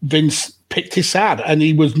 So Vince picked his side, and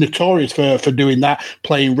he was notorious for doing that,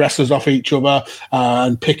 playing wrestlers off each other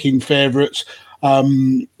and picking favourites.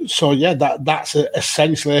 That's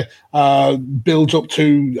essentially builds up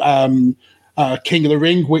to King of the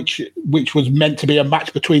Ring, which was meant to be a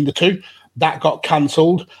match between the two. That got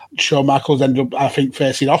cancelled. Shawn Michaels ended up, I think,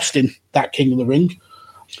 facing Austin, that King of the Ring.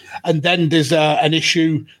 And then there's an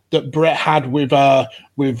issue that Bret had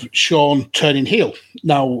with Shawn turning heel.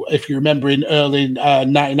 Now, if you remember, in early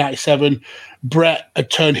 1997, Bret had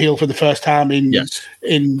turned heel for the first time in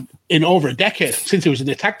over a decade, since he was in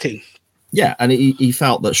the tag team. Yeah, and he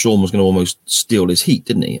felt that Shawn was going to almost steal his heat,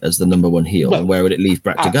 didn't he, as the number one heel? And where would it leave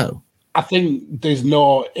Bret to go? I think there's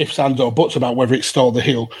no ifs, ands, or buts about whether it stole the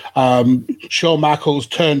heel. Shawn Michaels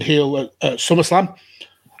turned heel at SummerSlam.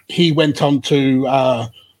 He went on to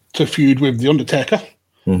feud with The Undertaker.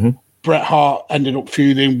 Bret Hart ended up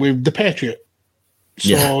feuding with The Patriot.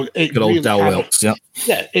 So it good old Del Wilkes,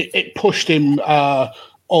 it pushed him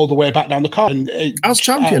all the way back down the card. And as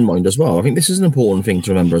champion, mind as well. I think this is an important thing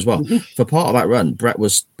to remember as well. For part of that run, Bret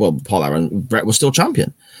was still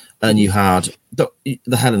champion. And you had the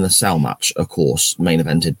Hell in a Cell match, of course, main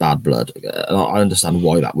evented Bad Blood. And I understand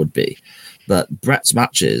why that would be. But Bret's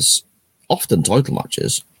matches, often title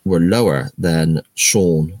matches, were lower than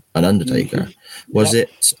Shawn and Undertaker. Was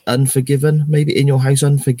it Unforgiven, maybe In Your House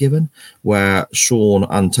Unforgiven, where Shawn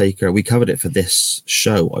and Taker, we covered it for this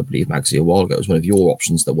show, I believe, Maxie, a while ago. It was one of your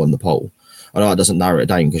options that won the poll. I know it doesn't narrow it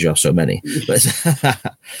down because you have so many, but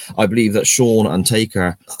I believe that Shawn and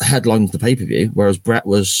Taker headlined the pay-per-view, whereas Bret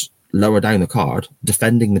was lower down the card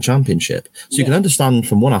defending the championship. So you can understand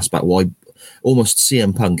from one aspect why, almost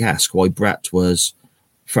CM Punk-esque, why Bret was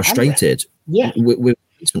frustrated with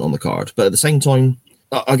on the card. But at the same time,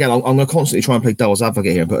 again, I'm going to constantly try and play devil's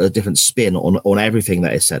advocate here and put a different spin on everything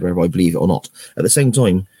that is said, whether I believe it or not. At the same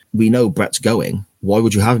time, we know Bret's going. Why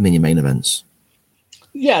would you have him in your main events?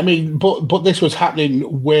 Yeah, I mean, but this was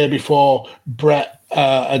happening way before Bret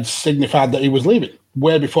had signified that he was leaving,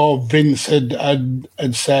 way before Vince had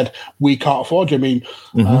said, we can't afford you. I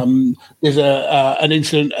mean, there's an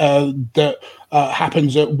incident that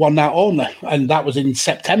happens at one night only, and that was in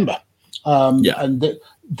September. And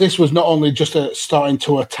this was not only just starting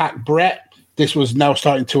to attack Bret, this was now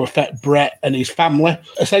starting to affect Bret and his family.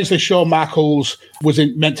 Essentially, Shawn Michaels was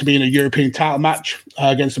meant to be in a European title match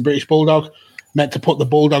against the British Bulldog, meant to put the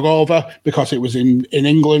Bulldog over because it was in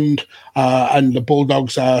England, and the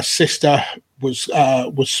Bulldog's sister was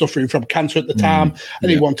suffering from cancer at the time,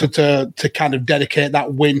 and he wanted to kind of dedicate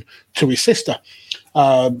that win to his sister.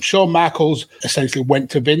 Shawn Michaels essentially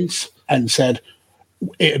went to Vince and said,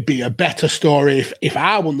 it'd be a better story if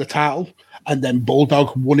I won the title and then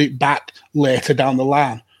Bulldog won it back later down the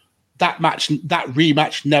line. That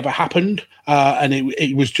rematch never happened, and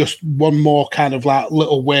it was just one more kind of like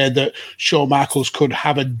little way that Shawn Michaels could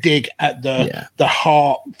have a dig at the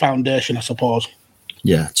Hart Foundation, I suppose.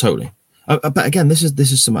 Yeah, totally. But again, this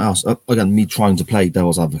is something else. Again, me trying to play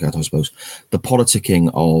devil's advocate, I suppose. The politicking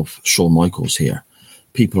of Shawn Michaels here.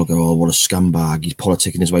 People will go, oh, what a scumbag. He's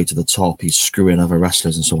politicking his way to the top. He's screwing other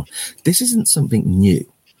wrestlers and so on. This isn't something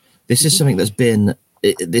new. This is something that's been,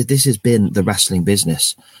 this has been the wrestling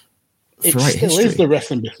business throughout history. It still is the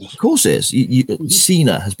wrestling business. Of course it is.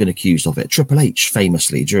 Cena has been accused of it. Triple H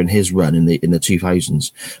famously during his run in the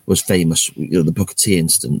 2000s was famous. The Booker T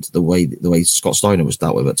incident, the way Scott Steiner was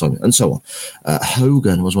dealt with at the time, and so on.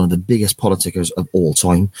 Hogan was one of the biggest politicers of all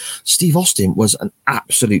time. Steve Austin was an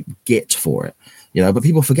absolute git for it. But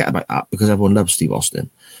people forget about that because everyone loves Steve Austin.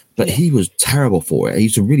 But he was terrible for it. He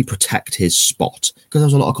used to really protect his spot because there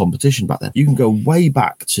was a lot of competition back then. You can go way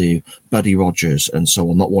back to Buddy Rogers and so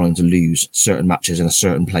on, not wanting to lose certain matches in a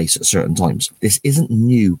certain place at certain times. This isn't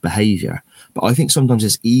new behavior, but I think sometimes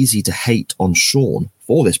it's easy to hate on Shawn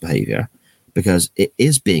for this behavior because it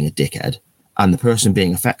is being a dickhead, and the person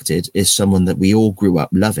being affected is someone that we all grew up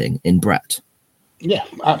loving in Bret. Yeah,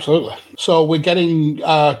 absolutely. So we're getting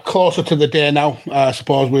closer to the day now. I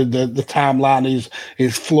suppose with the timeline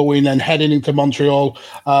is flowing and heading into Montreal.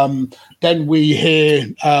 Then we hear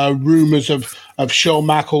rumors of Shawn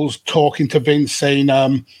Michaels talking to Vince saying,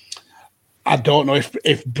 I don't know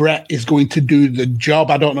if Bret is going to do the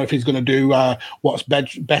job. I don't know if he's going to do what's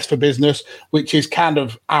best for business, which is kind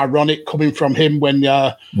of ironic coming from him when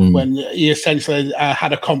he essentially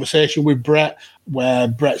had a conversation with Bret where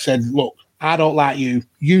Bret said, look, I don't like you,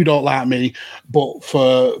 you don't like me, but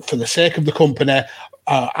for the sake of the company,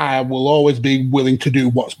 I will always be willing to do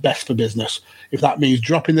what's best for business. If that means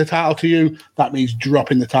dropping the title to you, that means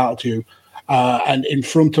dropping the title to you. And in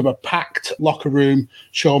front of a packed locker room,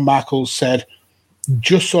 Shawn Michaels said,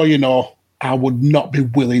 just so you know, I would not be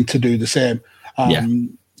willing to do the same.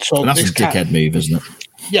 So that's a dickhead move, isn't it?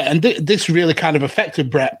 Yeah, and this really kind of affected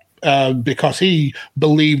Bret. Because he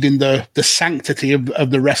believed in the sanctity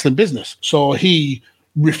of the wrestling business. So he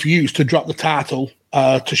refused to drop the title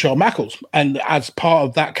to Shawn Michaels. And as part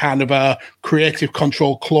of that kind of a creative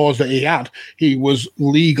control clause that he had, he was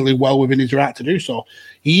legally well within his right to do so.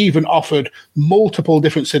 He even offered multiple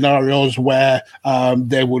different scenarios where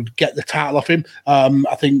they would get the title off him.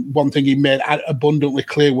 I think one thing he made abundantly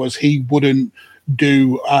clear was he wouldn't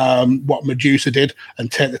do what Medusa did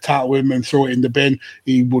and take the title with him and throw it in the bin.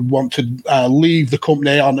 He would want to leave the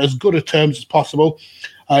company on as good a terms as possible.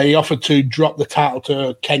 He offered to drop the title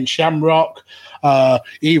to Ken Shamrock.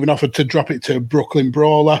 He even offered to drop it to Brooklyn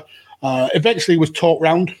Brawler. Eventually was talked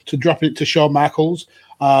round to dropping it to Shawn Michaels.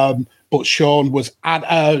 But Shawn was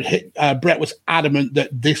Bret was adamant that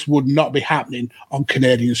this would not be happening on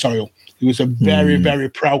Canadian soil. He was a very, very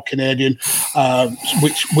proud Canadian,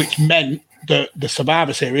 which meant that the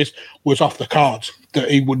Survivor Series was off the cards, that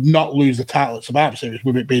he would not lose the title at Survivor Series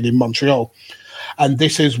with it being in Montreal. And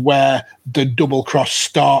this is where the double cross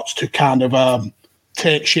starts to kind of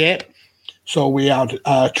take shape. So we had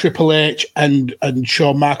Triple H and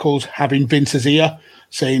Shawn Michaels having Vince's ear,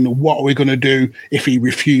 saying, what are we going to do if he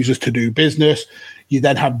refuses to do business? You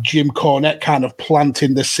then have Jim Cornette kind of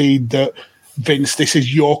planting the seed that, Vince, this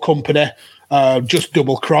is your company. Just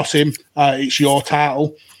double cross him. It's your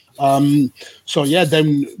title. So yeah,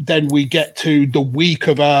 then we get to the week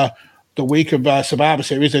of Survivor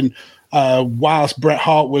Series, and whilst Bret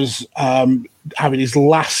Hart was having his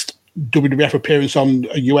last WWF appearance on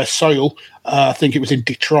US soil, I think it was in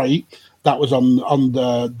Detroit. That was on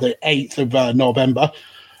the 8th of November.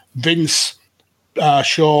 Vince,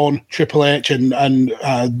 Shawn, Triple H, and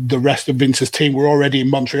the rest of Vince's team were already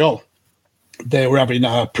in Montreal. They were having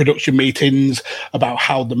production meetings about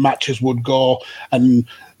how the matches would go, and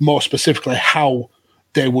more specifically, how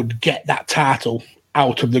they would get that title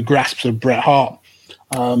out of the grasps of Bret Hart.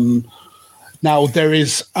 Now, there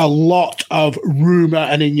is a lot of rumor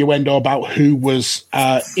and innuendo about who was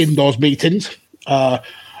in those meetings. A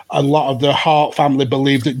lot of the Hart family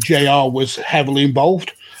believe that JR was heavily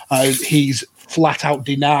involved. He's flat out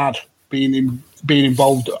denied being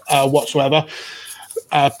involved whatsoever.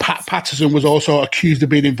 Pat Patterson was also accused of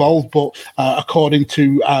being involved, but according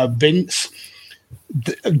to Vince,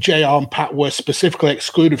 JR and Pat were specifically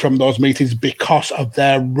excluded from those meetings because of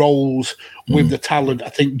their roles with the talent. I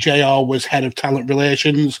think JR was head of talent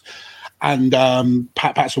relations, and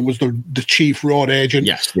Pat Patterson was the chief road agent.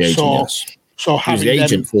 Yes, the agent, yes. So he was the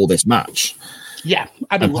agent for this match. Yeah.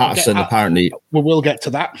 And Patterson apparently... We will get to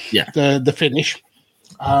that, the finish.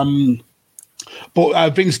 But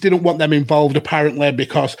Vince didn't want them involved, apparently,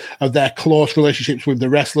 because of their close relationships with the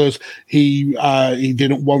wrestlers. He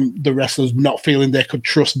didn't want the wrestlers not feeling they could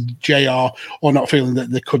trust JR or not feeling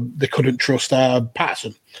that they couldn't trust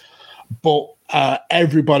Patterson. But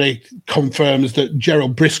everybody confirms that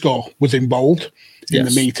Gerald Briscoe was involved in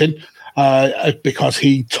the meeting because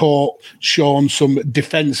he taught Shawn some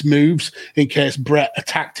defense moves in case Bret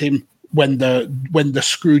attacked him when the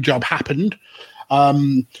screw job happened.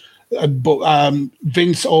 But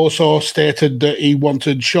Vince also stated that he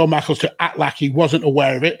wanted Shawn Michaels to act like he wasn't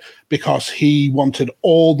aware of it because he wanted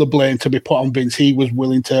all the blame to be put on Vince. He was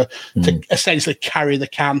willing to essentially carry the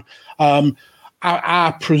can.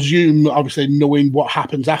 I presume, obviously, knowing what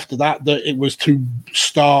happens after that it was to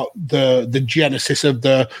start the genesis of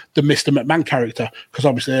the Mr. McMahon character, because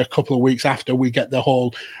obviously a couple of weeks after we get the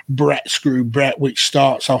whole Bret screw Bret, which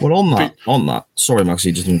starts off. Well, on that, sorry,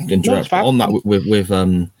 Maxie, just interrupt. On that,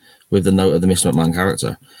 with the note of the Mr. McMahon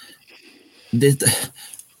character,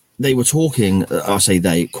 they were talking. I say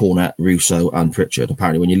they, Cornette, Russo, and Pritchard.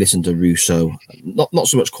 Apparently, when you listen to Russo, not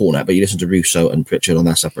so much Cornette, but you listen to Russo and Pritchard on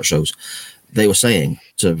their separate shows, they were saying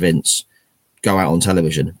to Vince, go out on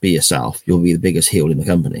television, be yourself, you'll be the biggest heel in the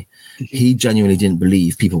company. He genuinely didn't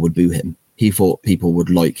believe people would boo him. He thought people would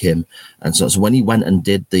like him. And so when he went and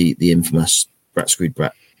did the infamous Bret Screwed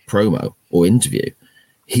Bret promo or interview,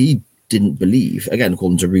 he didn't believe, again,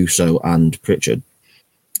 according to Russo and Pritchard,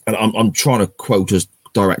 and I'm trying to quote as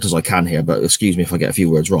direct as I can here, but excuse me if I get a few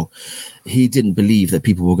words wrong, he didn't believe that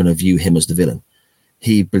people were going to view him as the villain.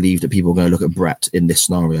 He believed that people were going to look at Bret in this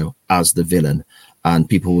scenario as the villain, and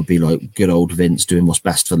people would be like, good old Vince doing what's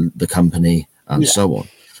best for the company, and so on.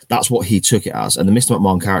 That's what he took it as. And the Mr.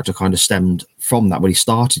 McMahon character kind of stemmed from that when he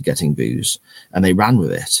started getting boos, and they ran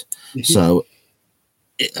with it. So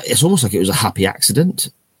it's almost like it was a happy accident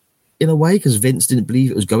in a way, because Vince didn't believe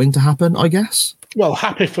it was going to happen, I guess. Well,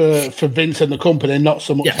 happy for Vince and the company, not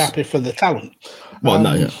so much happy for the talent.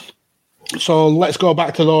 Well, So let's go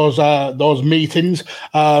back to those meetings.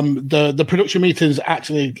 The production meetings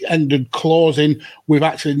actually ended closing with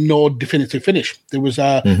actually no definitive finish. There was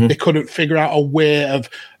they couldn't figure out a way of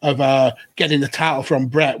getting the title from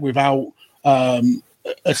Bret without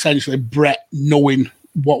essentially Bret knowing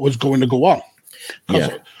what was going to go on.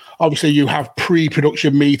 Obviously, you have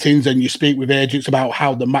pre-production meetings and you speak with agents about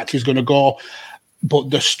how the match is going to go,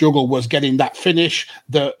 but the struggle was getting that finish.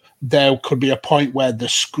 That there could be a point where the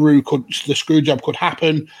screw job could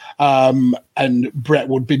happen, and Bret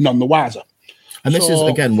would be none the wiser. And this is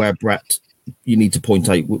again where Bret, you need to point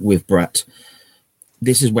out with Bret,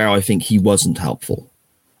 this is where I think he wasn't helpful.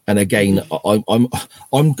 And again,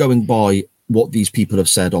 I'm going by what these people have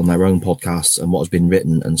said on their own podcasts and what has been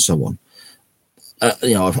written and so on.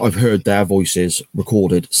 I've heard their voices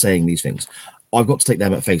recorded saying these things. I've got to take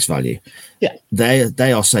them at face value. Yeah,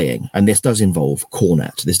 they are saying, and this does involve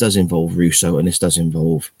Cornette, this does involve Russo, and this does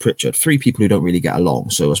involve Pritchard. Three people who don't really get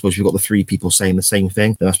along. So I suppose you've got the three people saying the same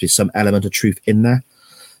thing. There must be some element of truth in there.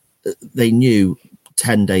 They knew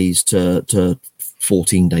 10 days to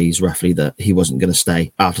 14 days roughly that he wasn't going to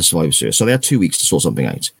stay after Survivor Series. So they had 2 weeks to sort something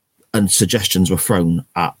out. And suggestions were thrown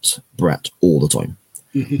at Bret all the time.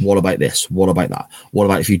 What about this? What about that? What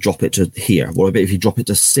about if you drop it to here? What about if you drop it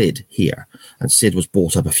to Sid here? And Sid was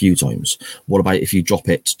brought up a few times. What about if you drop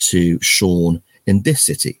it to Shawn in this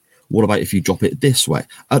city? What about if you drop it this way?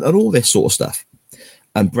 And all this sort of stuff.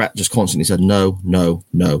 And Bret just constantly said, no, no,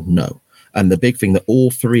 no, no. And the big thing that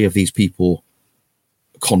all three of these people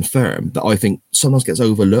confirm that I think sometimes gets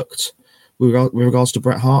overlooked with regards to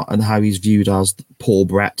Bret Hart and how he's viewed as poor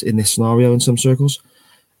Bret in this scenario in some circles.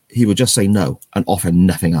 He would just say no and offer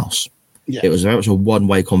nothing else. Yeah. It was very much a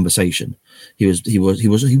one-way conversation. He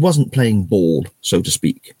wasn't playing ball, so to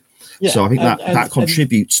speak. Yeah. So I think that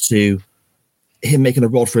contributes to him making a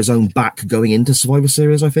rod for his own back going into Survivor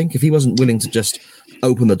Series. I think if he wasn't willing to just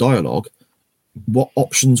open the dialogue, what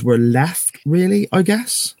options were left? Really, I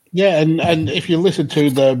guess. Yeah, and if you listen to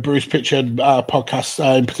the Bruce Pritchard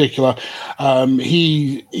podcast in particular,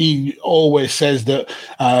 he always says that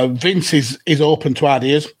Vince is open to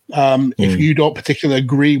ideas. If you don't particularly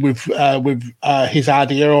agree with his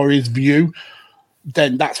idea or his view,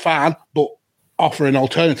 then that's fine. But offer an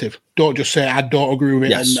alternative. Don't just say I don't agree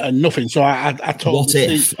with it and nothing. So I totally what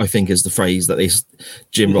if, I think, is the phrase that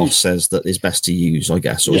Jim Ross says that is best to use, I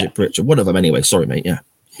guess, or is it Pritchard? One of them anyway. Sorry, mate. Yeah.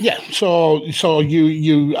 Yeah, so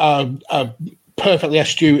you are perfectly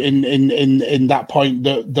astute in that point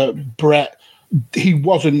that Brett, he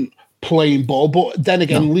wasn't playing ball, but then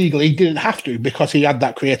again, legally he didn't have to because he had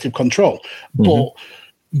that creative control. But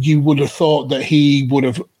you would have thought that he would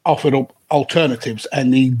have offered up alternatives,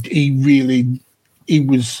 and he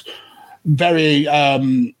was very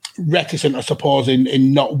reticent, I suppose,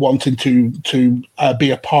 in not wanting to be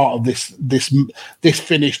a part of this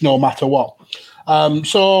finish, no matter what.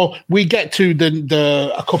 So we get to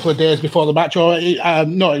a couple of days before the match, or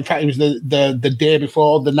no, in fact, it was the day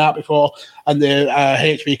before, the night before, and the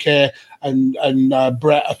HBK and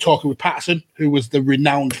Brett are talking with Patterson, who was the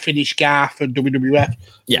renowned Finnish guy for WWF at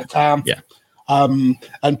the time. Yeah.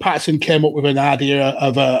 And Patterson came up with an idea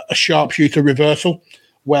of a sharpshooter reversal,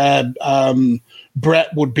 where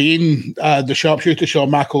Brett would be in the sharpshooter,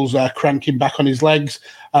 Shawn Michaels cranking back on his legs,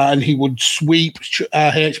 and he would sweep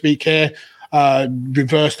HBK.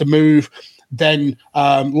 Reverse the move, then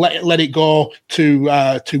let it go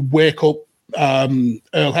to wake up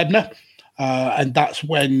Earl Hebner, and that's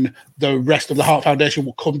when the rest of the Hart Foundation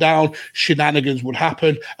will come down. Shenanigans would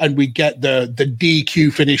happen, and we get the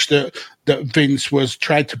DQ finish that Vince was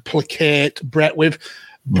trying to placate Brett with.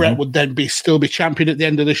 Brett would then still be champion at the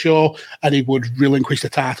end of the show, and he would relinquish the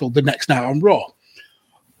title the next night on Raw.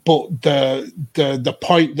 But the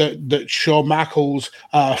point that Shawn Michaels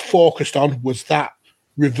focused on was that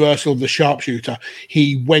reversal of the sharpshooter.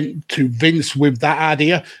 He went to Vince with that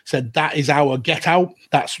idea, said that is our get out.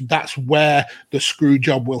 That's where the screw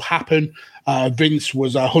job will happen. Vince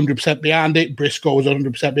was 100% behind it. Briscoe was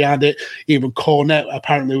 100% behind it. Even Cornette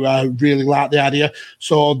apparently really liked the idea.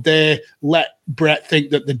 So they let Brett think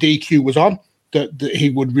that the DQ was on, that he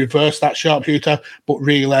would reverse that sharpshooter, but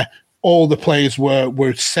really all the players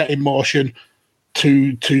were set in motion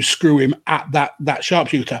to screw him at that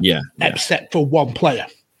sharpshooter, except for one player,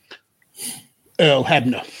 Earl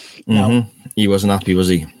Hebner. Now, he wasn't happy, was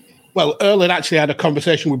he? Well, Earl had actually had a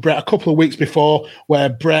conversation with Brett a couple of weeks before, where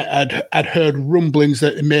Brett had heard rumblings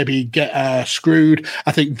that maybe get screwed.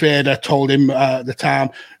 I think Vader told him at the time,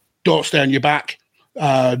 "Don't stay on your back.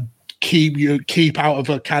 Keep out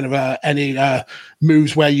of any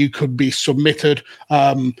moves where you could be submitted."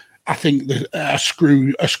 I think a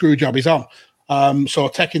screw job is on. So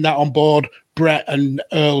taking that on board, Brett and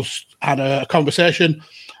Earl had a conversation,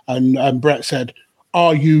 and Brett said,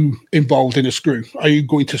 "Are you involved in a screw? Are you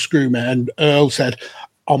going to screw me?" And Earl said,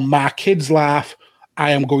 "On my kid's life,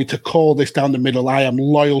 I am going to call this down the middle. I am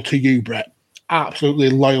loyal to you, Brett.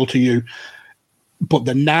 Absolutely loyal to you." But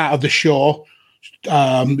the night of the show,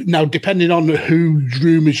 now, depending on whose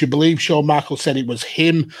rumors you believe, Shawn Michaels said it was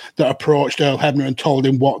him that approached Earl Hebner and told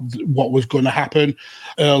him what was going to happen.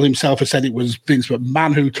 Earl himself has said it was Vince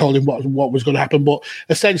McMahon who told him what was going to happen. But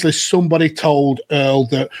essentially, somebody told Earl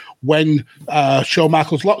that when Shawn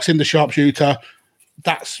Michaels locks in the sharpshooter,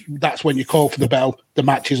 that's when you call for the bell. The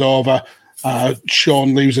match is over.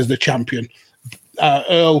 Shawn loses the champion.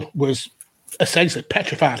 Earl was essentially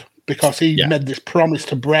petrified because he made this promise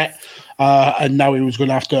to Brett. And now he was going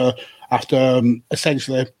to have to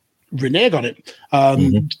essentially renege on it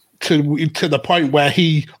to the point where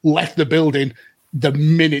he left the building the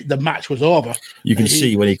minute the match was over. You can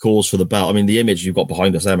see when he calls for the bell. I mean, the image you've got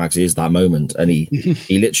behind us there, Max, is that moment. And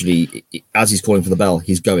he literally, as he's calling for the bell,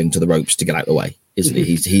 he's going to the ropes to get out of the way, isn't he?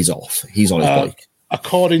 He's off. He's on his bike.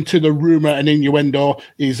 According to the rumor and innuendo,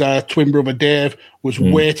 his twin brother Dave was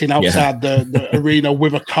waiting outside the arena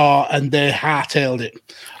with a car, and they hightailed it.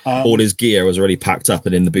 All his gear was already packed up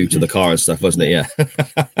and in the boot of the car and stuff, wasn't it? Yeah.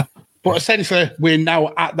 But essentially, we're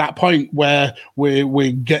now at that point where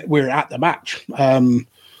we're at the match.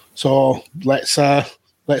 So let's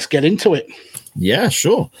get into it. Yeah,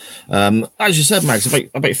 sure. As you said, Max,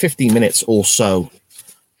 about 15 minutes or so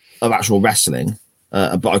of actual wrestling.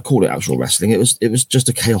 But I call it actual wrestling. It was just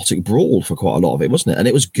a chaotic brawl for quite a lot of it, wasn't it? And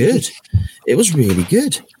it was good. It was really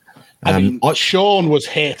good. Shawn was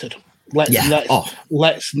hated.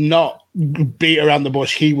 Let's not beat around the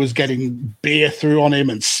bush. He was getting beer threw on him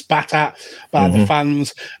and spat at by the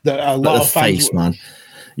fans. A lot of fans. Man.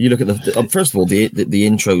 You look at the first of all the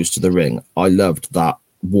intros to the ring. I loved that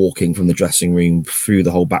walking from the dressing room through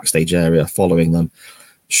the whole backstage area, following them.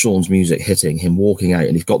 Shawn's music hitting, him walking out,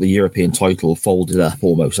 and he's got the European title folded up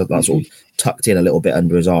almost, that's all tucked in a little bit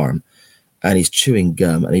under his arm, and he's chewing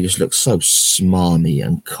gum, and he just looks so smarmy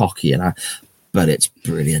and cocky, but it's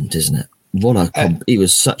brilliant, isn't it? He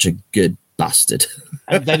was such a good bastard.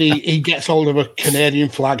 And then he gets hold of a Canadian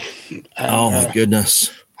flag. Oh my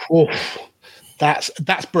goodness!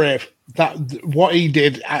 That's brave. That what he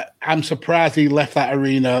did. I'm surprised he left that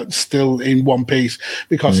arena still in one piece,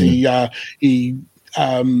 because he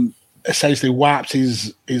essentially wipes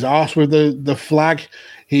his arse with the flag.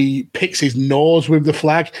 He picks his nose with the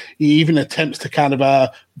flag. He even attempts to kind of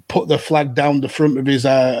put the flag down the front of his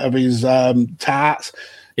tarts.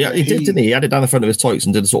 Yeah, he did, didn't he? He had it down the front of his tights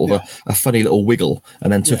and did sort of a funny little wiggle,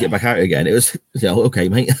 and then took it back out again. It was, okay,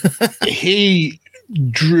 mate. He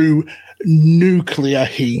drew nuclear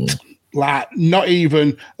heat. Like, not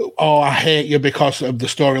even, I hate you because of the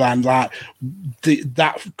storyline. Like,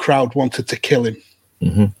 that crowd wanted to kill him.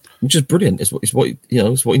 Mm-hmm. Which is brilliant. It's what he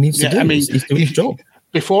needs to do. I mean, he's doing his job.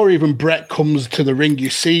 Before even Brett comes to the ring, you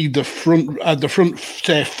see the front,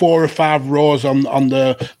 say 4 or 5 rows on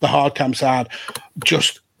the hard cam side,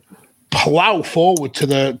 just plow forward to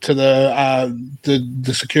the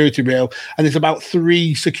security rail, and there's about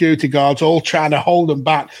 3 security guards all trying to hold them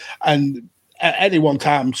back. And at any one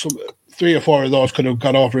time, 3 or 4 of those could have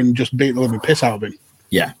got over and just beat the living piss out of him.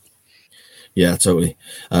 Yeah, totally.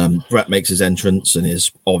 Brett makes his entrance and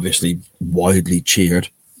is obviously widely cheered.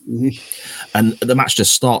 Mm-hmm. And the match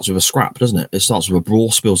just starts with a scrap, doesn't it? It starts with a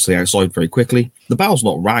brawl, spills to the outside very quickly. The bell's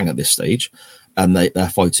not rang at this stage, and they're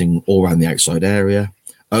fighting all around the outside area,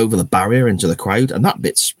 over the barrier into the crowd, and that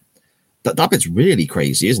bit's really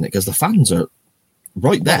crazy, isn't it? Because the fans are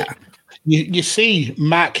right there. You see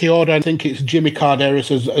Matt Chioda, I think it's Jimmy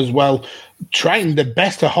Carderas as well, trying their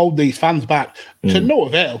best to hold these fans back to no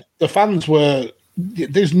avail. The fans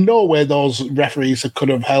there's no way those referees could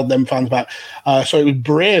have held them fans back. So it was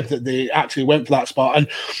brave that they actually went for that spot. And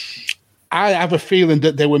I have a feeling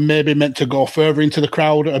that they were maybe meant to go further into the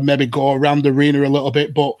crowd and maybe go around the arena a little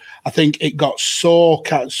bit, but I think it got so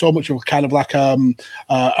much of kind of like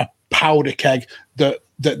a powder keg that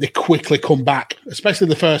they quickly come back, especially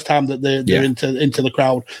the first time that they're into the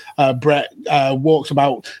crowd. Brett walks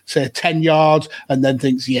about, say, 10 yards and then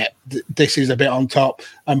thinks, this is a bit on top,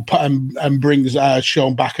 and brings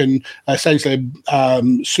Shawn back and essentially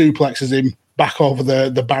suplexes him back over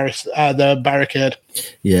the barricade.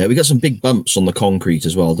 Yeah, we got some big bumps on the concrete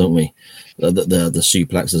as well, don't we? The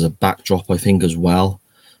suplex as a backdrop, I think, as well.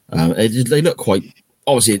 They look quite...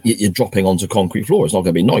 Obviously, you're dropping onto concrete floor. It's not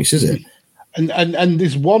going to be nice, is it? And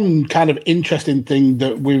there's one kind of interesting thing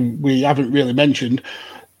that we haven't really mentioned.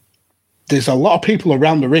 There's a lot of people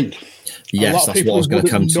around the ring. Yes, that's what I was going to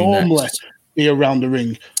come to normally next. Be around the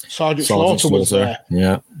ring. Sergeant Slaughter was there.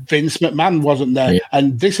 Yeah. Vince McMahon wasn't there. Yeah.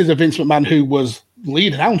 And this is a Vince McMahon who was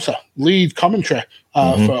lead announcer, lead commentary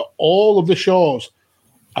for all of the shows,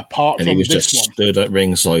 apart from this one. And he was just stood at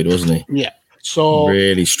ringside, wasn't he? Yeah. So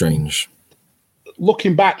really strange.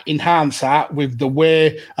 Looking back in hindsight, with the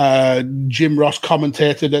way Jim Ross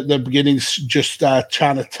commentated at the beginning, just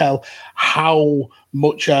trying to tell how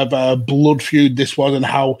much of a blood feud this was and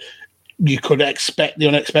how you could expect the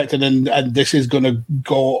unexpected, and this is going to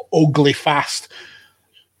go ugly fast.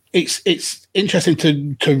 It's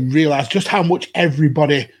interesting to realize just how much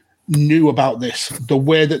everybody knew about this, the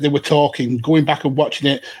way that they were talking, going back and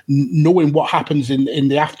watching it, knowing what happens in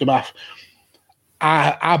the aftermath.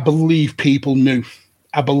 I believe people knew.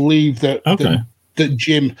 I believe that that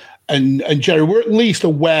Jim and Jerry were at least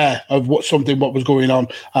aware of what was going on.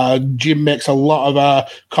 Jim makes a lot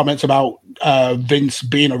of comments about Vince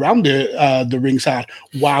being around the ringside.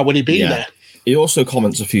 Why would he be there? He also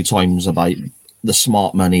comments a few times about the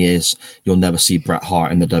smart money is you'll never see Bret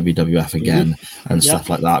Hart in the WWF again and stuff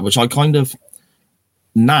like that, which I kind of...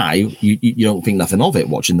 Now, you don't think nothing of it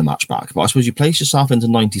watching the match back, but I suppose you place yourself into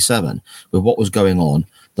 97 with what was going on,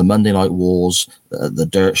 the Monday Night Wars, the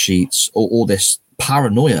dirt sheets, all this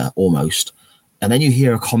paranoia almost, and then you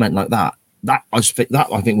hear a comment like that. That I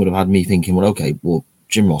think would have had me thinking, well, okay, well,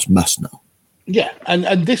 Jim Ross must know. Yeah,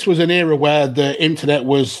 and this was an era where the internet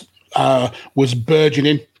was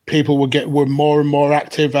burgeoning. People were more and more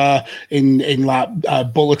active in like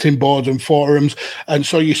bulletin boards and forums, and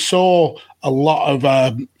so you saw a lot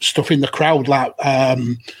of stuff in the crowd, like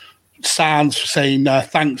signs saying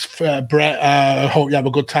thanks for Brett. Hope you have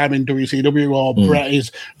a good time in WCW, or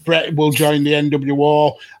Brett will join the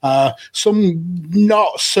NWO. Some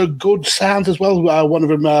not so good signs as well. One of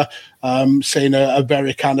them saying a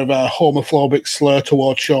very kind of a homophobic slur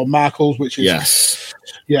towards Shawn Michaels, which is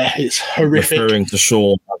it's horrific. Referring to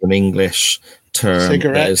Shawn as an English term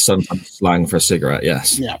Cigarette. that is sometimes slang for a cigarette.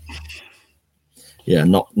 Yes. Yeah,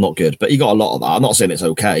 not good. But he got a lot of that. I'm not saying it's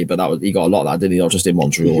okay, but he got a lot of that, didn't he? Not just in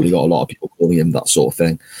Montreal. He got a lot of people calling him that sort of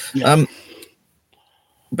thing. Yeah.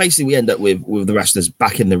 Basically, we end up with the wrestlers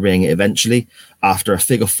back in the ring eventually after a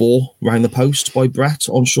figure four round the post by Brett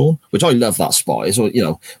on Shawn, which I love that spot. It's,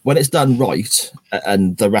 when it's done right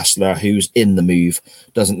and the wrestler who's in the move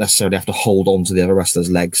doesn't necessarily have to hold on to the other wrestler's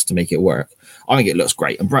legs to make it work. I think it looks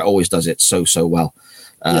great, and Brett always does it so well.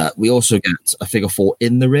 We also get a figure four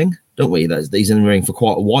in the ring, don't we? He's in the ring for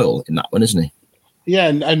quite a while in that one, isn't he? Yeah,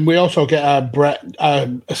 and we also get Brett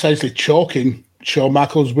essentially choking Shawn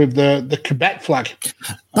Michaels with the Quebec flag.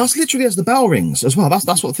 That's literally as the bell rings as well. That's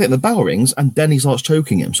what the thing. The bell rings, and then he starts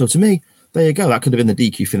choking him. So to me, there you go. That could have been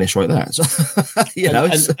the DQ finish right there. So,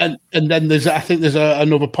 and then there's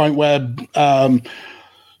another point where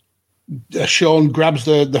Shawn grabs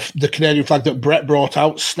the Canadian flag that Brett brought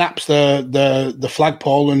out, snaps the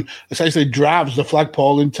flagpole, and essentially drives the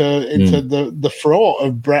flagpole into the throat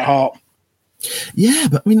of Bret Hart. Yeah,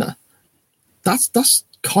 but I mean, that's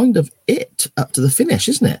kind of it up to the finish,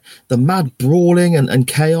 isn't it? The mad brawling and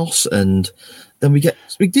chaos, and then we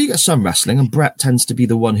do get some wrestling, and Brett tends to be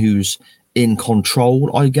the one who's in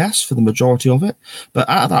control, I guess, for the majority of it. But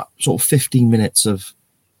out of that sort of 15 minutes of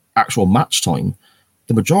actual match time,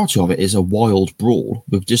 the majority of it is a wild brawl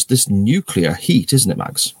with just this nuclear heat, isn't it,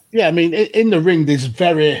 Mags? Yeah, I mean, in the ring, there's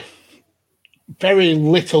very, very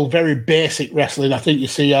little, very basic wrestling. I think you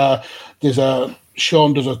see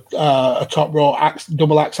Shawn does a top row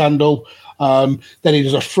double axe handle. Then he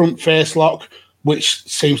does a front face lock, which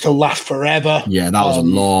seems to last forever. Yeah, that was a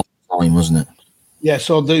long time, wasn't it? Yeah,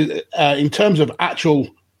 so in terms of actual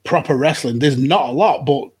proper wrestling, there's not a lot,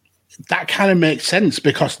 but that kind of makes sense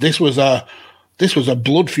because this was a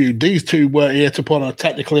blood feud. These two were here to put on a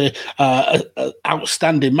technically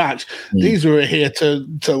outstanding match. These were here to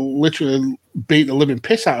literally beat the living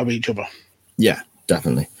piss out of each other. Yeah,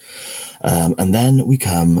 definitely. And then we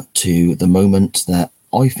come to the moment that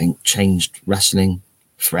I think changed wrestling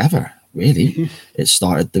forever, really. Mm-hmm. It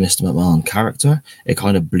started the Mr. McMahon character. It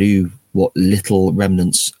kind of blew what little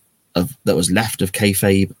remnants that was left of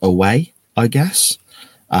kayfabe away, I guess.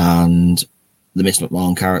 And the Mr.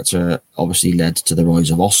 McMahon character obviously led to the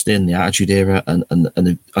rise of Austin, the Attitude Era, and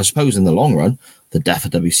I suppose in the long run, the death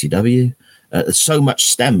of WCW. So much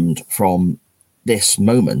stemmed from this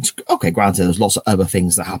moment. Okay, granted, there's lots of other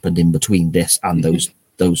things that happened in between this and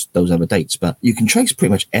those other dates, but you can trace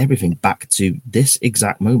pretty much everything back to this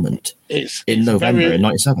exact moment in November in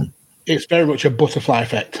 '97. It's very much a butterfly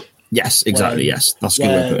effect. Yes, exactly. Yes, that's a good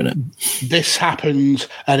way of putting it. This happens,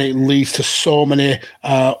 and it leads to so many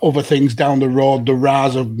other things down the road. The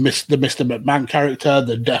rise of the Mr. McMahon character,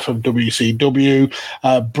 the death of WCW,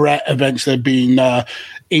 Brett eventually being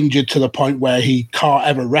injured to the point where he can't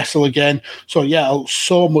ever wrestle again. So yeah,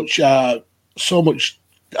 so much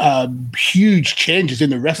huge changes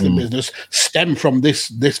in the wrestling business stem from this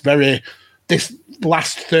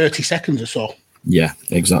last 30 seconds or so. Yeah,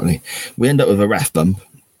 exactly. We end up with a ref bump.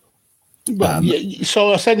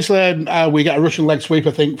 So essentially, we get a Russian leg sweep,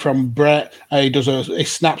 I think, from Brett. He does a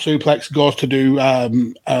snap suplex, goes to do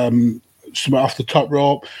something off the top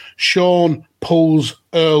rope. Shawn pulls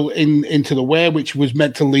Earl into the way, which was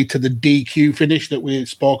meant to lead to the DQ finish that we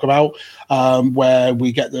spoke about, where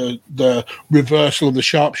we get the reversal of the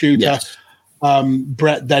sharpshooter. Yes.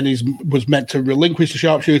 Brett then was meant to relinquish the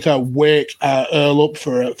sharpshooter, wake Earl up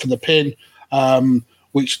for the pin.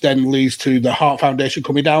 Which then leads to the Hart Foundation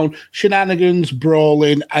coming down, shenanigans,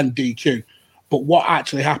 brawling, and DQ. But what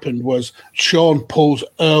actually happened was Shawn pulls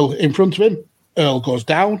Earl in front of him. Earl goes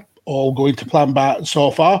down, all going to plan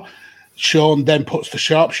so far. Shawn then puts the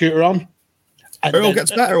sharpshooter on. Earl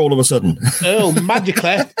gets better all of a sudden. Earl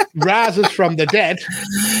magically rises from the dead.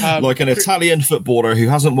 Like an Italian footballer who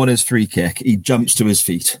hasn't won his free kick, he jumps to his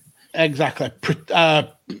feet. Exactly.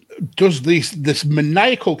 Does this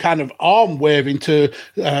maniacal kind of arm waving to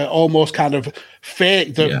almost kind of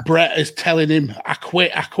fake that Brett is telling him, I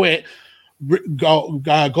quit.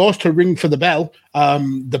 Goes to ring for the bell.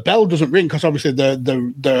 The bell doesn't ring because obviously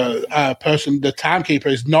the person, the timekeeper,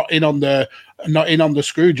 is not in on the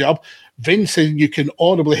screw job. Vince, you can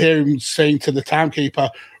audibly hear him saying to the timekeeper,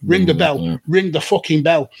 ring the bell, ring the fucking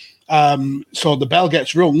bell. So the bell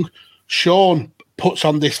gets rung. Shawn puts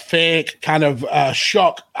on this fake kind of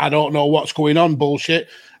shock, I don't know what's going on bullshit.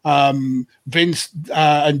 Vince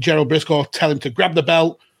and Gerald Briscoe tell him to grab the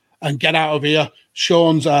belt and get out of here.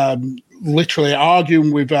 Shawn's literally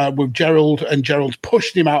arguing with Gerald, and Gerald's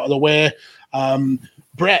pushing him out of the way.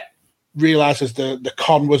 Brett realizes the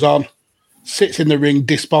con was on, sits in the ring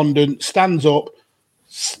despondent, stands up,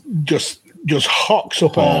 just just hocks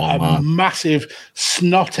up a massive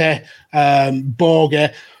snotty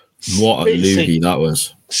Borger. What a loogie that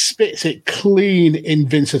was. Spits it clean in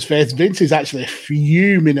Vince's face. Vince is actually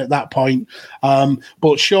fuming at that point.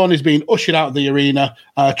 But Shawn is being ushered out of the arena.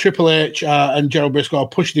 Triple H and Gerald Briscoe are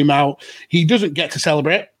pushing him out. He doesn't get to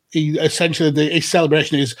celebrate. He essentially his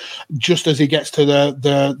celebration is just as he gets to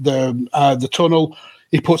the tunnel.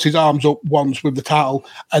 He puts his arms up once with the title,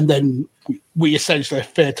 and then we essentially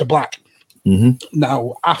fade to black. Mm-hmm.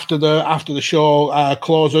 Now, after the show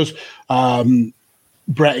closes,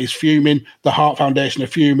 Brett is fuming. The Hart Foundation are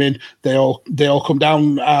fuming. They all come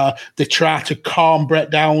down. They try to calm Brett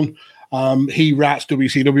down. He writes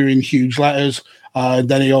WCW in huge letters.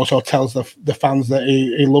 Then he also tells the fans that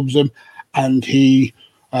he loves them, and he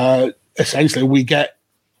essentially we get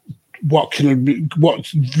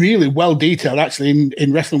what's really well detailed actually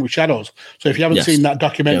in Wrestling with Shadows. So if you haven't seen that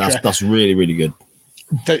documentary, that's really, really good.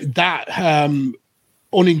 That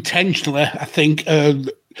unintentionally, I think,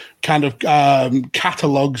 kind of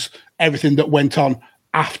catalogues everything that went on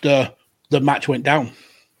after the match went down.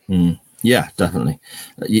 Yeah, definitely.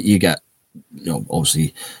 You get,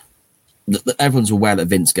 obviously, everyone's aware that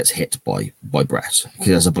Vince gets hit by Brett because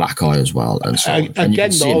he has a black eye as well, and so on. And you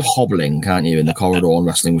can see him hobbling, can't you, in the corridor on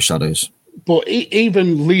Wrestling with Shadows? But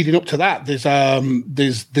even leading up to that,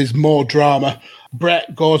 there's more drama.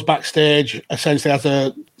 Brett goes backstage, essentially has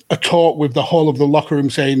a talk with the whole of the locker room,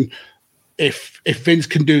 saying, if Vince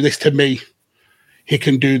can do this to me, he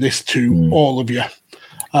can do this to all of you.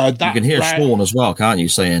 You can hear Shawn as well, can't you,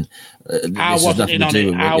 saying, I wasn't in on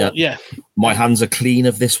it. Yeah. My hands are clean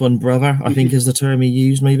of this one, brother, I think is the term he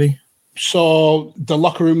used, maybe. So the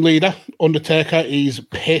locker room leader, Undertaker, he's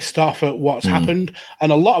pissed off at what's happened.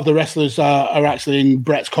 And a lot of the wrestlers are actually in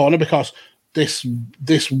Brett's corner because this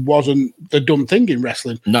wasn't the dumb thing in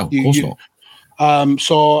wrestling. No, of course not.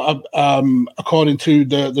 So according to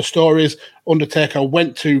the stories, Undertaker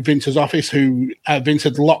went to Vince's office, who Vince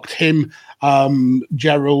had locked him,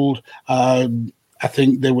 Gerald, I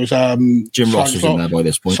think there was Jim Ross was in there by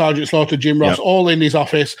this point. Sergeant Slaughter, Jim Ross, all in his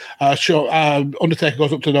office. Undertaker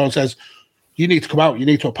goes up to the door and says, "You need to come out. You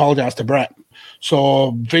need to apologize to Brett."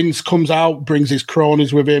 So Vince comes out, brings his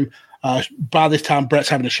cronies with him. By this time, Brett's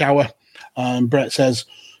having a shower. Brett says,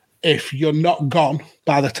 "If you're not gone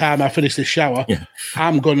by the time I finish this shower,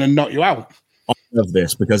 I'm going to knock you out." I love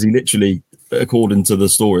this because he literally, according to the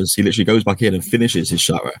stories, he literally goes back in and finishes his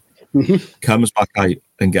shower, comes back out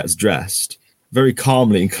and gets dressed very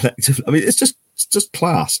calmly and collectively. I mean, it's just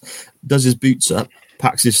class. Does his boots up,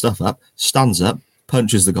 packs his stuff up, stands up,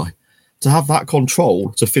 punches the guy. To have that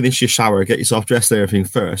control to finish your shower, get yourself dressed and everything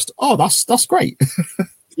first. Oh, that's great.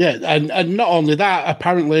 Yeah, and not only that,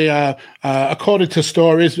 apparently, according to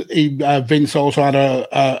stories, Vince also had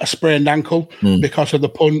a sprained ankle because of the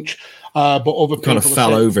punch. But other people kind of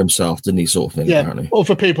fell over himself, didn't he, sort of thing? Yeah, apparently.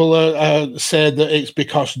 Other people said that it's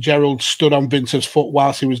because Gerald stood on Vince's foot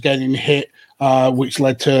whilst he was getting hit, which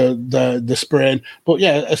led to the sprain. But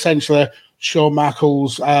yeah, essentially, Shawn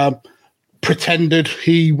Michaels pretended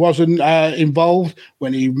he wasn't involved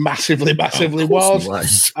when he massively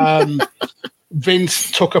was.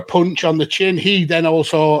 Vince took a punch on the chin. He then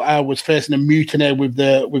also was facing a mutiny with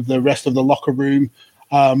the rest of the locker room.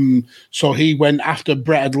 So he went after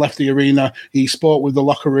Brett had left the arena. He spoke with the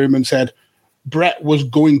locker room and said Brett was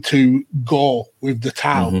going to go with the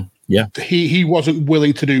title. Mm-hmm. Yeah, he wasn't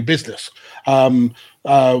willing to do business.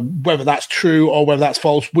 Whether that's true or whether that's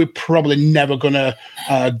false, we're probably never going to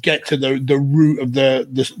get to the root of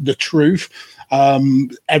the truth.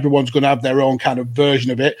 Everyone's going to have their own kind of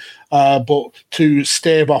version of it. But to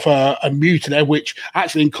stave off a mutiny, which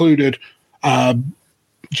actually included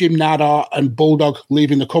Jim Neidhart and Bulldog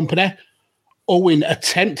leaving the company, Owen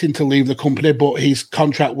attempting to leave the company, but his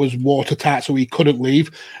contract was watertight, so he couldn't leave.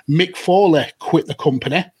 Mick Foley quit the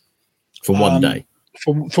company. For one day.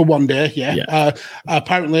 For 1 day, yeah.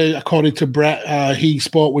 Apparently, according to Brett, he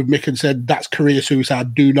spoke with Mick and said, "That's career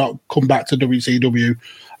suicide. Do not come back to WCW."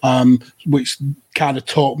 Which kind of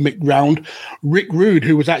taught Mick round. Rick Rude,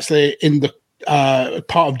 who was actually in the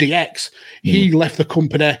part of DX, he left the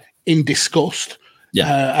company in disgust.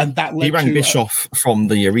 Yeah, and that led he rang to, Bischoff from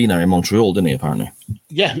the arena in Montreal, didn't he? Apparently,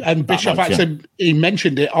 yeah. And Bischoff he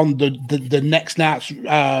mentioned it on the next night's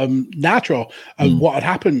Nitro and what had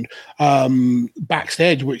happened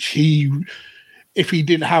backstage. Which if he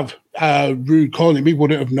didn't have Rude calling him, he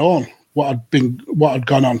wouldn't have known what had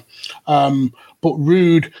gone on. But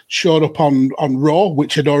Rude showed up on Raw,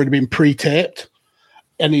 which had already been pre-taped,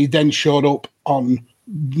 and he then showed up on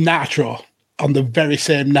Nitro on the very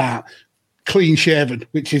same night, clean shaven,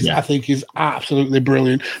 which is I think is absolutely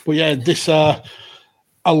brilliant. But yeah, this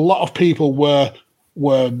a lot of people were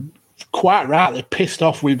quite rightly pissed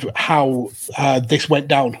off with how this went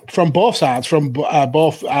down from both sides, from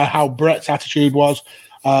both how Bret's attitude was.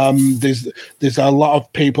 There's a lot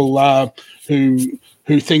of people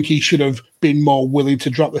who think he should have been more willing to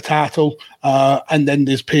drop the title, and then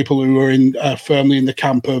there's people who are firmly in the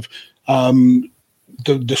camp of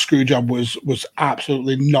the screw job was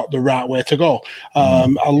absolutely not the right way to go.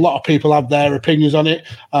 A lot of people have their opinions on it,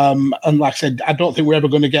 and like I said, I don't think we're ever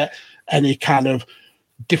going to get any kind of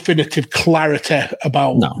definitive clarity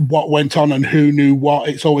about what went on and who knew what.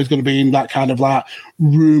 It's always going to be in that kind of like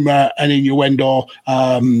rumor and innuendo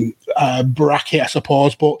bracket, I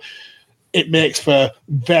suppose, but it makes for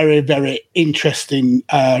very, very interesting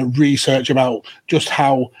research about just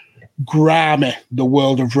how grimy the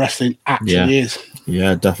world of wrestling actually is.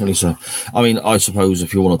 Yeah, definitely so. I mean, I suppose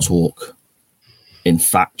if you want to talk in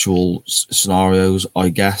factual scenarios, I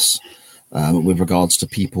guess, with regards to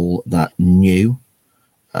people that knew,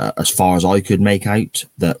 as far as I could make out,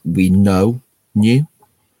 that we knew.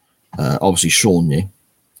 Obviously, Shawn knew.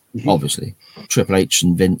 Obviously. Triple H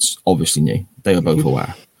and Vince obviously knew. They were both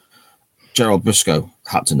aware. Gerald Briscoe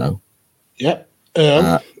had to know. Yep.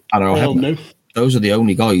 And Earl Hebner. knew. Those are the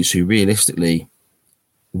only guys who realistically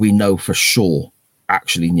we know for sure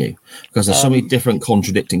actually knew, because there's so many different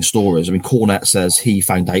contradicting stories. I mean, Cornette says he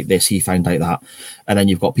found out this, he found out that, and then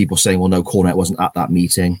you've got people saying, well, no, Cornette wasn't at that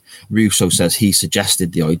meeting. Russo says he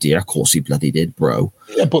suggested the idea. Of course he bloody did, bro.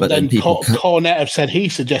 Yeah, but then people Cornette have said he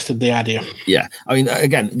suggested the idea. Yeah, I mean,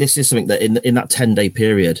 again, this is something that in that 10-day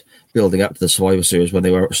period building up to the Survivor Series, when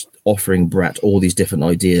they were offering Bret all these different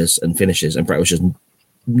ideas and finishes, and Bret was just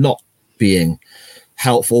not being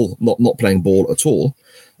helpful, not playing ball at all.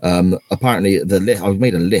 Apparently, I've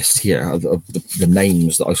made a list here of the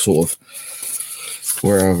names that I sort of,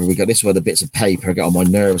 wherever we go. This is where the bits of paper get on my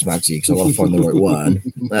nerves, Magsy, because I want to find the right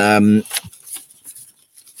one.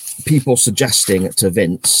 People suggesting to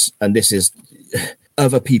Vince, and this is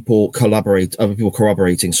other people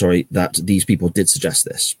corroborating, that these people did suggest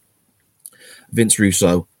this. Vince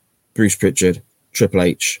Russo, Bruce Pritchard, Triple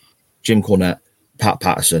H, Jim Cornette, Pat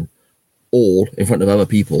Patterson, all in front of other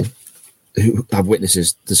people who have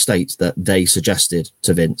witnesses to state that they suggested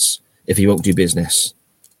to Vince, if he won't do business,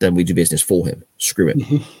 then we do business for him. Screw it.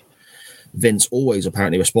 Vince always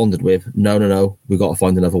apparently responded with, no, we've got to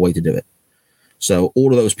find another way to do it. So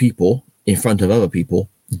all of those people in front of other people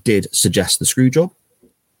did suggest the screw job,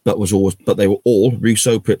 but they were all,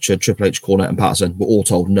 Russo, Pritchard, Triple H, Cornette and Patterson, were all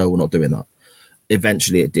told, no, we're not doing that.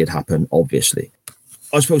 Eventually it did happen, obviously.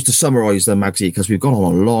 I suppose to summarise then, Magsy, because we've gone on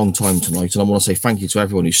a long time tonight, and I want to say thank you to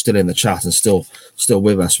everyone who's still in the chat and still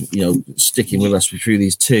with us, sticking with us through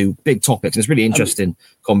these two big topics. And it's really interesting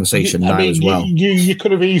conversation as well. You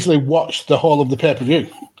could have easily watched the whole of the pay-per-view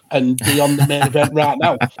and be on the main event right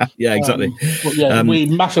now. Yeah, exactly. But yeah, we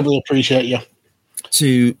massively appreciate you.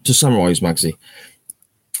 To summarise, Magsy,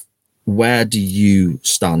 where do you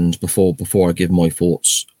stand before I give my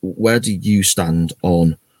thoughts? Where do you stand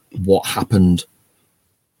on what happened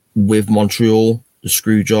with Montreal, the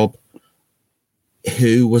screw job?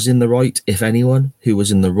 Who was in the right, if anyone? Who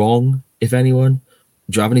was in the wrong, if anyone?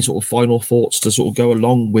 Do you have any sort of final thoughts to sort of go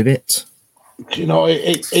along with it?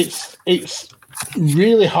 It's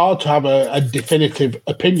really hard to have a definitive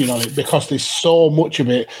opinion on it, because there's so much of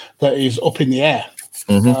it that is up in the air.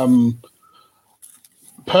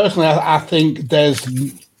 Personally, I think there's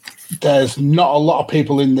not a lot of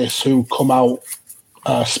people in this who come out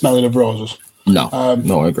smelling of roses. No,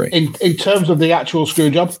 I agree. In terms of the actual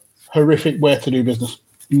screw job, horrific way to do business.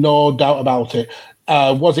 No doubt about it.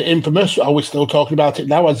 Was it infamous? Are we still talking about it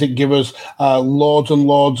now? Has it given us loads and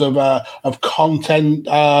loads of content?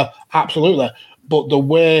 Absolutely. But the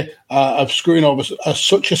way of screwing over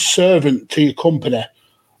such a servant to your company,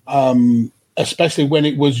 especially when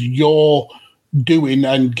it was your doing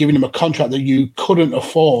and giving them a contract that you couldn't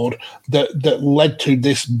afford, that led to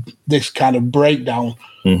this kind of breakdown.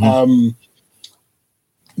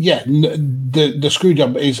 The screw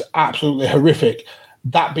job is absolutely horrific.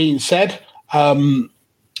 That being said,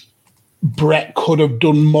 Bret could have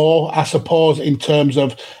done more, I suppose, in terms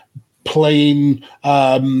of playing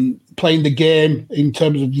the game, in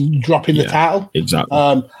terms of dropping the title. Exactly.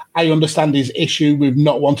 I understand his issue with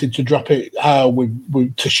not wanting to drop it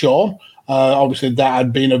to Shawn. Obviously, that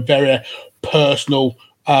had been a very personal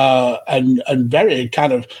and very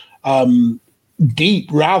kind of deep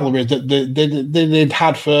rivalry that they'd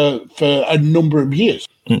had for a number of years.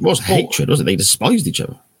 It was hatred, wasn't it? They despised each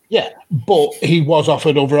other. Yeah, but he was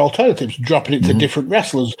offered other alternatives, dropping it to different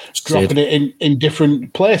wrestlers, dropping it in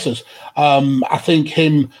different places. I think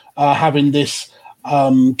him having this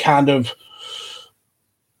kind of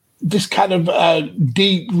this kind of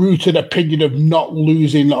deep-rooted opinion of not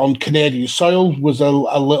losing on Canadian soil was a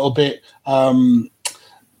little bit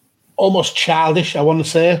almost childish, I want to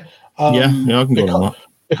say. Yeah, I can go on that.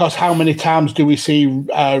 Because how many times do we see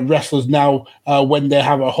wrestlers now when they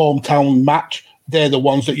have a hometown match, they're the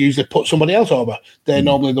ones that usually put somebody else over. They're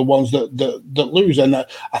normally the ones that lose. And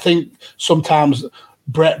I think sometimes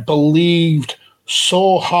Bret believed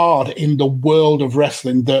so hard in the world of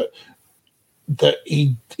wrestling that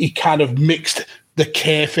he kind of mixed the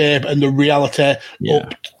kayfabe and the reality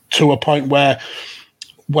up to a point where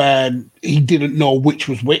he didn't know which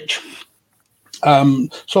was which.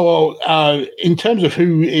 So in terms of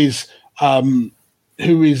who is in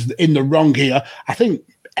the wrong here, I think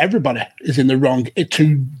everybody is in the wrong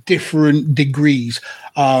to different degrees.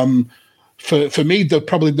 For me,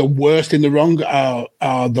 probably the worst in the wrong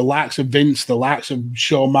are the likes of Vince, the likes of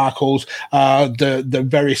Shawn Michaels, the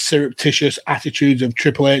very surreptitious attitudes of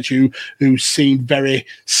Triple H, who seemed very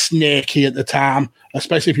snaky at the time,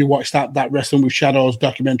 especially if you watch that Wrestling with Shadows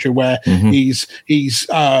documentary where he's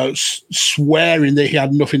swearing that he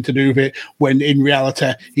had nothing to do with it, when in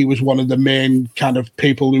reality he was one of the main kind of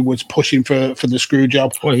people who was pushing for the screw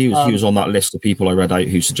job. Well, he was on that list of people I read out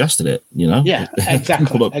who suggested it, you know? Yeah,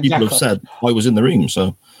 exactly. People have said, I was in the room,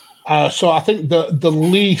 so. So I think the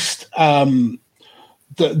least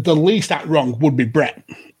act wrong would be Bret.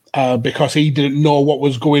 Because he didn't know what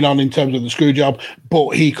was going on in terms of the screw job, but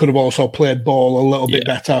he could have also played ball a little bit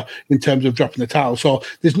better in terms of dropping the towel. So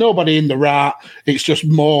there's nobody in the right. It's just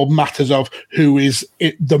more matters of who is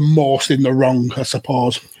the most in the wrong, I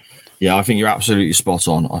suppose. Yeah, I think you're absolutely spot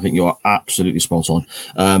on. I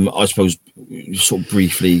suppose, sort of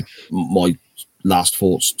briefly, my last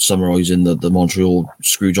thoughts summarising the Montreal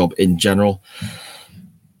screw job in general.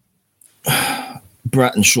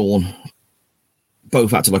 Bret and Shawn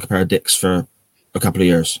both acted like a pair of dicks for a couple of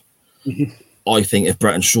years. I think if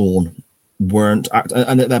Bret and Shawn weren't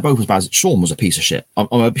and they're both as bad as Shawn was a piece of shit. I'm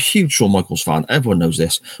a huge Shawn Michaels fan. Everyone knows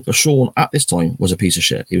this. But Shawn at this time was a piece of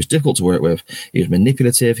shit. He was difficult to work with. He was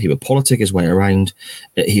manipulative. He would politic his way around.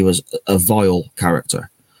 He was a vile character.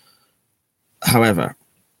 However,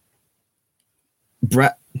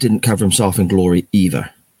 Bret didn't cover himself in glory either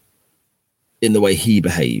in the way he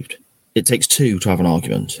behaved. It takes two to have an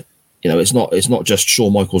argument. You know, it's not just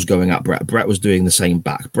Shawn Michaels going at Bret. Bret was doing the same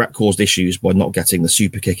back. Bret caused issues by not getting the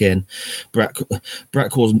super kick in. Bret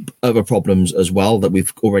caused other problems as well that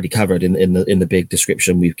we've already covered in the big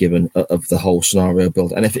description we've given of the whole scenario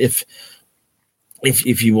build. And if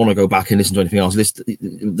you want to go back and listen to anything else,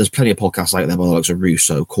 there's plenty of podcasts out there by the likes of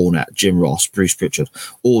Russo, Cornette, Jim Ross, Bruce Pritchard,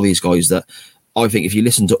 all these guys that I think if you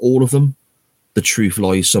listen to all of them, the truth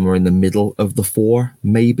lies somewhere in the middle of the four,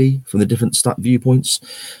 maybe, from the different viewpoints.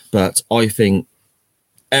 But I think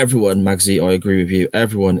everyone, Magsy, I agree with you,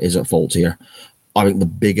 everyone is at fault here. I think the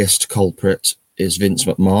biggest culprit is Vince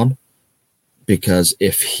McMahon, because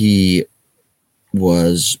if he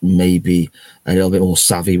was maybe a little bit more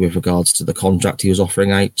savvy with regards to the contract he was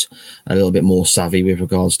offering out, a little bit more savvy with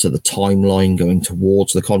regards to the timeline going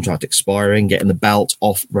towards the contract expiring, getting the belt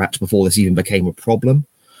off Bret before this even became a problem.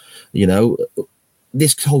 You know,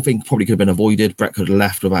 this whole thing probably could have been avoided. Bret could have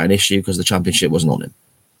left without an issue because the championship wasn't on him.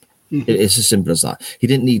 It's as simple as that. He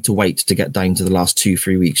didn't need to wait to get down to the last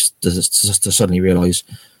 2-3 weeks to suddenly realise,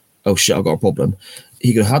 oh shit, I've got a problem.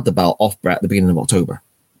 He could have had the belt off Bret at the beginning of October.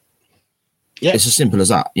 Yeah, it's as simple as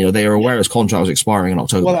that. You know, they are aware his contract was expiring in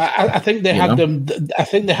October. Well, I think they had them. I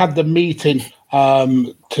think they had the meeting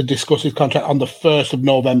to discuss his contract on the 1st of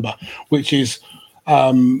November, which is.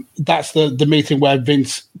 That's the meeting where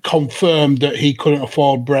Vince confirmed that he couldn't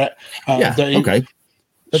afford Bret. Okay.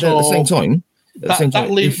 But so at the same time,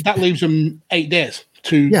 that leaves them 8 days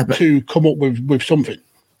to come up with something.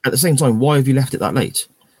 At the same time, why have you left it that late?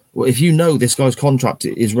 Well, if you know this guy's contract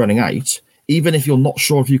is running out, even if you're not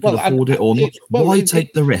sure if you can afford it or not, why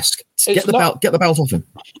take the risk? Get the belt off him.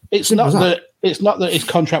 It's not that his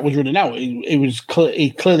contract was running out. He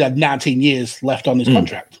clearly had 19 years left on his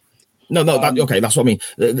contract. No, that's what I mean.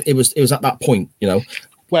 It was at that point, you know,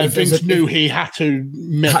 where Vince knew he had to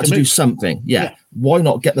do something. Yeah. Why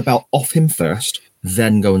not get the belt off him first,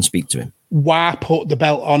 then go and speak to him? Why put the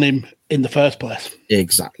belt on him in the first place?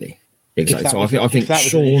 Exactly. So I think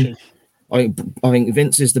Shawn. I think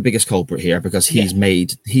Vince is the biggest culprit here because he's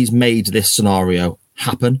made this scenario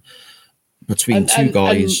happen between two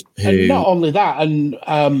guys who. And not only that, and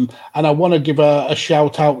I want to give a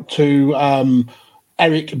shout out to.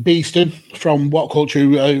 Eric Beeston from What Culture,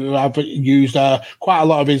 who I've used quite a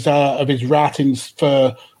lot of his writings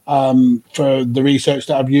for the research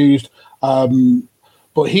that I've used.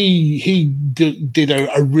 But he did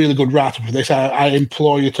a really good write-up for this. I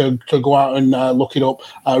implore you to go out and look it up.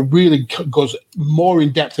 Really goes more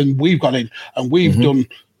in depth than we've got in, and we've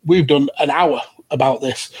done an hour about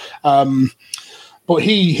this. But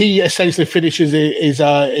he essentially finishes his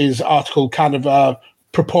article kind of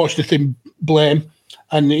proportionate in blame,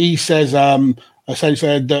 and he says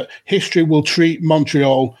essentially that history will treat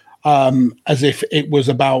Montreal as if it was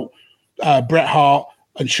about Bret Hart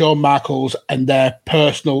and Shawn Michaels and their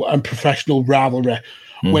personal and professional rivalry,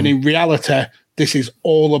 when in reality, this is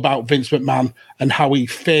all about Vince McMahon and how he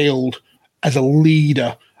failed as a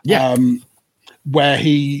leader, where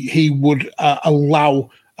he would allow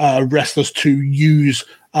wrestlers to use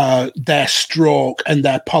their stroke and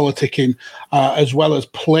their politicking, as well as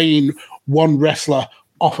playing one wrestler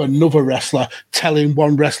off another wrestler, telling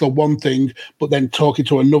one wrestler one thing, but then talking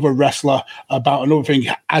to another wrestler about another thing.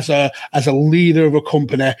 As a leader of a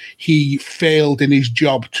company, he failed in his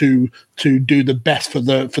job to do the best for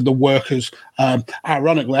the workers.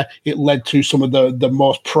 Ironically, it led to some of the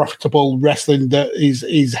most profitable wrestling that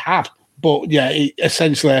he's had. But yeah,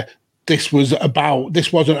 essentially, this wasn't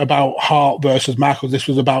about Hart versus Michaels. This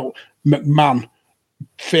was about McMahon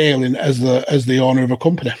failing as the owner of a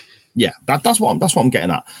company. Yeah, that's what I'm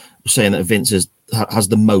getting at. Saying that Vince has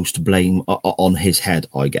the most blame on his head,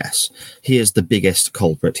 I guess. He is the biggest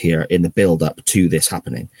culprit here in the build-up to this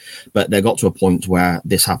happening. But they got to a point where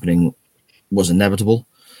this happening was inevitable.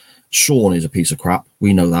 Shawn is a piece of crap.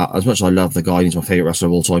 We know that. As much as I love the guy, he's my favourite wrestler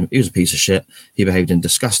of all time, he was a piece of shit. He behaved in a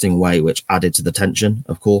disgusting way, which added to the tension,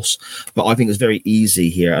 of course. But I think it's very easy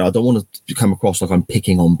here, and I don't want to come across like I'm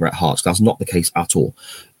picking on Bret Hart. That's not the case at all.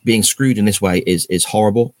 Being screwed in this way is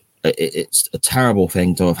horrible. It's a terrible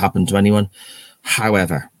thing to have happened to anyone.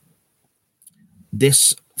 However,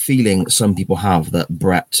 this feeling some people have that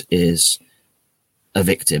Bret is a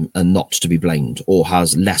victim and not to be blamed, or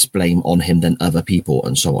has less blame on him than other people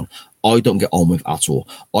and so on, I don't get on with at all.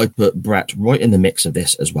 I put Bret right in the mix of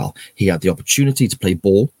this as well. He had the opportunity to play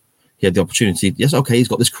ball. He had the opportunity. Yes, okay, he's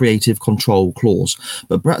got this creative control clause,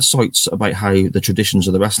 but Bret cites about how the traditions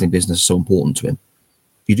of the wrestling business are so important to him.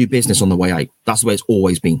 You do business on the way out. That's the way it's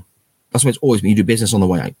always been. That's the way it's always been. You do business on the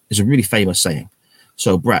way out. It's a really famous saying.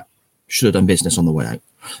 So Bret should have done business on the way out.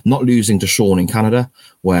 Not losing to Shawn in Canada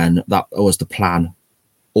when that was the plan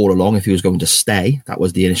all along. If he was going to stay, that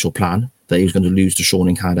was the initial plan, that he was going to lose to Shawn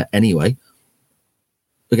in Canada anyway.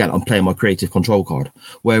 Again, I'm playing my creative control card.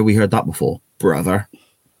 Where have we heard that before? Brother.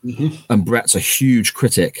 And Bret's a huge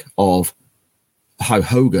critic of how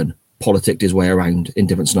Hogan politicked his way around in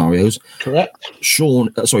different scenarios. Correct.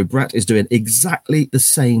 Bret is doing exactly the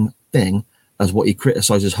same thing as what he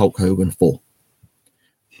criticizes Hulk Hogan for.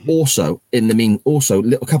 Also, a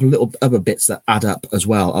couple of little other bits that add up as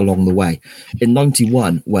well along the way. In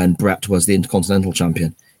 91, when Bret was the Intercontinental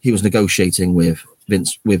Champion, he was negotiating with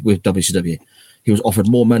Vince, with WCW. He was offered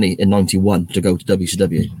more money in 91 to go to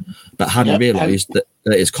WCW, but hadn't realized that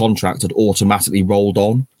his contract had automatically rolled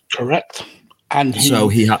on. Correct. And so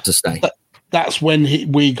he had to stay. That's when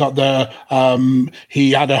we got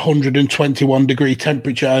he had 121 degree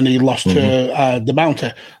temperature and he lost to the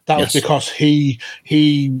Mountie. That was because he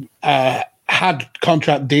had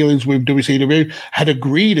contract dealings with WCW, had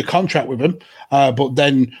agreed a contract with him, but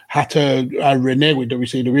then had to renege with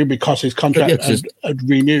WCW because his contract had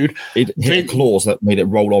renewed. It hit a clause that made it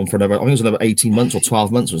roll on for another, I think it was another 18 months or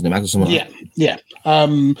 12 months, wasn't it?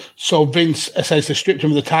 So Vince essentially stripped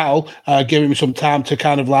him of the title, gave him some time to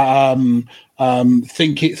kind of like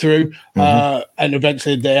think it through, and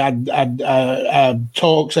eventually they had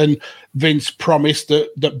talks, and Vince promised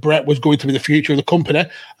that Bret was going to be the future of the company,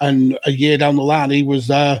 and a year down the line he was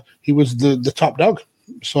the top dog.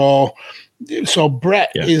 So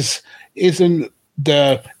Bret isn't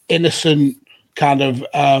the innocent kind of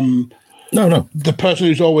the person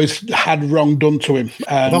who's always had wrong done to him.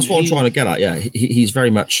 That's what I'm trying to get at. Yeah, he's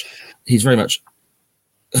very much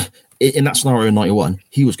in that scenario in 91.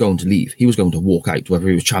 He was going to leave. He was going to walk out, whether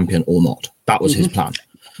he was champion or not. That was his plan.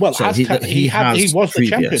 Well, so he was the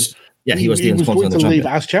champion. Yeah, he was the Intercontinental champion.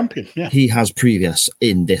 Leave as champion. Yeah, he has previous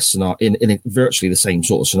in this scenario, in virtually the same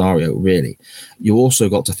sort of scenario. Really, you also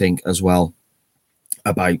got to think as well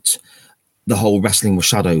about the whole Wrestling with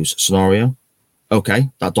Shadows scenario. Okay,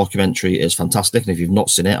 that documentary is fantastic, and if you've not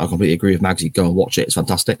seen it, I completely agree with Magsy. Go and watch it; it's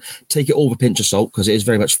fantastic. Take it all with a pinch of salt because it is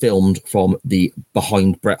very much filmed from the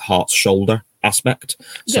behind Bret Hart's shoulder aspect,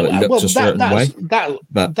 so it looks a certain way.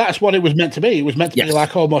 That's what it was meant to be. It was meant to be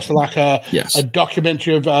like almost like a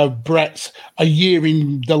documentary of Bret's a year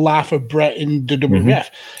in the life of Bret in the WWF.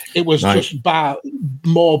 It was just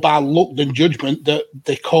more by luck than judgment that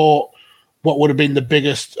they caught what would have been the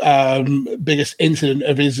biggest incident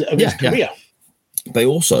of his career. Yeah. They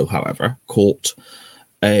also, however, caught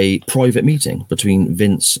a private meeting between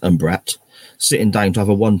Vince and Bret, sitting down to have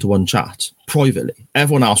a one-to-one chat privately.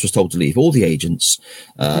 Everyone else was told to leave. All the agents,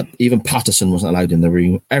 even Patterson wasn't allowed in the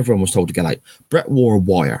room. Everyone was told to get out. Bret wore a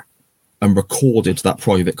wire and recorded that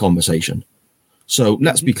private conversation. So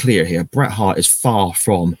let's be clear here. Bret Hart is far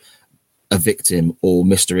from a victim or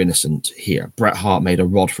Mr. Innocent here. Bret Hart made a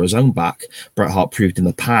rod for his own back. Bret Hart proved in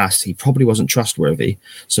the past he probably wasn't trustworthy.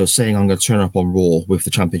 So saying I'm going to turn up on Raw with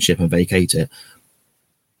the championship and vacate it.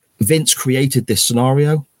 Vince created this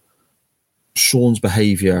scenario. Shawn's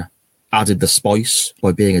behavior added the spice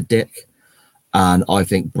by being a dick. And I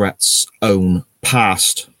think Bret's own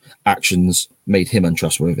past actions made him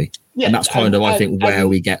untrustworthy. Yeah, and that's kind of, I think, where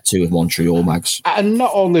we get to with Montreal, Mags. And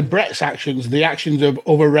not only Bret's actions, the actions of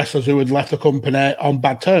other wrestlers who had left the company on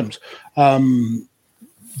bad terms. The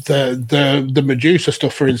Medusa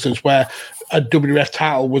stuff, for instance, where a WWF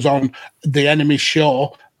title was on the enemy's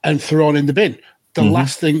show and thrown in the bin. The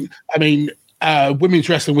last thing, I mean, women's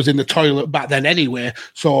wrestling was in the toilet back then anyway.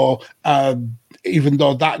 So even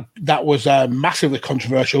though that was massively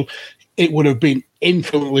controversial, it would have been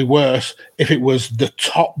infinitely worse if it was the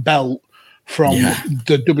top belt from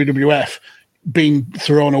the WWF being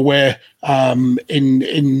thrown away on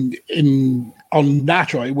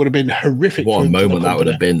Nitro. It would have been horrific. What a moment that would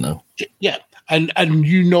have been, though. Yeah. And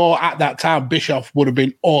at that time, Bischoff would have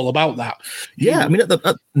been all about that. Yeah, I mean,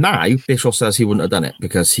 now, Bischoff says he wouldn't have done it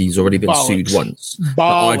because he's already been sued once.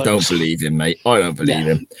 But I don't believe him, mate. I don't believe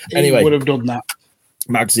him. Anyway, he would have done that.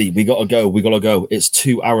 Magsy, we got to go. It's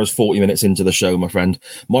 2 hours, 40 minutes into the show, my friend.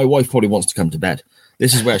 My wife probably wants to come to bed.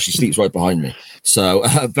 This is where she sleeps right behind me. So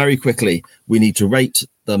very quickly, we need to rate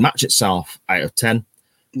the match itself out of 10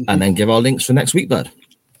 and then give our links for next week, bud.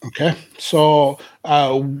 Okay, so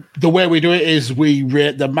the way we do it is we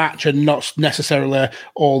rate the match and not necessarily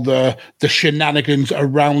all the shenanigans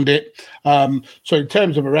around it. So in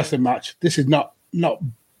terms of a wrestling match, this is not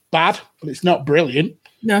bad, but it's not brilliant.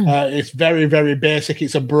 No. It's very, very basic.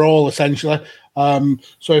 It's a brawl, essentially.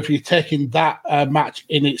 So if you're taking that match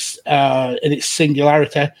in its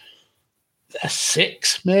singularity, a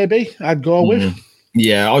 6, maybe, I'd go with.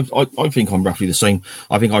 Yeah, I think I'm roughly the same.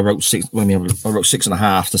 I think I wrote 6. I wrote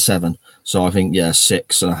 6.5 to 7. So I think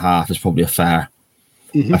 6.5 is probably a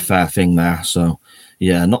fair thing there. So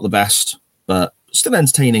yeah, not the best, but still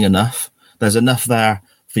entertaining enough. There's enough there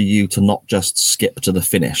for you to not just skip to the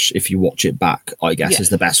finish if you watch it back, I guess, is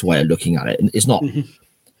the best way of looking at it. It's not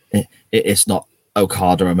it's not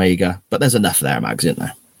Okada Omega, but there's enough there, Mags, isn't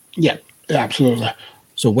there? Yeah, absolutely.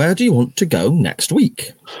 So where do you want to go next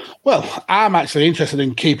week? Well, I'm actually interested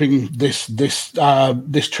in keeping this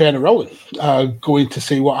trainer rolling, going to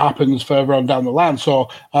see what happens further on down the line. So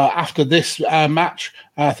after this match,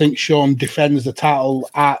 I think Shawn defends the title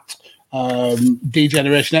at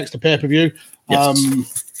D-Generation X, the pay-per-view. Yes.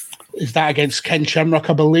 Is that against Ken Shamrock,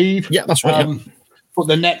 I believe? Yeah, that's right. But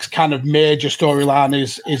the next kind of major storyline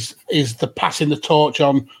is the passing the torch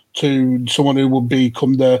on to someone who will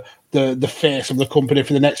become the face of the company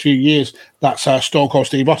for the next few years. That's Stone Cold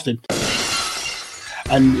Steve Austin.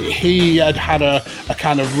 And he had a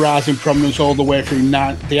kind of rising prominence all the way through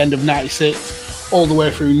the end of 96, all the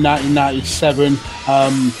way through 1997.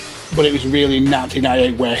 But it was really in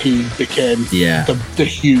 1998 where he became the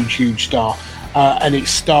huge star. And it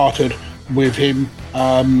started with him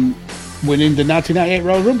winning the 1998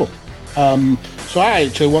 Royal Rumble. So I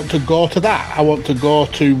actually want to go to that. I want to go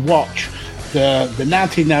to watch the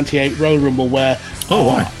 1998 Royal Rumble where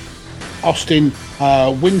Austin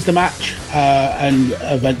wins the match and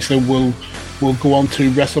eventually will go on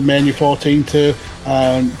to WrestleMania 14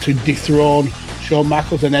 to dethrone Shawn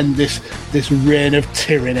Michaels and end this reign of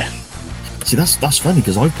tyranny. See, that's funny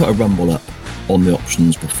because I've put a Rumble up on the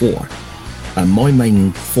options before, and my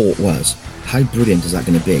main thought was, how brilliant is that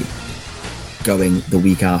going to be going the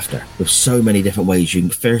week after with so many different ways, you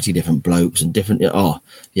can 30 different blokes and different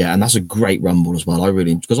and that's a great Rumble as well. I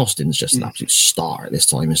really, because Austin's just an absolute star at this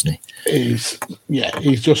time, isn't he?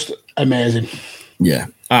 He's just amazing. Yeah,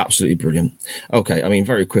 absolutely brilliant. Okay, I mean,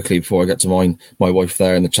 very quickly before I get to mine, my wife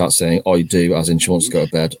there in the chat saying I do, as in she wants to go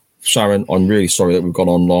to bed. Sharon, I'm really sorry that we've gone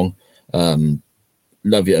on long.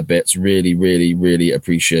 Love you to bits. Really, really, really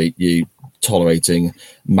appreciate you tolerating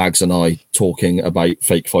Mags and I talking about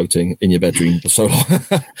fake fighting in your bedroom for so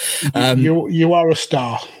long. You are a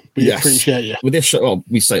star. We appreciate you. With this show, well,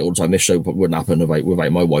 we say it all the time, this show wouldn't happen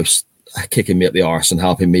without my wife's kicking me up the arse and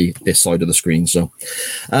helping me this side of the screen. So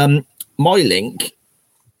my link,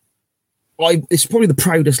 it's probably the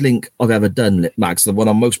proudest link I've ever done, Max, the one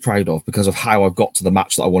I'm most proud of because of how I've got to the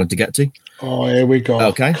match that I wanted to get to. Oh, here we go.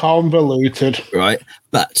 Okay. Convoluted. Right.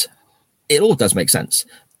 But it all does make sense.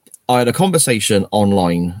 I had a conversation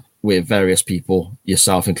online with various people,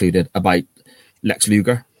 yourself included, about Lex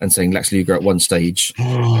Luger and saying Lex Luger at one stage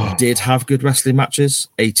did have good wrestling matches,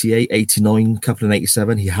 88, 89, couple in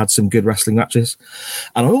 87. He had some good wrestling matches.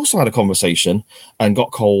 And I also had a conversation and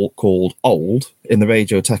got called old in the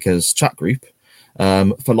Radiotechers chat group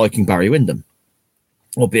for liking Barry Windham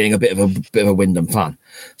or being a bit of a Windham fan.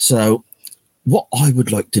 So what I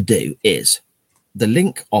would like to do is the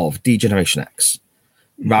link of D-Generation X,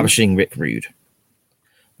 ravishing Rick Rude.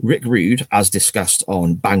 Rick Rude, as discussed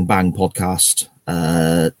on Bang Bang podcast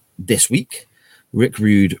this week, Rick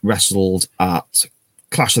Rude wrestled at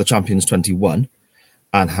Clash of the Champions 21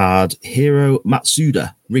 and had Hiro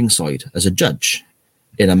Matsuda ringside as a judge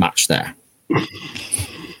in a match there.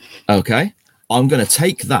 Okay, I'm going to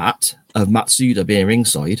take that of Matsuda being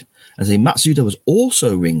ringside and say Matsuda was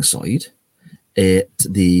also ringside at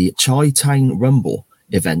the Chi-Town Rumble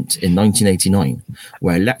event in 1989,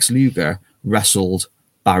 where Lex Luger wrestled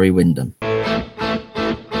Barry Windham.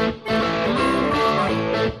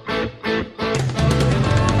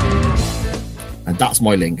 And that's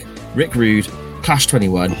my link. Rick Rude, Clash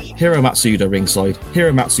 21, Hiro Matsuda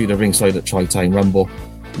ringside at Chi-Town Rumble,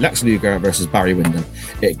 Lex Luger versus Barry Windham.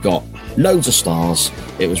 It got loads of stars.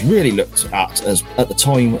 It was really looked at as, at the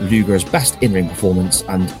time, Luger's best in-ring performance,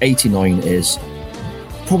 and 89 is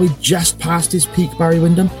probably just past his peak Barry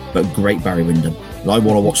Windham, but great Barry Windham. And I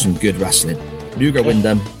want to watch some good wrestling. Luger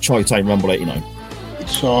Windham, Chi-Town Rumble 89.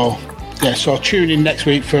 So tune in next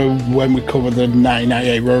week for when we cover the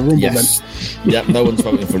 1998 Royal Rumble. Yes. Then. Yep, no one's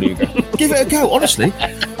voting for Luger. Give it a go, honestly.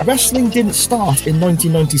 Wrestling didn't start in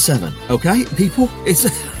 1997, okay, people? It's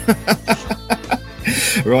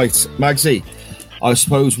right, Magsy. I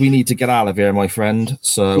suppose we need to get out of here, my friend.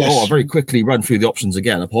 So, yes. I'll very quickly run through the options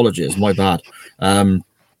again. Apologies, my bad.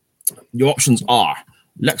 Your options are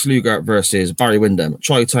Lex Luger versus Barry Windham,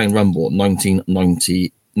 Chi-Town Rumble,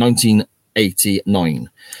 1989.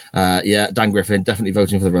 Dan Griffin, definitely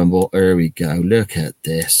voting for the Rumble. There we go. Look at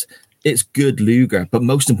this. It's good Luger, but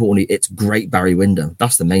most importantly, it's great Barry Windham.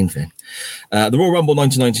 That's the main thing. The Royal Rumble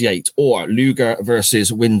 1998 or Luger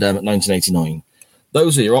versus Windham 1989.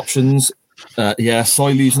 Those are your options.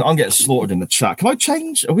 Cy losing. I'm getting slaughtered in the chat. Can I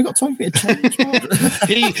change? Have we got time for me to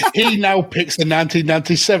change? he now picks the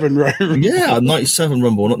 1997 Rumble. Yeah, 97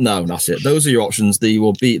 Rumble. No, that's it. Those are your options.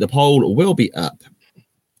 The poll will be up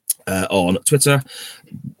on Twitter.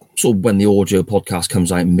 Sort of when the audio podcast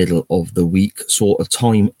comes out, middle of the week sort of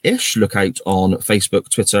time-ish. Look out on Facebook,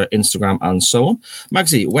 Twitter, Instagram, and so on.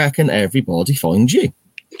 Magsy, where can everybody find you?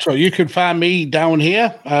 So you can find me down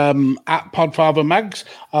here at Podfather Mags.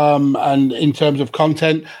 And in terms of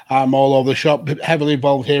content, I'm all over the shop, heavily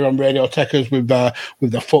involved here on Radiotechers with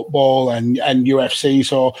the football and UFC.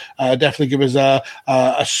 So definitely give us a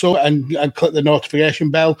sub and click the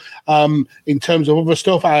notification bell. In terms of other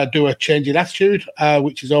stuff, I do a Changing Attitude,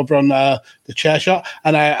 which is over on the Chair Shot.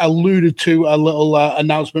 And I alluded to a little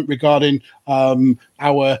announcement regarding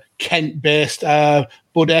our Kent-based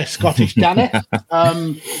buddy, Scottish Danny.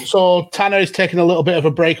 So Tanner is taking a little bit of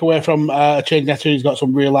a break away from Changing Attitude. He's got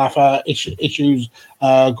some real life issues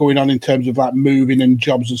going on in terms of like moving and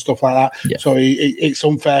jobs and stuff like that. Yeah. So it's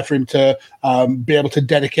unfair for him to be able to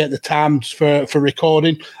dedicate the times for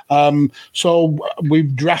recording. So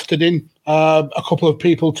we've drafted in a couple of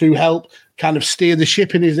people to help kind of steer the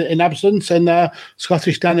ship in his absence, and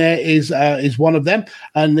Scottish Danny is one of them,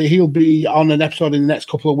 and he'll be on an episode in the next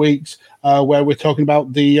couple of weeks where we're talking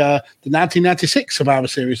about the 1996 Survivor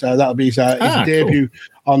Series. That'll be his debut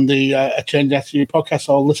on the Change Attitude podcast,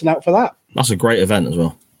 so listen out for that. That's a great event as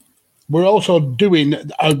well. We're also doing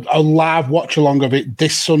a live watch along of it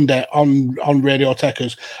this Sunday on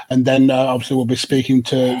Radiotechers, and then obviously we'll be speaking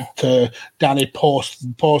to Danny post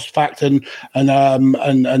fact and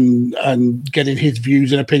getting his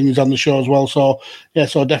views and opinions on the show as well. So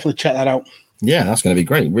definitely check that out. Yeah, that's going to be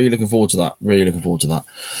great. Really looking forward to that.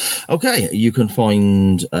 Okay, you can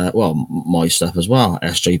find, my stuff as well.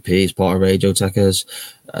 SJP is part of Radiotechers.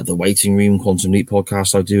 The Waiting Room, Quantum Leap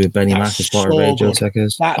podcast I do with Benny Mack is part of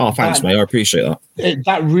Radiotechers. Thanks, mate. I appreciate that.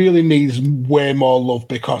 That really needs way more love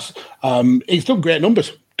because it's done great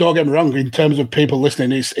numbers. Don't get me wrong, in terms of people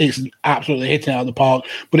listening, it's absolutely hitting it out of the park,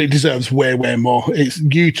 but it deserves way, way more.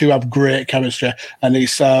 You two have great chemistry, and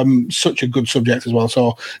it's such a good subject as well.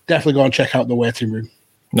 So definitely go and check out The Waiting Room.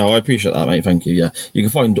 No, I appreciate that, mate. Thank you. Yeah, you can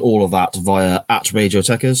find all of that via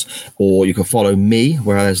 @Radiotechers, or you can follow me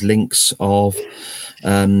where there's links of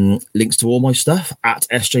Links to all my stuff at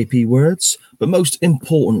SJP Words. But most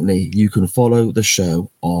importantly, you can follow the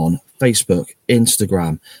show on Facebook,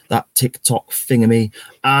 Instagram, that TikTok thingamy,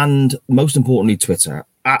 and most importantly, Twitter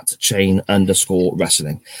at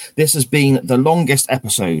Chain_Wrestling. This has been the longest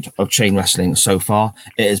episode of Chain Wrestling so far.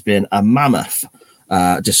 It has been a mammoth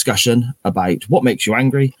discussion about what makes you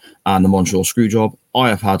angry and the Montreal Screwjob. I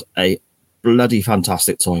have had a bloody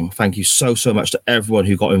fantastic time. Thank you so much to everyone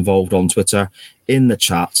who got involved on Twitter, in the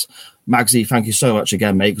chat. Magsy, thank you so much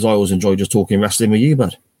again, mate, because I always enjoy just talking wrestling with you,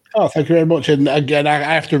 bud. Oh, thank you very much. And again, I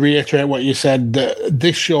have to reiterate what you said.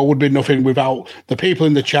 This show would be nothing without the people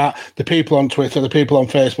in the chat, the people on Twitter, the people on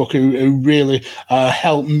Facebook who really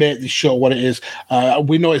help make this show what it is.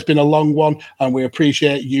 We know it's been a long one, and we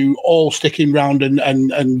appreciate you all sticking around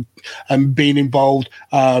and being involved.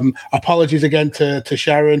 Apologies again to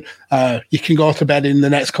Sharon. You can go to bed in the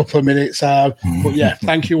next couple of minutes. But yeah,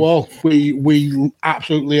 thank you all. We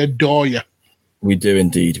absolutely adore you. We do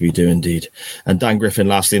indeed. And Dan Griffin,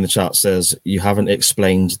 lastly in the chat, says, you haven't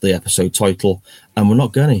explained the episode title, and we're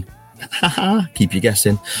not going to. Keep you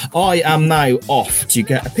guessing. I am now off to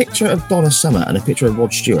get a picture of Donna Summer and a picture of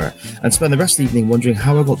Rod Stewart and spend the rest of the evening wondering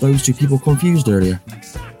how I got those two people confused earlier.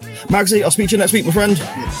 Magsy, I'll speak to you next week, my friend.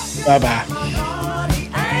 Bye-bye.